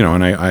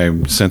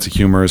I sense of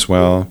humor as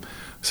well.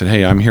 I said,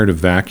 hey, I'm here to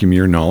vacuum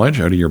your knowledge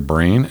out of your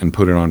brain and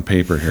put it on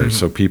paper here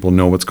so people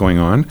know what's going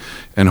on,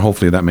 and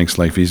hopefully that makes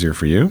life easier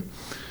for you.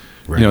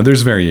 Right.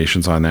 There's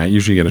variations on that.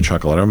 Usually you get a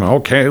chuckle out of them.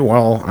 Okay,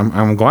 well,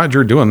 I'm glad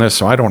you're doing this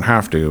so I don't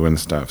have to and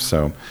stuff.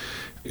 So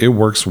it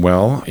works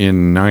well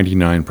in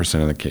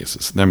 99% of the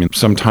cases. I mean,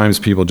 sometimes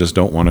people just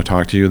don't want to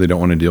talk to you. They don't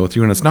want to deal with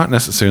you. And it's not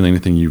necessarily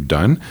anything you've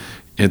done.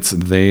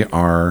 They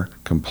are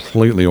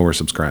completely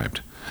oversubscribed.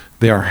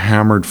 They are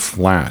hammered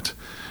flat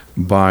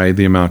by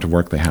the amount of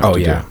work they have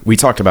to do. We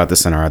talked about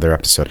this in our other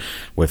episode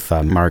with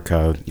Mark.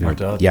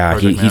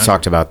 He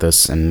talked about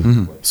this.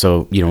 And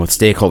so, with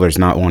stakeholders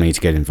not wanting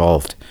to get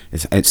involved,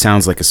 it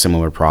sounds like a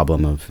similar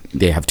problem of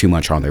they have too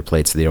much on their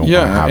plate, so they don't want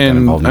to have that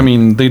involvement. I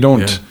mean, they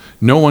don't,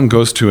 no one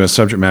goes to a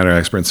subject matter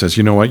expert and says,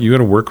 you know what, you got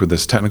to work with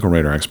this technical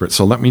writer expert.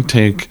 So let me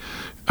take,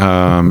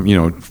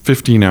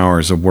 15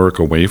 hours of work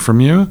away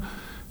from you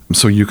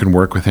so you can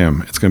work with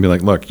him. It's going to be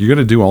like, look, you got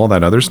to do all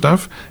that other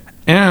stuff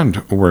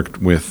and worked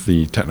with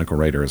the technical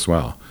writer as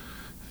well.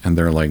 And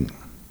they're like,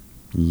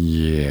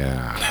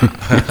 yeah.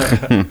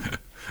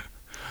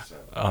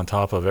 On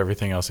top of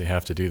everything else you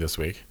have to do this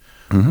week.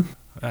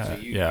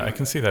 I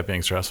can see that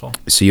being stressful.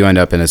 So you end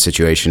up in a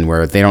situation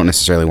where they don't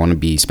necessarily want to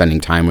be spending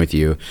time with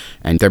you,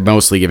 and they're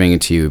mostly giving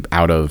it to you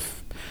out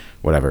of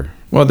whatever.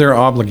 Well, they're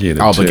obligated.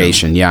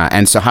 Obligation, yeah.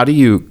 And so how do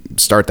you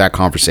start that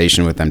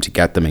conversation with them to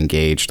get them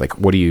engaged? Like,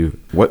 what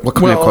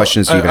kind of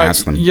questions do you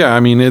ask them? Yeah,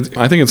 I mean,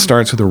 I think it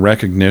starts with a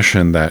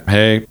recognition that,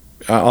 hey,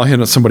 I'll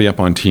hit somebody up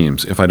on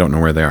Teams if I don't know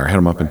where they are. Hit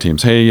them up on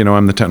Teams. Hey,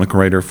 I'm the technical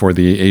writer for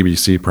the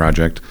ABC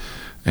project.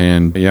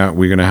 And we're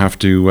going to have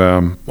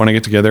to, when I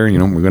get together, we're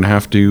going to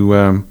have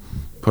to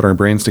put our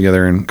brains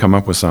together and come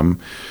up with some.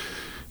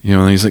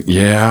 And he's like,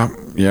 yeah,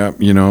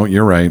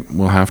 you're right.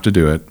 We'll have to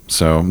do it.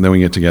 So then we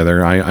get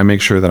together. I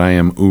make sure that I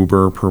am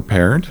uber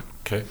prepared.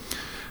 Okay.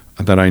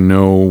 That I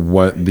know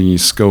what the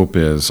scope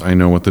is. I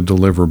know what the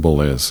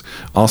deliverable is.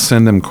 I'll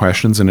send them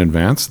questions in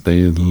advance.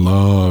 They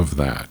love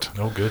that.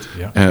 Oh, good.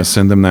 Yeah.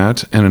 Send them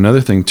that. And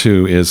another thing,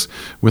 too, is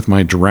with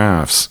my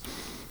drafts,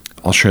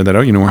 I'll share that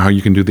out. You know how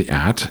you can do the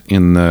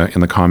in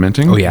the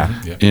commenting? Oh,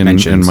 yeah. In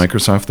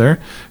Microsoft there.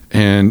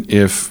 And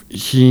if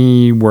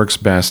he works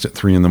best at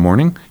 3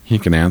 a.m, he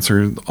can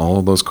answer all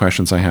of those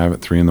questions I have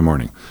at 3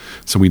 a.m.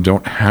 So we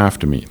don't have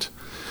to meet.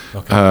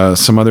 Okay.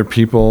 Some other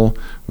people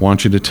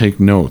want you to take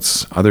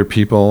notes. Other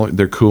people,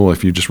 they're cool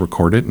if you just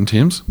record it in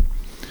Teams.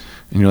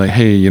 And you're like,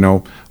 hey,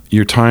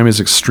 your time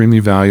is extremely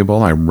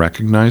valuable. I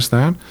recognize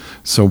that.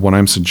 So what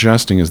I'm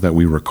suggesting is that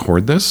we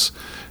record this.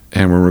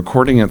 And we're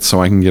recording it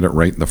so I can get it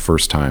right the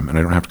first time, and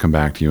I don't have to come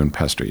back to you and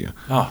pester you.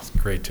 Oh,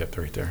 great tip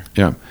right there.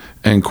 Yeah.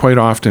 And quite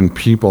often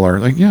people are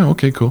like, yeah,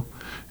 okay, cool.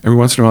 Every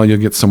once in a while you'll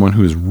get someone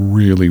who is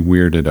really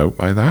weirded out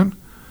by that.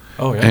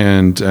 Oh, yeah.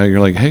 And you're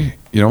like, hey,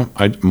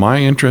 my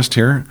interest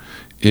here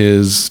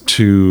is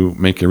to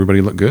make everybody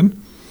look good.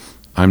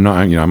 I'm not,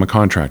 I'm a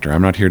contractor.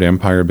 I'm not here to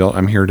empire build.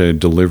 I'm here to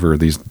deliver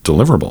these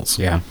deliverables.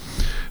 Yeah.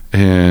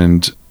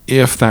 And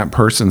if that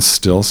person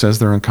still says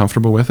they're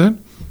uncomfortable with it,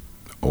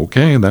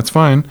 okay, that's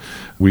fine.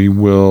 We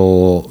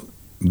will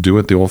do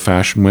it the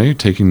old-fashioned way,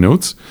 taking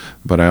notes.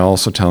 But I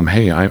also tell them,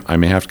 hey, I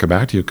may have to come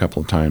back to you a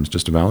couple of times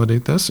just to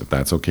validate this, if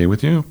that's okay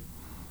with you.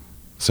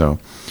 So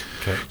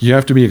you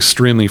have to be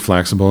extremely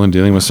flexible in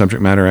dealing with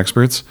subject matter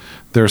experts.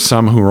 There are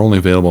some who are only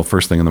available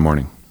first thing in the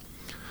morning.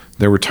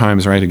 There were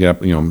times where I had to get up,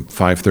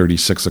 5:30,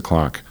 6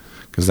 o'clock,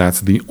 because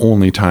that's the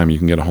only time you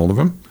can get a hold of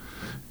them,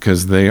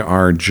 because they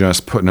are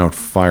just putting out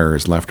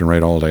fires left and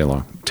right all day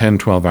long, 10,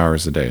 12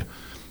 hours a day.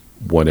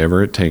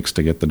 Whatever it takes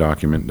to get the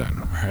document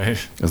done.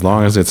 Right. As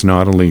long as it's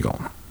not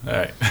illegal.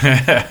 Right.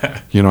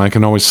 I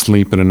can always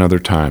sleep at another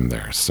time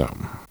there. So.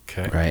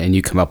 Okay. Right, and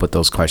you come up with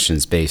those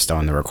questions based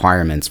on the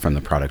requirements from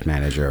the product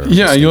manager.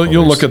 Yeah,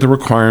 you'll look at the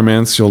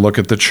requirements. You'll look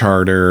at the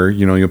charter.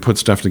 You'll put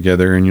stuff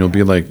together, and you'll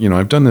be like,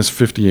 I've done this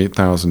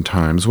 58,000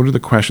 times. What are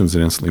the questions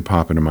that instantly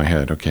pop into my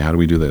head? Okay, how do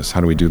we do this?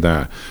 How do we do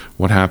that?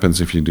 What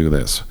happens if you do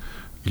this?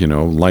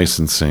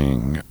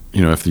 Licensing.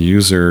 If the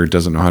user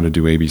doesn't know how to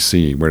do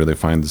ABC, where do they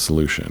find the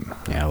solution?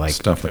 Yeah, like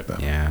stuff like that.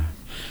 Yeah.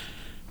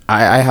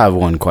 I have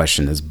one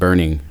question that's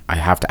burning. I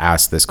have to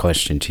ask this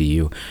question to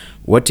you.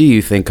 What do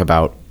you think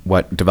about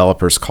what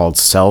developers called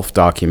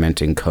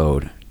self-documenting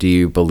code? Do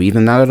you believe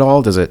in that at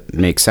all? Does it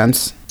make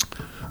sense?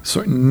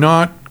 So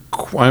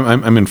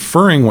I'm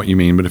inferring what you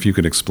mean, but if you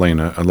could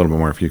explain a little bit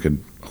more, if you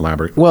could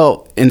elaborate.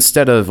 Well,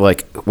 instead of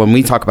when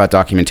we talk about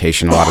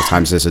documentation, a lot of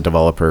times as a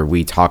developer,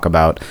 we talk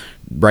about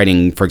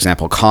writing, for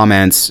example,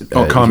 comments.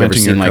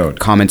 Commenting your code.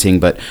 Commenting,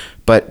 but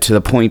to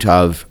the point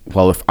of,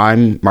 well, if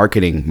I'm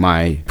marketing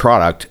my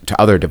product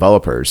to other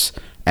developers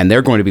and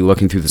they're going to be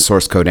looking through the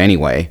source code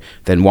anyway,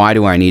 then why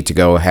do I need to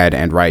go ahead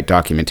and write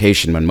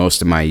documentation when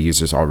most of my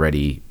users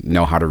already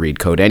know how to read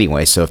code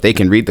anyway? So if they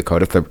can read the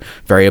code, if the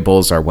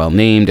variables are well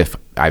named, if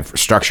I've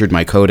structured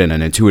my code in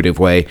an intuitive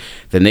way,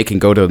 then they can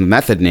go to the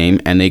method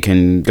name and they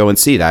can go and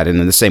see that. And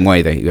in the same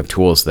way that you have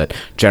tools that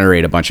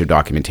generate a bunch of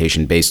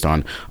documentation based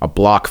on a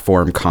block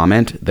form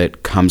comment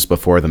that comes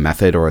before the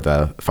method or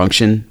the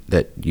function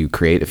that you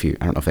create.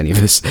 I don't know if any of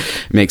this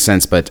makes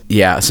sense, but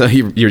yeah. So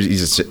you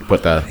just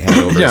put the hand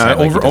over his head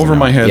over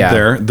my head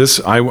there.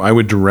 I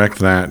would direct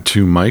that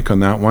to Mike on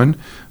that one.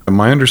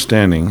 My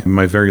understanding,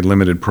 my very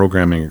limited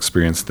programming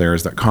experience there,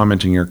 is that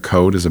commenting your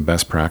code is a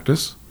best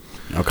practice.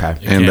 Okay.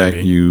 And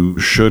that you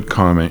should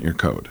comment your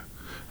code.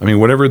 I mean,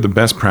 whatever the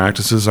best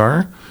practices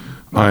are,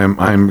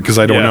 I'm because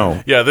I don't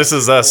know. Yeah, this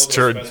is us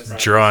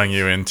drawing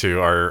you into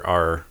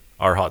our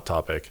our hot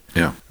topic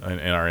Yeah. in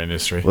our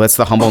industry. Well, that's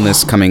the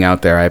humbleness coming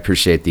out there. I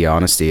appreciate the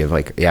honesty of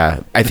like,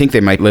 yeah, I think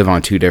they might live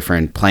on two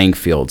different playing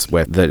fields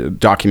with the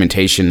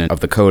documentation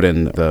of the code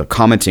and the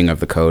commenting of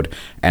the code,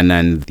 and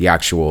then the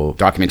actual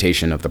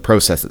documentation of the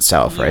process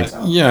itself, right?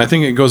 Yeah, I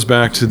think it goes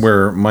back to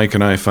where Mike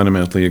and I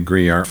fundamentally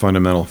agree. Our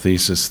fundamental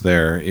thesis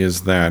there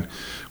is that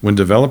when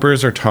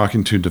developers are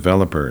talking to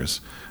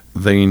developers,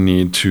 they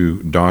need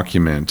to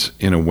document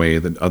in a way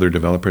that other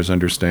developers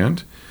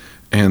understand.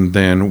 And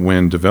then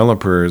when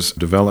developers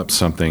develop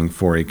something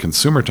for a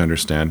consumer to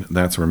understand,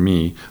 that's where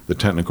me, the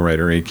technical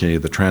writer, aka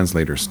the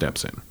translator,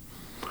 steps in.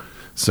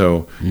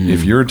 So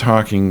if you're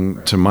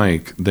talking to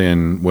Mike,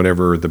 then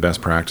whatever the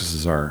best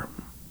practices are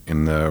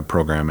in the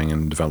programming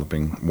and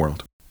developing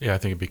world. Yeah, I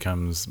think it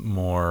becomes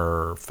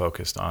more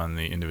focused on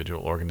the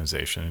individual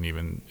organization and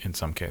even in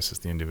some cases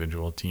the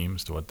individual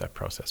teams to what that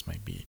process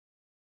might be.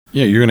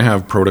 Yeah, you're going to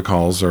have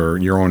protocols or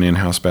your own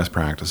in-house best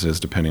practices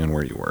depending on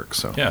where you work.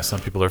 So yeah, some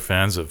people are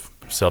fans of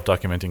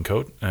self-documenting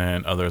code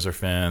and others are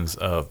fans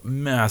of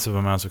massive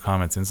amounts of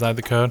comments inside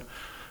the code.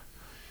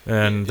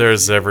 And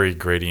there's every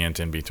gradient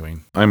in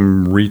between.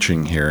 I'm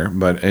reaching here,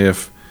 but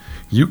if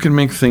you can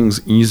make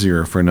things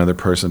easier for another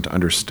person to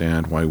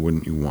understand, why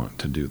wouldn't you want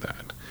to do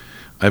that?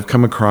 I've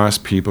come across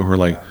people who are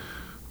like,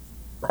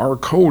 our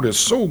code is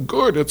so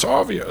good, it's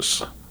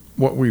obvious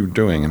what we're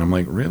doing. And I'm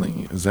like,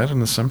 really? Is that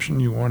an assumption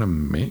you want to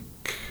make?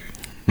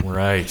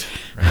 Right.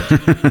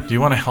 Do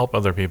you want to help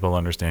other people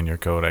understand your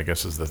code, I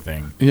guess is the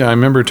thing. Yeah, I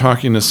remember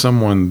talking to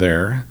someone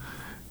there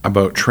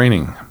about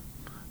training.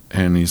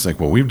 And he's like,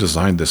 well, we've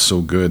designed this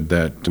so good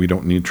that we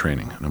don't need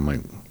training. And I'm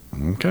like,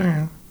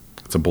 okay,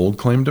 it's a bold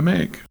claim to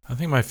make. I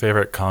think my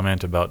favorite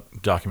comment about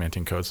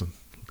documenting codes,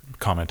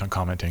 comment on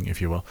commenting, if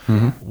you will,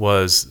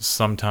 was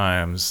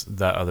sometimes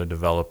that other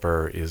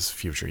developer is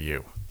future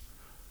you.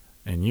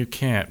 And you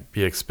can't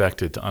be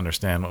expected to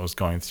understand what was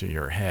going through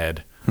your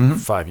head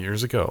 5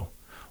 years ago,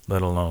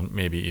 let alone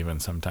maybe even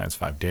sometimes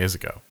 5 days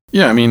ago.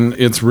 Yeah, I mean,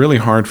 it's really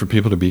hard for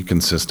people to be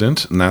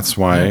consistent, and that's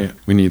why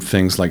we need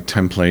things like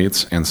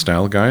templates and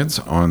style guides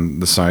on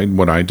the side,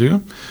 what I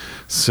do.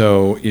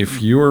 So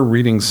if you're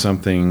reading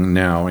something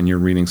now and you're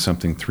reading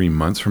something 3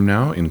 months from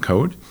now in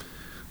code,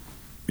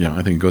 yeah,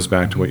 I think it goes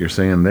back to what you're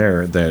saying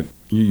there, that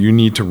you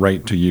need to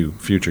write to you,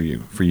 future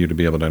you, for you to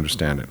be able to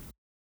understand it.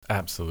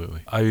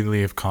 Absolutely. I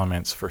leave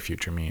comments for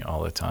future me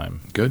all the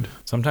time. Good.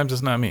 Sometimes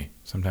it's not me.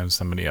 Sometimes it's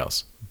somebody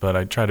else. But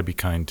I try to be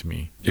kind to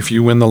me. If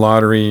you win the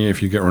lottery,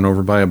 if you get run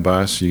over by a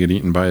bus, you get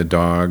eaten by a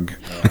dog,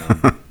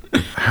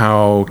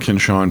 how can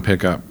Sean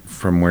pick up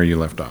from where you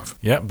left off?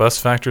 Yeah, bus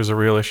factor is a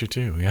real issue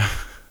too. Yeah.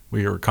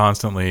 We are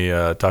constantly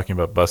talking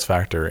about bus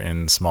factor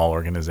in small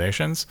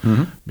organizations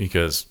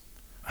because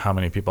how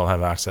many people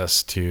have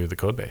access to the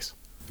code base?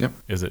 Yep.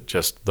 Is it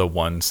just the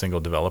one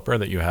single developer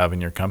that you have in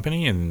your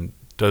company? And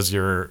does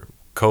your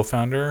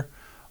co-founder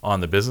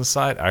on the business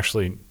side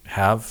actually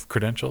have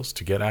credentials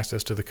to get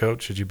access to the code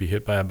should you be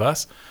hit by a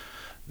bus?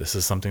 This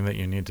is something that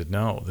you need to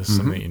know. This is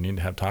something that you need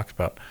to have talked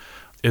about.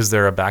 Is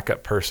there a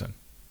backup person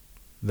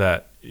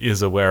that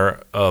is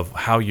aware of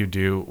how you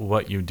do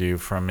what you do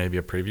from maybe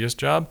a previous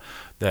job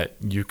that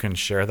you can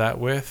share that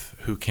with,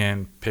 who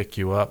can pick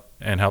you up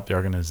and help the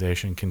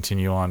organization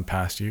continue on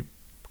past you,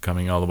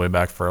 coming all the way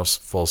back for a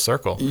full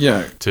circle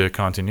to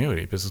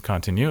continuity, business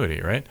continuity,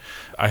 right?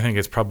 I think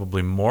it's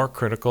probably more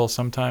critical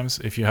sometimes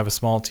if you have a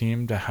small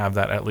team to have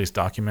that at least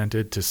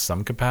documented to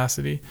some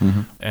capacity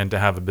and to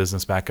have a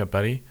business backup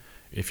buddy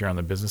if you're on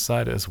the business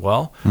side as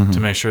well to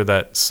make sure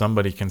that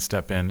somebody can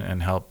step in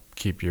and help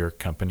keep your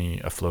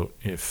company afloat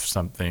if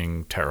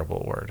something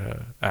terrible were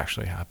to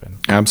actually happen.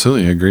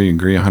 Absolutely. Agree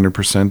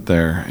 100%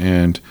 there.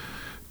 And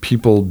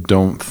people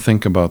don't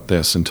think about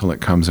this until it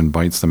comes and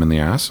bites them in the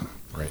ass.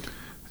 Right.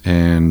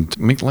 And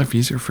make life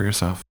easier for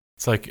yourself.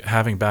 It's like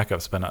having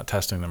backups but not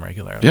testing them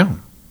regularly. Yeah,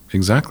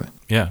 exactly.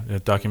 Yeah,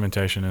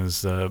 documentation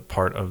is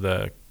part of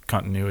the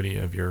continuity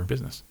of your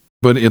business.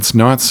 But it's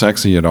not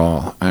sexy at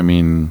all. I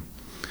mean,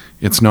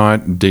 it's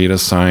not data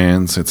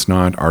science. It's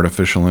not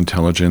artificial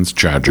intelligence,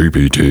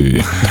 ChatGPT.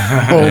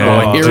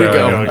 Here we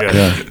go.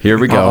 Yeah. Here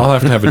we go. I'll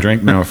have to have a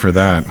drink now for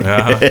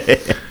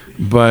that.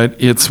 But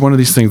it's one of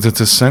these things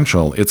that's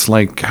essential. It's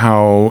like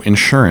how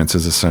insurance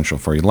is essential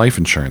for you, life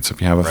insurance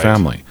if you have a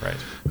family. Right.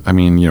 I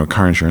mean,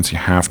 car insurance, you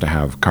have to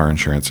have car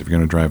insurance if you're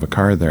going to drive a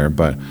car there.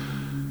 But,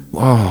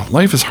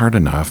 life is hard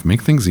enough.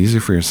 Make things easy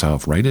for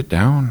yourself. Write it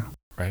down.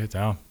 Write it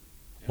down.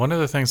 One of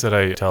the things that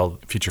I tell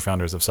future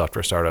founders of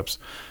software startups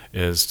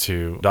is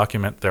to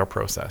document their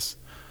process,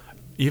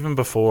 even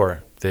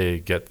before they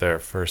get their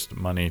first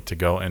money to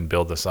go and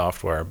build the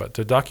software, but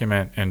to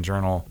document and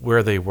journal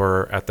where they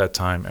were at that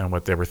time and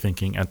what they were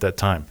thinking at that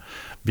time.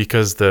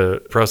 Because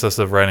the process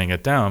of writing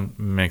it down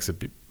makes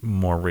it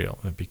more real.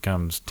 It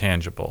becomes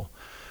tangible.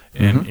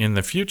 And in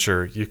the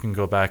future, you can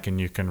go back and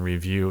you can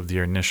review the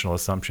initial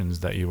assumptions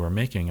that you were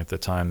making at the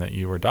time that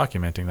you were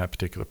documenting that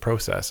particular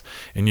process.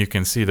 And you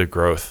can see the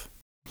growth.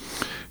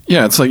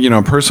 Yeah, it's like,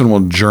 a person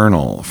will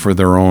journal for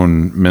their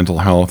own mental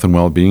health and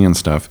well-being and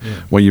stuff.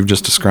 Yeah. What you've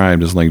just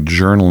described is like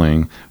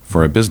journaling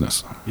for a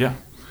business. Yeah.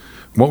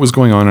 What was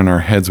going on in our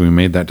heads when we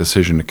made that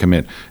decision to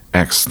commit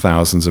X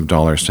thousands of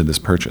dollars to this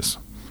purchase?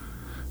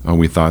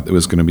 We thought it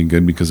was going to be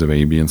good because of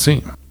A, B, and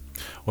C.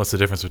 What's the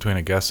difference between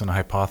a guess and a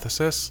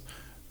hypothesis?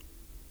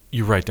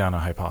 You write down a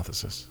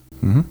hypothesis.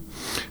 Mm-hmm.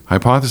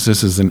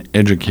 Hypothesis is an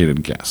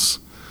educated guess.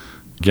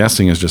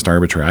 Guessing is just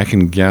arbitrary. I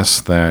can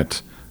guess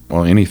that,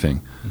 well,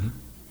 anything,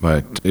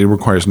 but it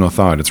requires no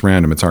thought. It's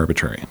random. It's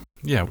arbitrary.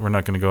 Yeah, we're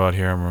not going to go out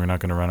here and we're not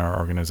going to run our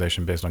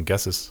organization based on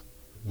guesses.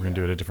 We're going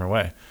to do it a different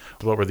way.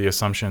 What were the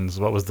assumptions?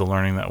 What was the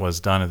learning that was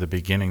done at the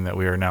beginning that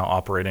we are now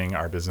operating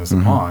our business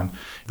upon?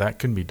 That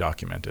can be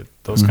documented.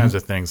 Those kinds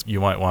of things,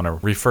 you might want to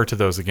refer to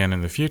those again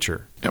in the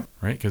future,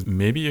 right? Because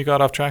maybe you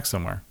got off track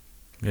somewhere.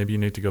 Maybe you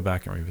need to go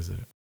back and revisit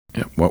it.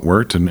 Yeah, what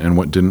worked and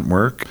what didn't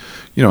work.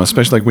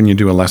 Especially like when you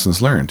do a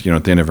lessons learned.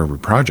 At the end of every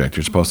project,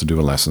 you're supposed to do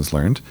a lessons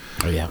learned.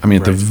 Oh, yeah. I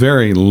mean, at the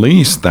very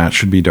least, that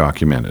should be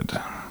documented.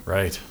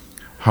 Right.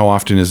 How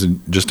often is it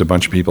just a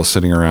bunch of people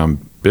sitting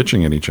around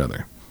bitching at each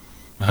other?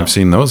 I've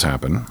seen those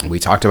happen. We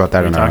talked about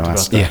that in our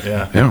last.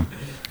 Yeah.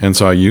 And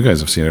so you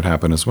guys have seen it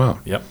happen as well.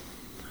 Yep.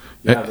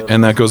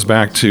 And that goes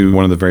back to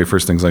one of the very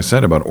first things I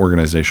said about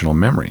organizational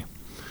memory.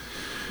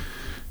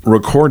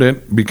 Record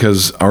it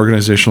because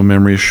organizational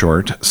memory is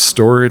short.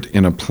 Store it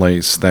in a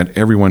place that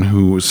everyone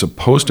who is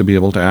supposed to be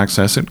able to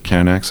access it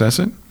can access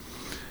it.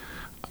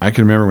 I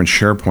can remember when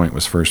SharePoint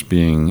was first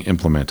being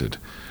implemented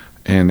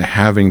and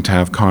having to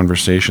have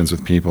conversations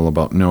with people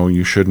about, no,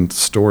 you shouldn't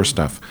store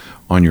stuff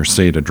on your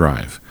SATA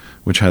drive,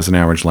 which has an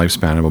average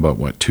lifespan of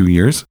about, 2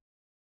 years?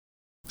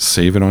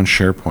 Save it on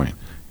SharePoint.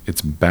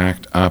 It's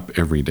backed up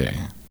every day.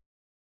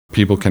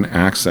 People can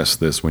access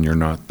this when you're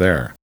not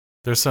there.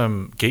 There's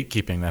some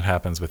gatekeeping that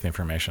happens with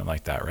information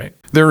like that, right?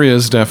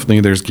 There's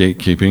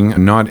gatekeeping.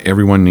 Not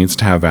everyone needs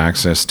to have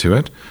access to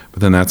it,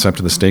 but then that's up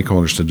to the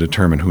stakeholders to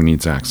determine who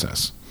needs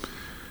access.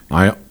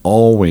 I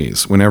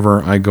always,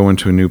 whenever I go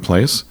into a new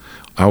place,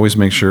 I always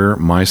make sure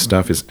my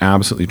stuff is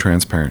absolutely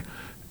transparent.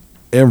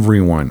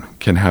 Everyone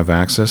can have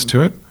access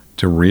to it,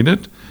 to read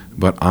it,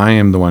 but I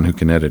am the one who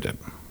can edit it.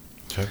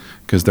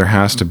 Because there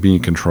has to be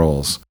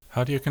controls.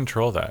 How do you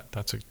control that?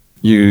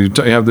 You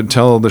have to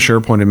tell the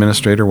SharePoint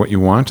administrator what you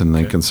want, and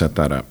they can set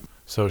that up.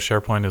 So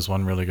SharePoint is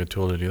one really good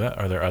tool to do that.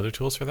 Are there other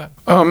tools for that?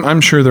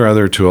 I'm sure there are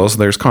other tools.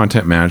 There's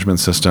content management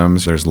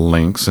systems, there's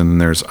links, and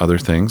there's other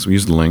things. We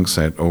used links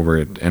over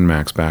at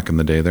NMAX back in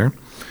the day there.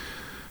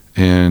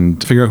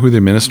 And figure out who the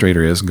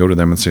administrator is, go to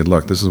them and say,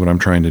 look, this is what I'm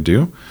trying to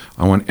do.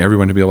 I want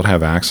everyone to be able to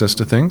have access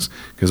to things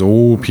because,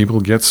 people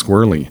get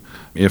squirrely.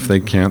 If they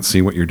can't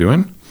see what you're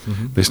doing,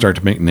 they start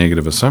to make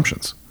negative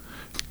assumptions.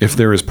 If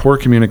there is poor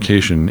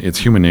communication, it's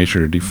human nature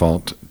to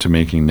default to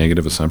making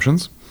negative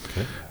assumptions.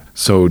 Okay.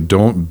 So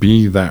don't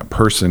be that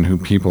person who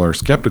people are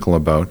skeptical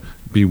about.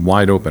 Be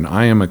wide open.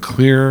 I am a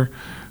clear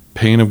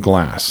pane of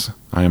glass.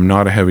 I am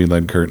not a heavy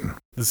lead curtain.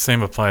 The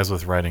same applies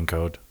with writing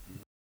code.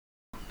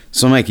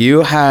 So, Mike,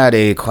 you had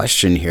a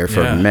question here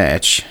for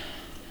Mitch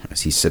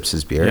as he sips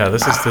his beer. Yeah,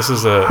 this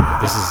is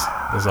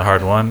a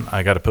hard one.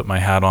 I got to put my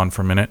hat on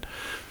for a minute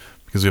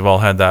because we've all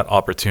had that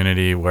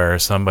opportunity where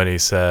somebody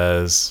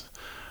says,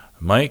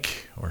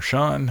 Mike or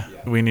Sean,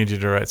 we need you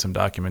to write some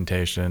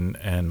documentation.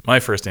 And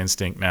my first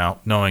instinct now,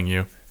 knowing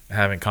you,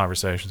 having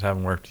conversations,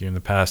 having worked with you in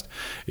the past,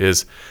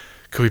 is,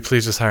 could we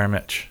please just hire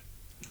Mitch?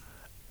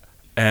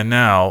 And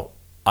now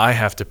I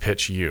have to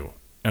pitch you.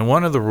 And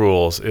one of the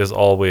rules is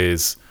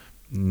always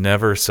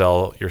never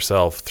sell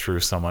yourself through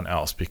someone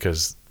else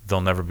because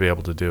they'll never be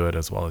able to do it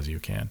as well as you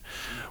can.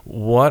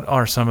 What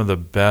are some of the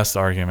best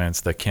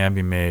arguments that can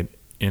be made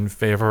in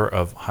favor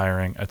of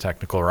hiring a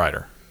technical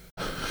writer?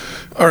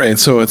 All right,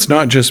 so it's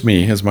not just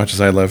me, as much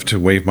as I love to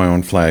wave my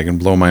own flag and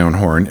blow my own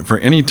horn. For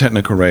any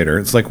technical writer,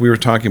 it's like we were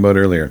talking about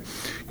earlier.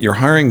 You're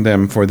hiring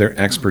them for their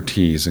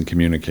expertise in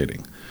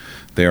communicating.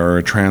 They are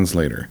a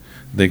translator.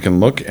 They can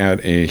look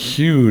at a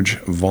huge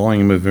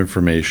volume of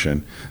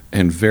information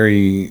and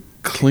very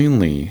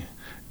cleanly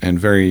and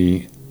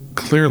very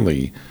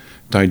clearly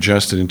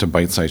digest it into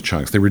bite-sized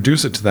chunks. They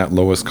reduce it to that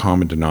lowest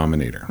common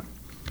denominator.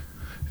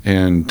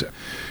 And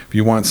if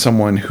you want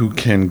someone who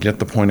can get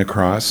the point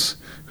across,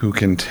 who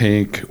can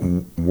take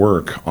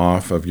work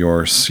off of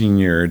your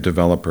senior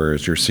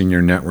developers, your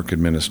senior network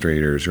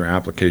administrators, your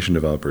application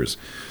developers,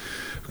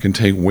 who can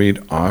take weight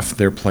off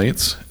their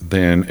plates,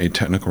 then a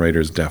technical writer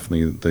is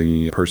definitely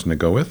the person to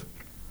go with.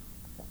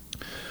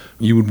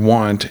 You would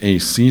want a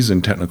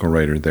seasoned technical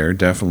writer there,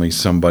 definitely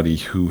somebody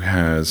who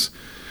has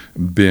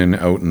been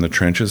out in the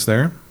trenches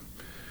there.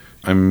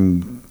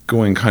 I'm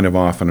going kind of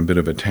off on a bit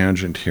of a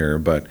tangent here,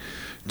 but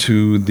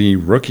to the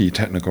rookie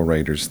technical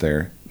writers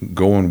there,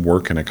 go and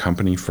work in a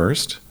company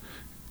first,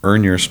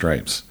 earn your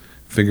stripes,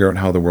 figure out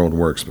how the world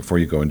works before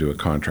you go into a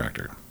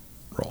contractor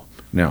role.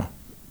 Now,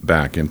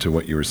 back into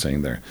what you were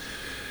saying there.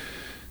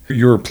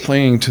 You're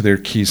playing to their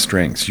key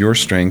strengths. Your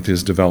strength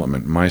is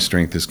development. My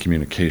strength is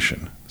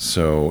communication.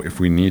 So if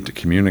we need to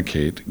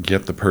communicate,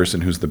 get the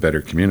person who's the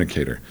better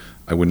communicator.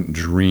 I wouldn't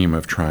dream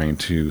of trying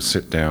to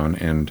sit down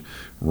and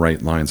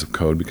write lines of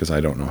code because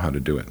I don't know how to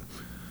do it.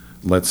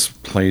 Let's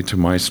play to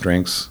my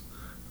strengths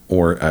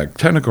or a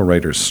technical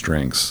writer's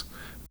strengths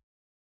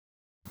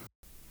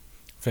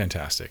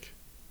Fantastic.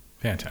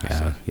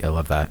 Yeah, I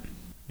love that.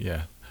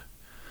 Yeah.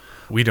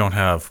 We don't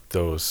have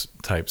those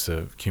types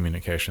of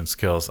communication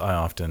skills. I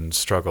often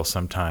struggle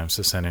sometimes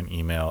to send an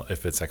email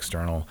if it's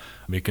external.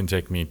 It can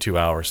take me 2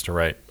 hours to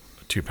write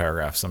 2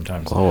 paragraphs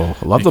sometimes. Oh,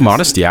 I love the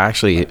modesty.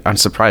 Actually, I'm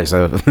surprised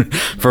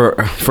for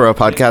a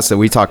podcast that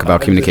we talk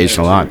about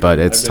communication a lot, but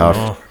it's tough.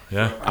 Oh,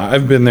 yeah.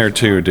 I've been there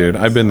too, dude.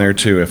 I've been there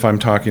too. If I'm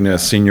talking to a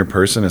senior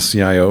person, a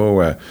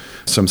CIO,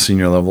 some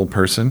senior level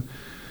person,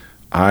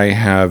 I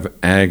have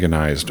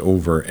agonized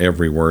over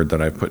every word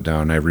that I've put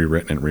down. I've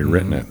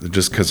rewritten it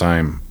just because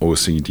I'm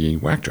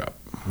OCD whack job.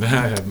 I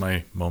have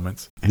my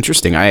moments.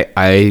 Interesting.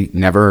 I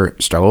never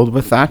struggled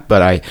with that,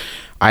 but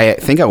I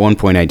think at one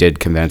point I did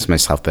convince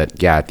myself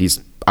that, yeah, these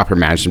upper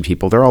management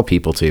people, they're all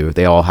people too.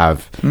 They all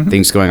have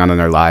things going on in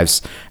their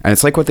lives. And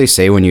it's like what they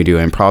say when you do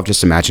improv,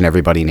 just imagine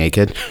everybody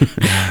naked.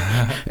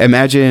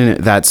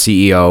 Imagine that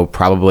CEO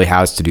probably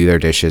has to do their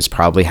dishes,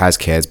 probably has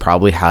kids,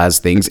 probably has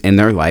things in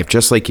their life,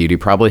 just like you do,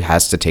 probably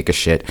has to take a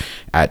shit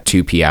at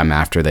 2 p.m.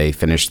 after they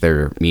finish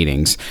their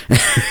meetings.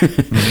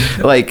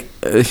 Like,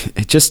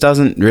 it just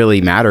doesn't really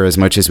matter as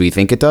much as we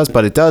think it does,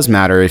 but it does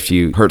matter if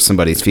you hurt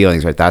somebody's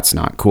feelings, right? That's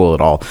not cool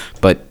at all.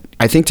 But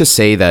I think to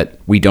say that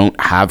we don't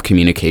have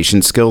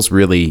communication skills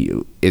really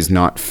is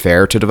not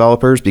fair to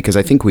developers, because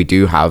I think we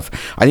do have.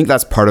 I think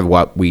that's part of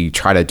what we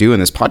try to do in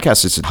this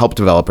podcast, is to help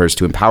developers,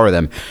 to empower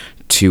them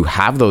to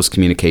have those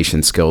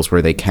communication skills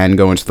where they can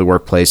go into the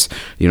workplace,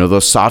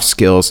 those soft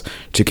skills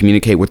to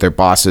communicate with their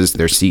bosses,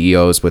 their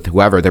CEOs, with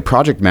whoever, their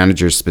project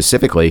managers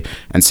specifically,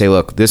 and say,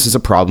 look, this is a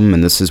problem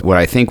and this is what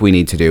I think we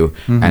need to do,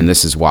 and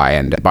this is why.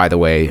 And by the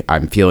way,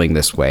 I'm feeling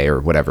this way or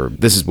whatever.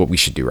 This is what we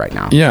should do right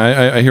now.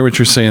 Yeah, I hear what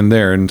you're saying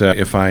there. And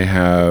if I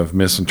have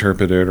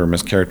misinterpreted or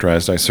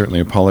mischaracterized, I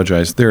certainly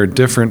apologize. There are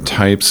different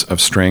types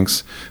of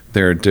strengths.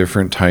 There are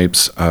different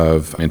types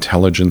of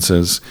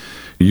intelligences.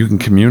 You can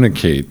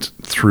communicate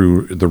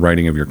through the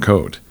writing of your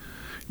code.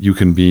 You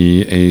can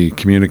be a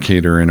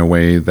communicator in a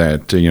way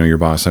that your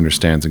boss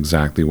understands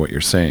exactly what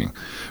you're saying.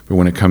 But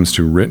when it comes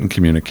to written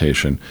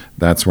communication,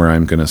 that's where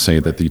I'm going to say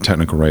that the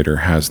technical writer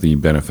has the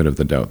benefit of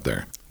the doubt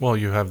there. Well,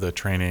 you have the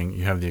training,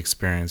 you have the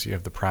experience, you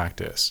have the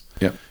practice.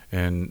 Yep.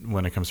 And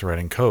when it comes to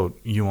writing code,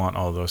 you want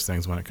all those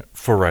things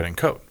for writing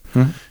code,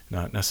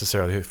 not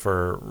necessarily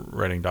for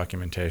writing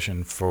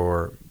documentation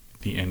for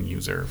the end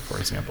user, for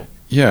example.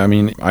 Yeah, I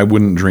mean, I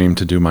wouldn't dream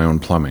to do my own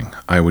plumbing.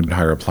 I would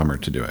hire a plumber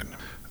to do it.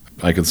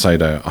 I could cite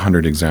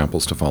 100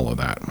 examples to follow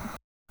that.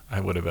 I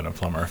would have been a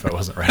plumber if I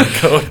wasn't writing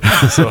code,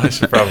 so I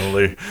should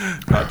probably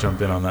not jump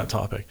in on that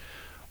topic.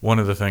 One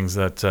of the things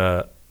that,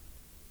 I'm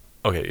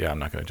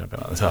not going to jump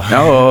in on the topic.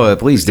 No,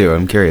 please do.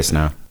 I'm curious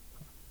now.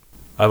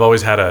 I've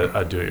always had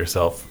a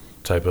do-it-yourself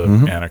type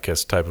of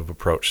anarchist type of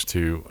approach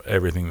to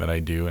everything that I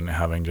do, and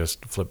having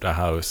just flipped a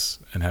house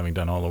and having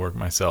done all the work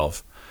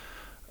myself,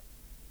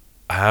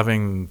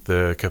 having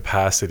the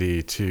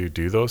capacity to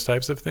do those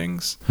types of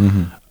things,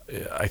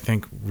 I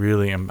think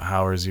really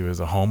empowers you as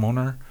a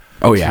homeowner.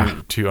 Oh,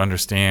 yeah. To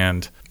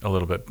understand a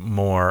little bit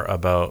more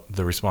about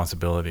the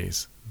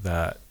responsibilities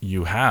that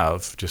you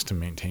have just to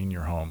maintain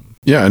your home.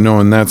 Yeah, no,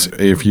 and that's,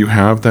 if you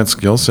have that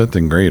skill set,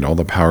 then great, all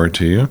the power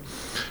to you.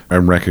 I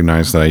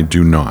recognize that I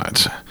do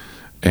not,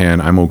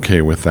 and I'm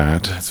okay with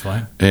that. That's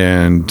fine.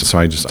 And so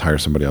I just hire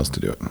somebody else to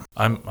do it.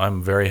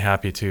 I'm very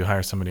happy to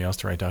hire somebody else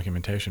to write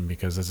documentation,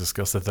 because it's a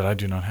skill set that I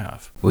do not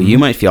have. Well, you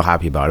might feel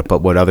happy about it,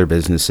 but what other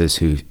businesses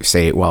who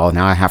say, well,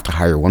 now I have to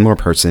hire one more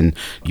person.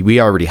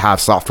 We already have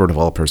software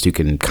developers who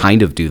can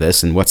kind of do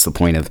this, and what's the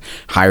point of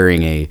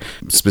hiring a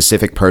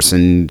specific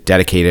person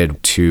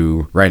dedicated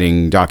to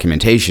writing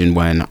documentation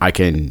when I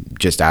can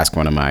just ask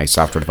one of my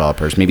software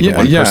developers, maybe the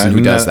one person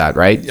who does that,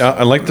 right?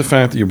 I like the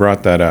fact that you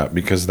brought that up,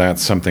 because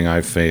that's something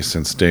I've faced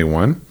since day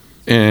one.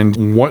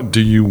 And what do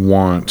you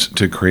want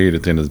to create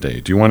at the end of the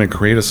day? Do you want to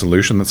create a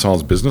solution that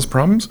solves business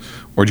problems,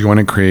 or do you want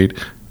to create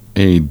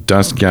a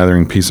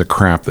dust-gathering piece of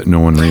crap that no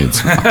one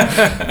reads?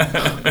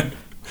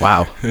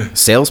 Wow.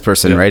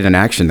 Salesperson, right in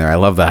action there. I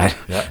love that.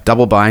 Yeah.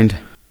 Double bind.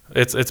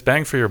 It's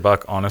bang for your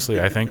buck, honestly.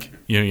 I think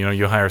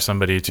you hire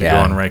somebody to go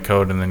and write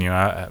code, and then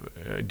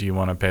do you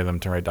want to pay them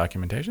to write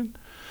documentation?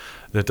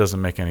 That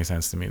doesn't make any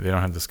sense to me. They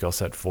don't have the skill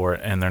set for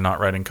it, and they're not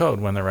writing code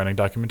when they're writing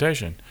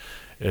documentation.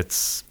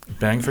 It's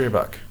bang for your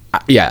buck.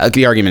 Yeah,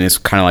 the argument is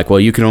kind of like, well,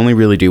 you can only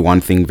really do one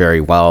thing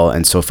very well,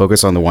 and so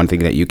focus on the one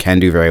thing that you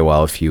can do very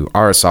well. If you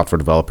are a software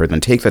developer,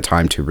 then take the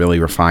time to really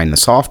refine the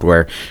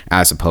software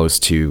as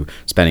opposed to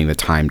spending the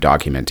time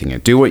documenting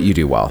it. Do what you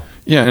do well.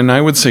 Yeah, and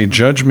I would say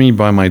judge me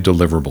by my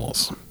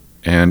deliverables.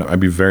 And I'd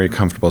be very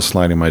comfortable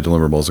sliding my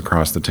deliverables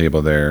across the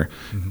table there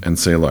and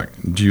say, look,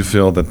 do you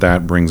feel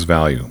that brings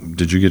value?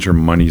 Did you get your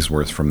money's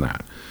worth from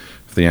that?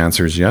 If the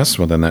answer is yes,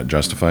 well, then that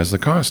justifies the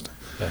cost.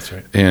 That's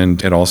right.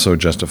 And it also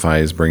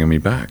justifies bringing me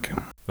back.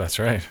 That's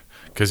right.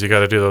 Because you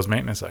got to do those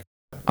maintenance acts.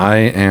 I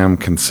am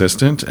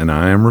consistent and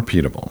I am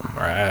repeatable.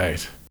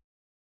 Right.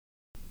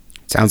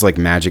 Sounds like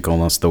magic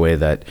almost, the way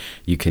that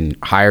you can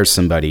hire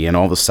somebody and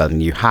all of a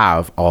sudden you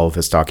have all of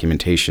this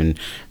documentation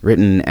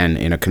written and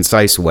in a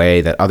concise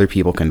way that other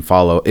people can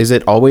follow. Is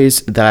it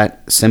always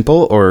that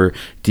simple, or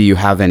do you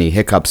have any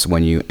hiccups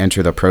when you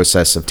enter the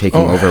process of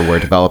taking over where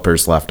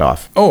developers left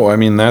off? Oh, I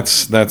mean,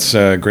 that's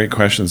great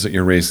questions that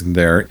you're raising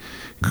there.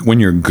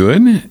 When you're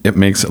good, it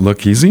makes it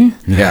look easy.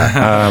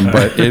 Yeah.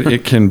 But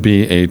it can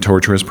be a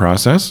torturous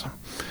process.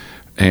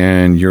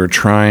 And you're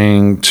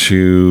trying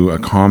to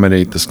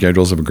accommodate the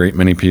schedules of a great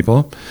many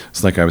people.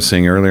 It's like I was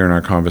saying earlier in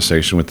our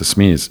conversation with the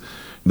SMEs.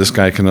 This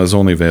guy is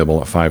only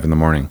available at 5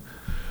 a.m.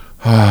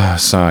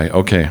 Sigh.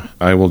 Okay,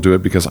 I will do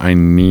it because I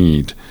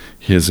need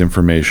his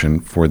information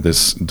for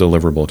this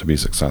deliverable to be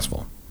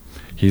successful.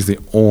 He's the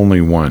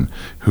only one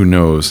who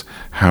knows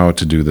how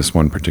to do this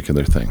one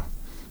particular thing.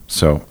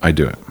 So I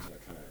do it.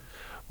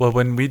 Well,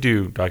 when we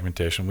do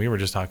documentation, we were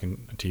just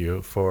talking to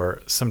you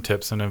for some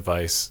tips and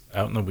advice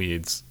out in the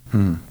weeds,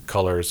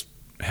 colors,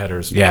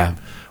 headers. Yeah.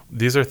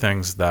 These are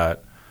things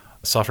that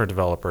a software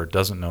developer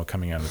doesn't know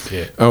coming out of the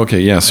gate. Okay,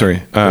 yeah,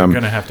 sorry. They're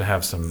going to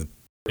have some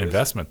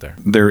investment there.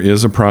 There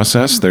is a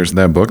process. There's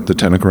that book, The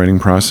Technical Writing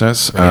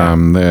Process.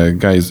 The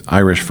guy's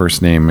Irish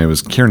first name, it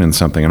was Kiernan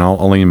something, and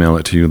I'll email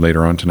it to you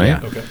later on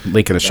tonight. Yeah. Okay.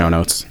 Link in the show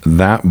notes.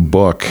 That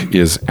book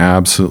is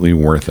absolutely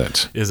worth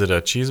it. Is it a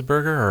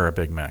cheeseburger or a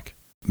Big Mac?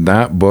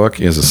 That book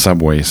is a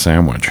Subway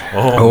sandwich.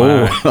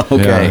 Oh,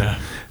 okay. Yeah.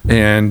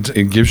 And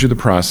it gives you the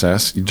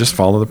process. You just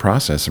follow the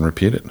process and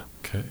repeat it.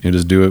 Okay. You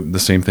just do the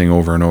same thing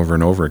over and over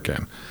and over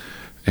again.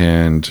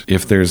 And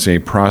if there's a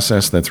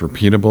process that's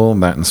repeatable,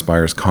 that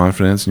inspires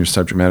confidence in your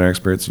subject matter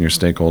experts and your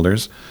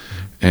stakeholders.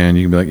 And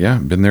you can be like, yeah,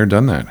 been there,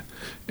 done that.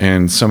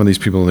 And some of these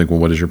people are like, well,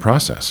 what is your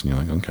process? And you're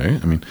like, okay.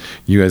 I mean,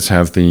 you guys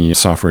have the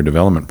software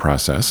development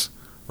process.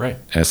 Right.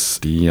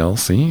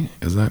 SDLC,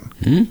 is that?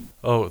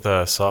 Oh,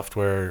 the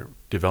software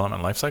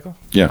development lifecycle?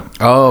 Yeah.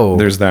 Oh.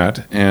 There's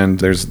that. And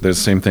there's the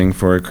same thing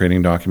for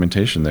creating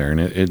documentation there. And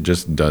it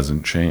just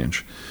doesn't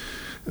change.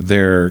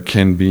 There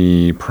can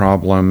be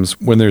problems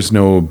when there's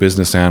no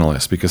business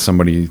analyst because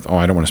somebody,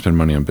 I don't want to spend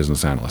money on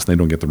business analysts. They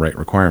don't get the right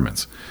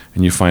requirements.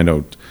 And you find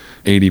out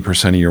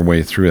 80% of your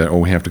way through that,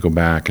 we have to go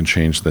back and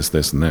change this,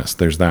 this, and this.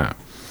 There's that.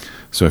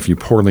 So if you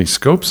poorly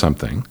scope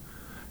something,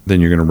 then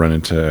you're going to run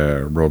into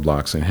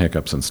roadblocks and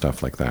hiccups and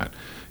stuff like that.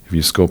 If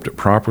you scoped it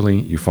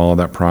properly, you follow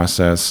that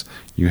process,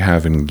 you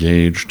have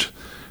engaged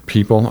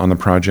people on the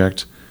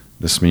project,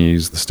 the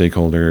SMEs, the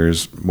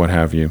stakeholders, what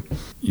have you,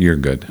 you're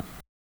good.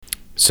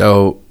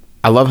 So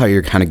I love how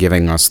you're kind of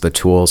giving us the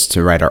tools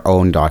to write our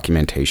own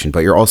documentation,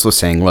 but you're also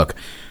saying, look,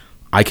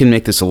 I can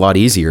make this a lot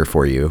easier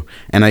for you.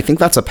 And I think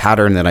that's a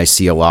pattern that I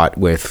see a lot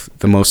with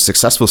the most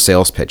successful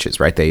sales pitches,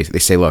 right? They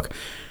say, look,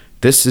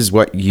 this is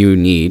what you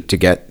need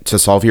to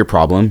solve your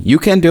problem. You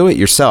can do it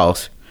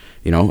yourself.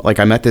 You know, like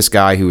I met this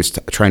guy who was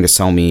trying to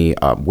sell me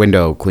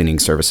window cleaning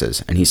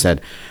services. And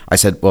I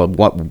said, well,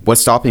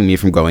 what's stopping me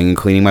from going and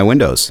cleaning my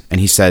windows?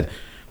 And he said,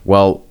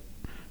 well,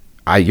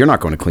 you're not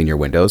going to clean your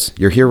windows.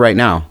 You're here right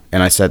now.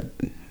 And I said,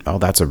 oh,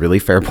 that's a really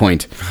fair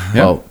point. Yeah.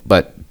 Well,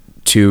 but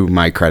to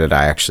my credit,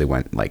 I actually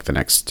went like the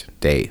next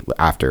day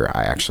after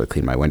I actually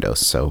cleaned my windows.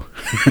 So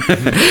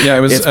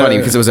yeah, it's funny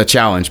because it was a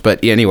challenge.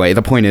 But anyway,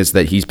 the point is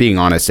that he's being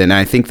honest. And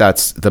I think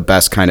that's the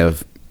best kind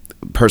of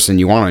person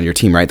you want on your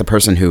team, right? The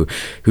person who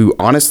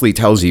honestly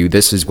tells you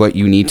this is what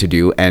you need to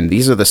do. And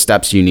these are the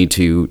steps you need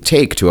to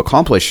take to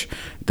accomplish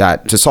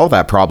that, to solve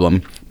that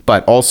problem.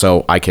 But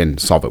also I can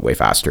solve it way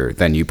faster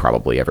than you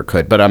probably ever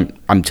could. But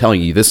I'm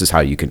telling you, this is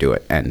how you can do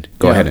it, and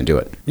go ahead and do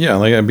it. Yeah,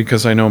 like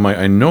because I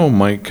know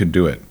Mike could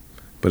do it.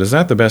 But is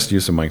that the best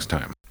use of Mike's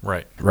time?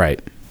 Right.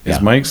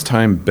 Is Mike's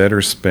time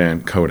better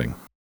spent coding?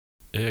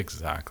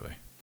 Exactly.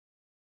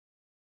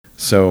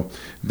 So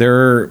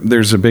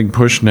there's a big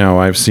push now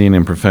I've seen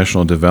in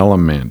professional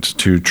development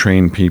to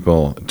train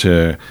people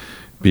to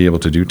be able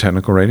to do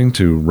technical writing,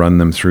 to run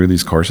them through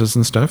these courses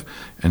and stuff.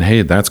 And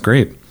hey, that's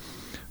great.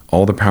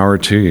 All the power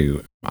to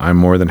you. I'm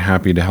more than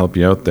happy to help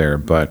you out there.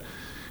 But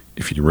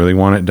if you really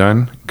want it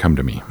done, come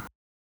to me.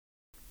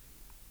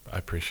 I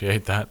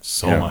appreciate that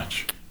so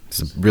much.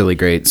 It's a really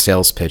great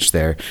sales pitch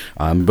there.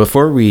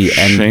 Before we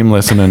end,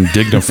 shameless and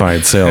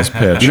undignified sales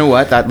pitch. You know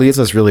what? That leads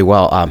us really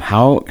well.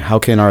 How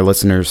can our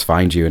listeners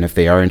find you? And if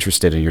they are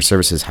interested in your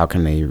services, how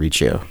can they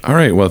reach you? All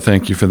right. Well,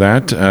 thank you for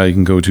that. You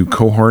can go to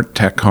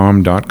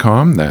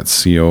cohorttechcom.com.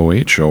 That's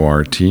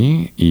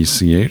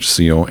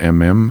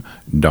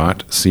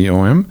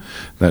cohortechcomm.com.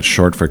 That's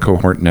short for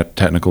Cohort Net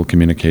Technical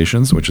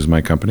Communications, which is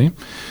my company.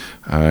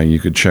 You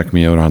could check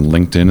me out on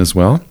LinkedIn as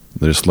well.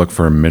 Just look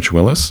for Mitch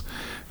Willis.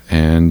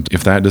 And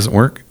if that doesn't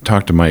work,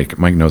 talk to Mike.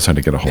 Mike knows how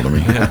to get a hold of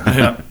me.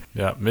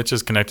 Yeah. Mitch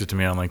is connected to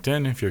me on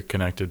LinkedIn. If you're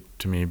connected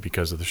to me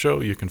because of the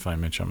show, you can find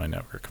Mitch on my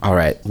network. All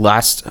right.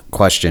 Last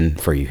question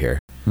for you here.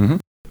 Mm-hmm.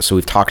 So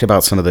we've talked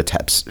about some of the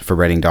tips for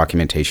writing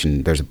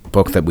documentation. There's a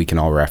book that we can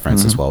all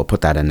reference as well. We'll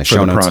put that in the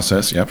show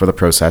notes. For the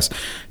process.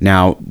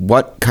 Now,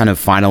 what kind of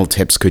final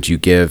tips could you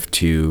give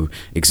to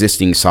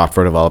existing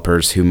software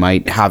developers who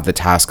might have the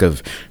task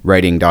of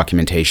writing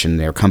documentation?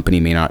 Their company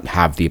may not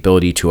have the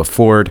ability to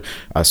afford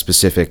a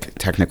specific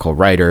technical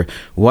writer.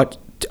 What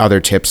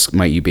other tips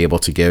might you be able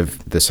to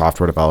give the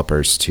software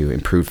developers to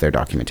improve their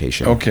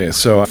documentation? Okay,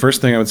 so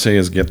first thing I would say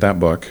is get that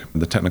book,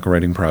 The Technical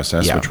Writing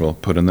Process, which we'll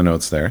put in the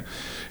notes there.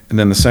 And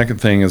then the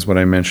second thing is what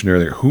I mentioned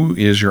earlier. Who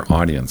is your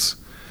audience?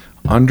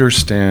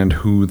 Understand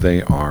who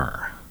they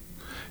are.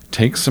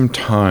 Take some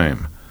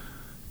time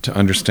to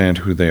understand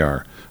who they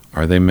are.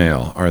 Are they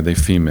male? Are they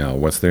female?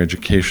 What's their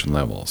education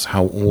levels?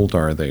 How old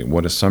are they?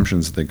 What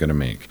assumptions are they going to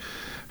make?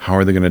 How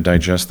are they going to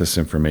digest this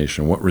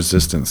information? What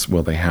resistance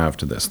will they have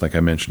to this? Like I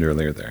mentioned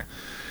earlier there.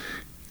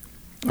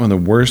 One of the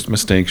worst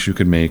mistakes you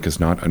could make is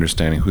not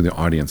understanding who the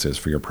audience is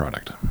for your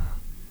product.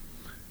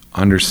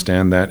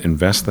 Understand that.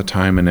 Invest the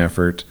time and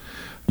effort.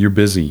 You're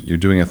busy. You're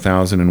doing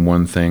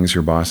 1,001 things.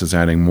 Your boss is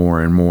adding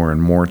more and more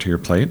and more to your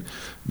plate.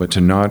 But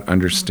to not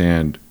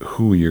understand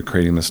who you're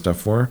creating this stuff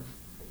for,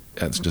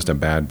 that's just a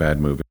bad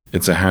move.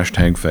 It's a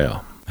hashtag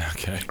fail.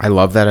 Okay. I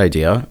love that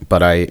idea,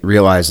 but I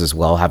realize as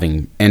well,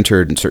 having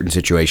entered in certain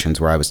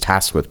situations where I was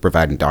tasked with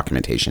providing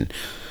documentation,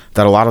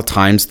 that a lot of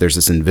times there's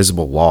this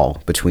invisible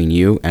wall between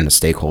you and the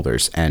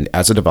stakeholders. And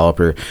as a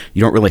developer,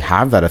 you don't really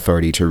have that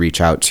authority to reach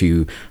out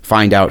to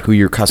find out who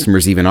your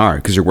customers even are,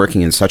 because you're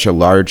working in such a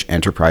large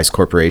enterprise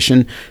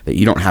corporation that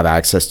you don't have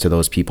access to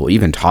those people.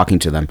 Even talking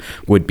to them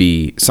would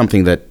be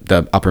something that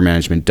the upper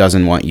management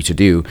doesn't want you to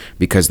do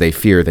because they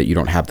fear that you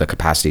don't have the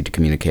capacity to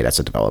communicate as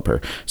a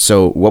developer.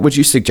 So what would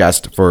you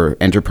suggest for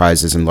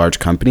enterprises and large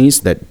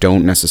companies that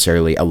don't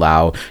necessarily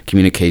allow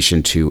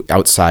communication to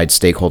outside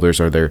stakeholders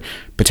or their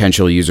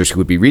potential users who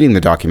would be reading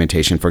the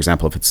documentation, for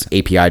example, if it's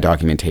API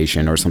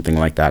documentation or something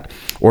like that,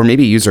 or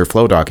maybe user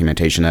flow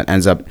documentation that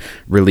ends up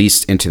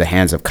released into the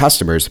hands of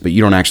customers, but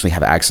you don't actually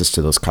have access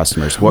to those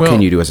customers? What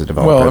can you do as a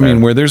developer? Well, I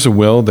mean, where there's a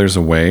will, there's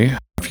a way.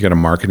 If you got a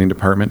marketing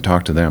department,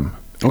 talk to them.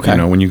 Okay. You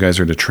know, when you guys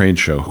are at a trade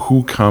show,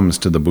 who comes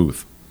to the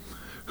booth?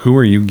 Who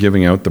are you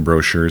giving out the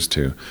brochures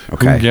to?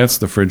 Okay. Who gets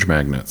the fridge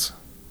magnets?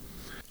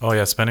 Oh,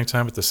 yeah. Spending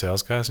time with the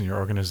sales guys in your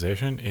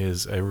organization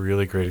is a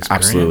really great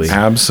experience.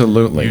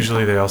 Absolutely.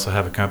 Usually they also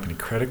have a company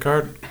credit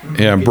card.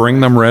 Yeah, bring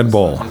them Red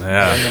Bull.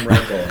 Yeah.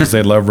 Because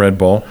they love Red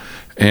Bull.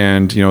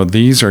 And, you know,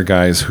 these are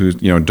guys who,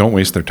 you know, don't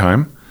waste their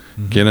time.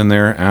 Mm-hmm. Get in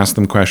there, ask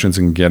them questions,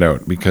 and get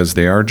out. Because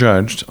they are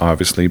judged,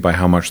 obviously, by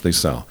how much they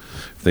sell.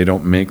 If they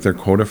don't make their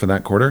quota for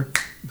that quarter,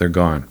 they're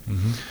gone.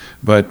 Mm-hmm.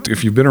 But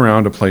if you've been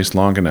around a place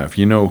long enough,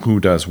 you know who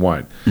does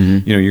what.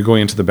 Mm-hmm. You know, you're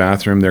going into the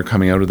bathroom, they're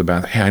coming out of the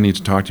bathroom. Hey, I need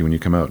to talk to you when you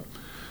come out.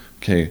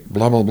 Okay,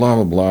 blah, blah, blah,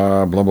 blah,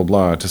 blah, blah, blah,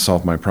 blah, to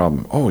solve my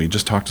problem. Oh, you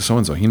just talked to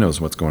so-and-so. He knows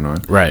what's going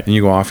on. Right. And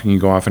you go off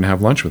and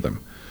have lunch with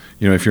him.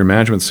 You know, if your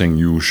management's saying,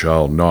 you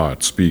shall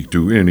not speak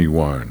to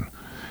anyone,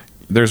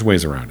 there's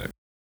ways around it.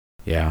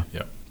 Yeah.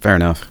 Fair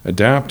enough.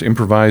 Adapt,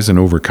 improvise, and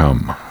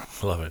overcome.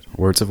 Love it.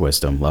 Words of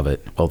wisdom. Love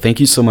it. Well, thank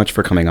you so much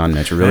for coming on,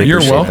 Mitch. I really You're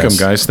appreciate welcome, this.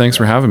 guys. Thanks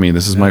for having me.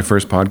 This is my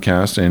first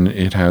podcast, and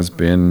it has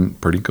been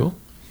pretty cool.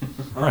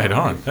 Right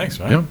on. Thanks,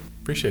 man. Yeah.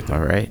 Appreciate that.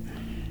 All right.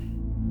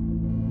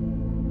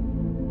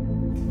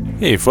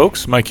 Hey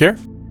folks, Mike here.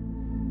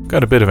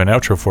 Got a bit of an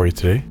outro for you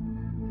today.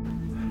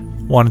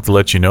 Wanted to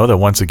let you know that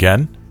once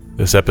again,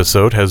 this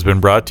episode has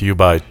been brought to you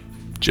by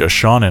just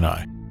Sean and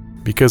I,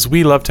 because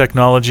we love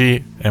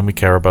technology and we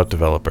care about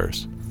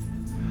developers.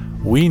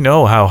 We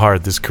know how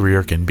hard this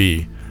career can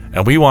be,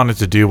 and we wanted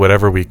to do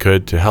whatever we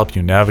could to help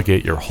you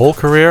navigate your whole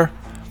career,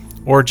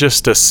 or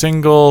just a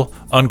single,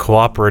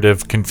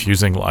 uncooperative,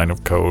 confusing line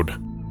of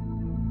code.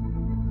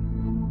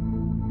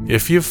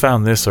 If you've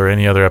found this or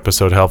any other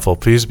episode helpful,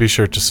 please be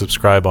sure to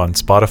subscribe on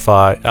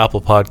Spotify,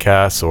 Apple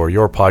Podcasts, or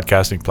your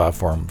podcasting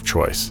platform of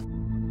choice.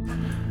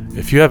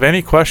 If you have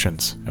any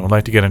questions and would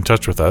like to get in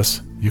touch with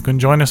us, you can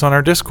join us on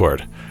our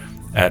Discord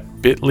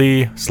at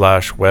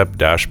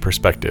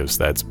bit.ly/web-perspectives.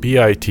 That's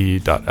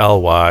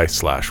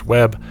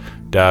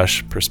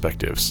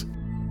bit.ly/web-perspectives.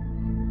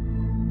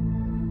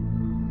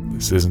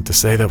 This isn't to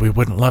say that we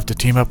wouldn't love to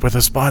team up with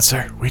a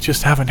sponsor. We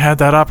just haven't had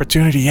that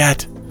opportunity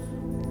yet.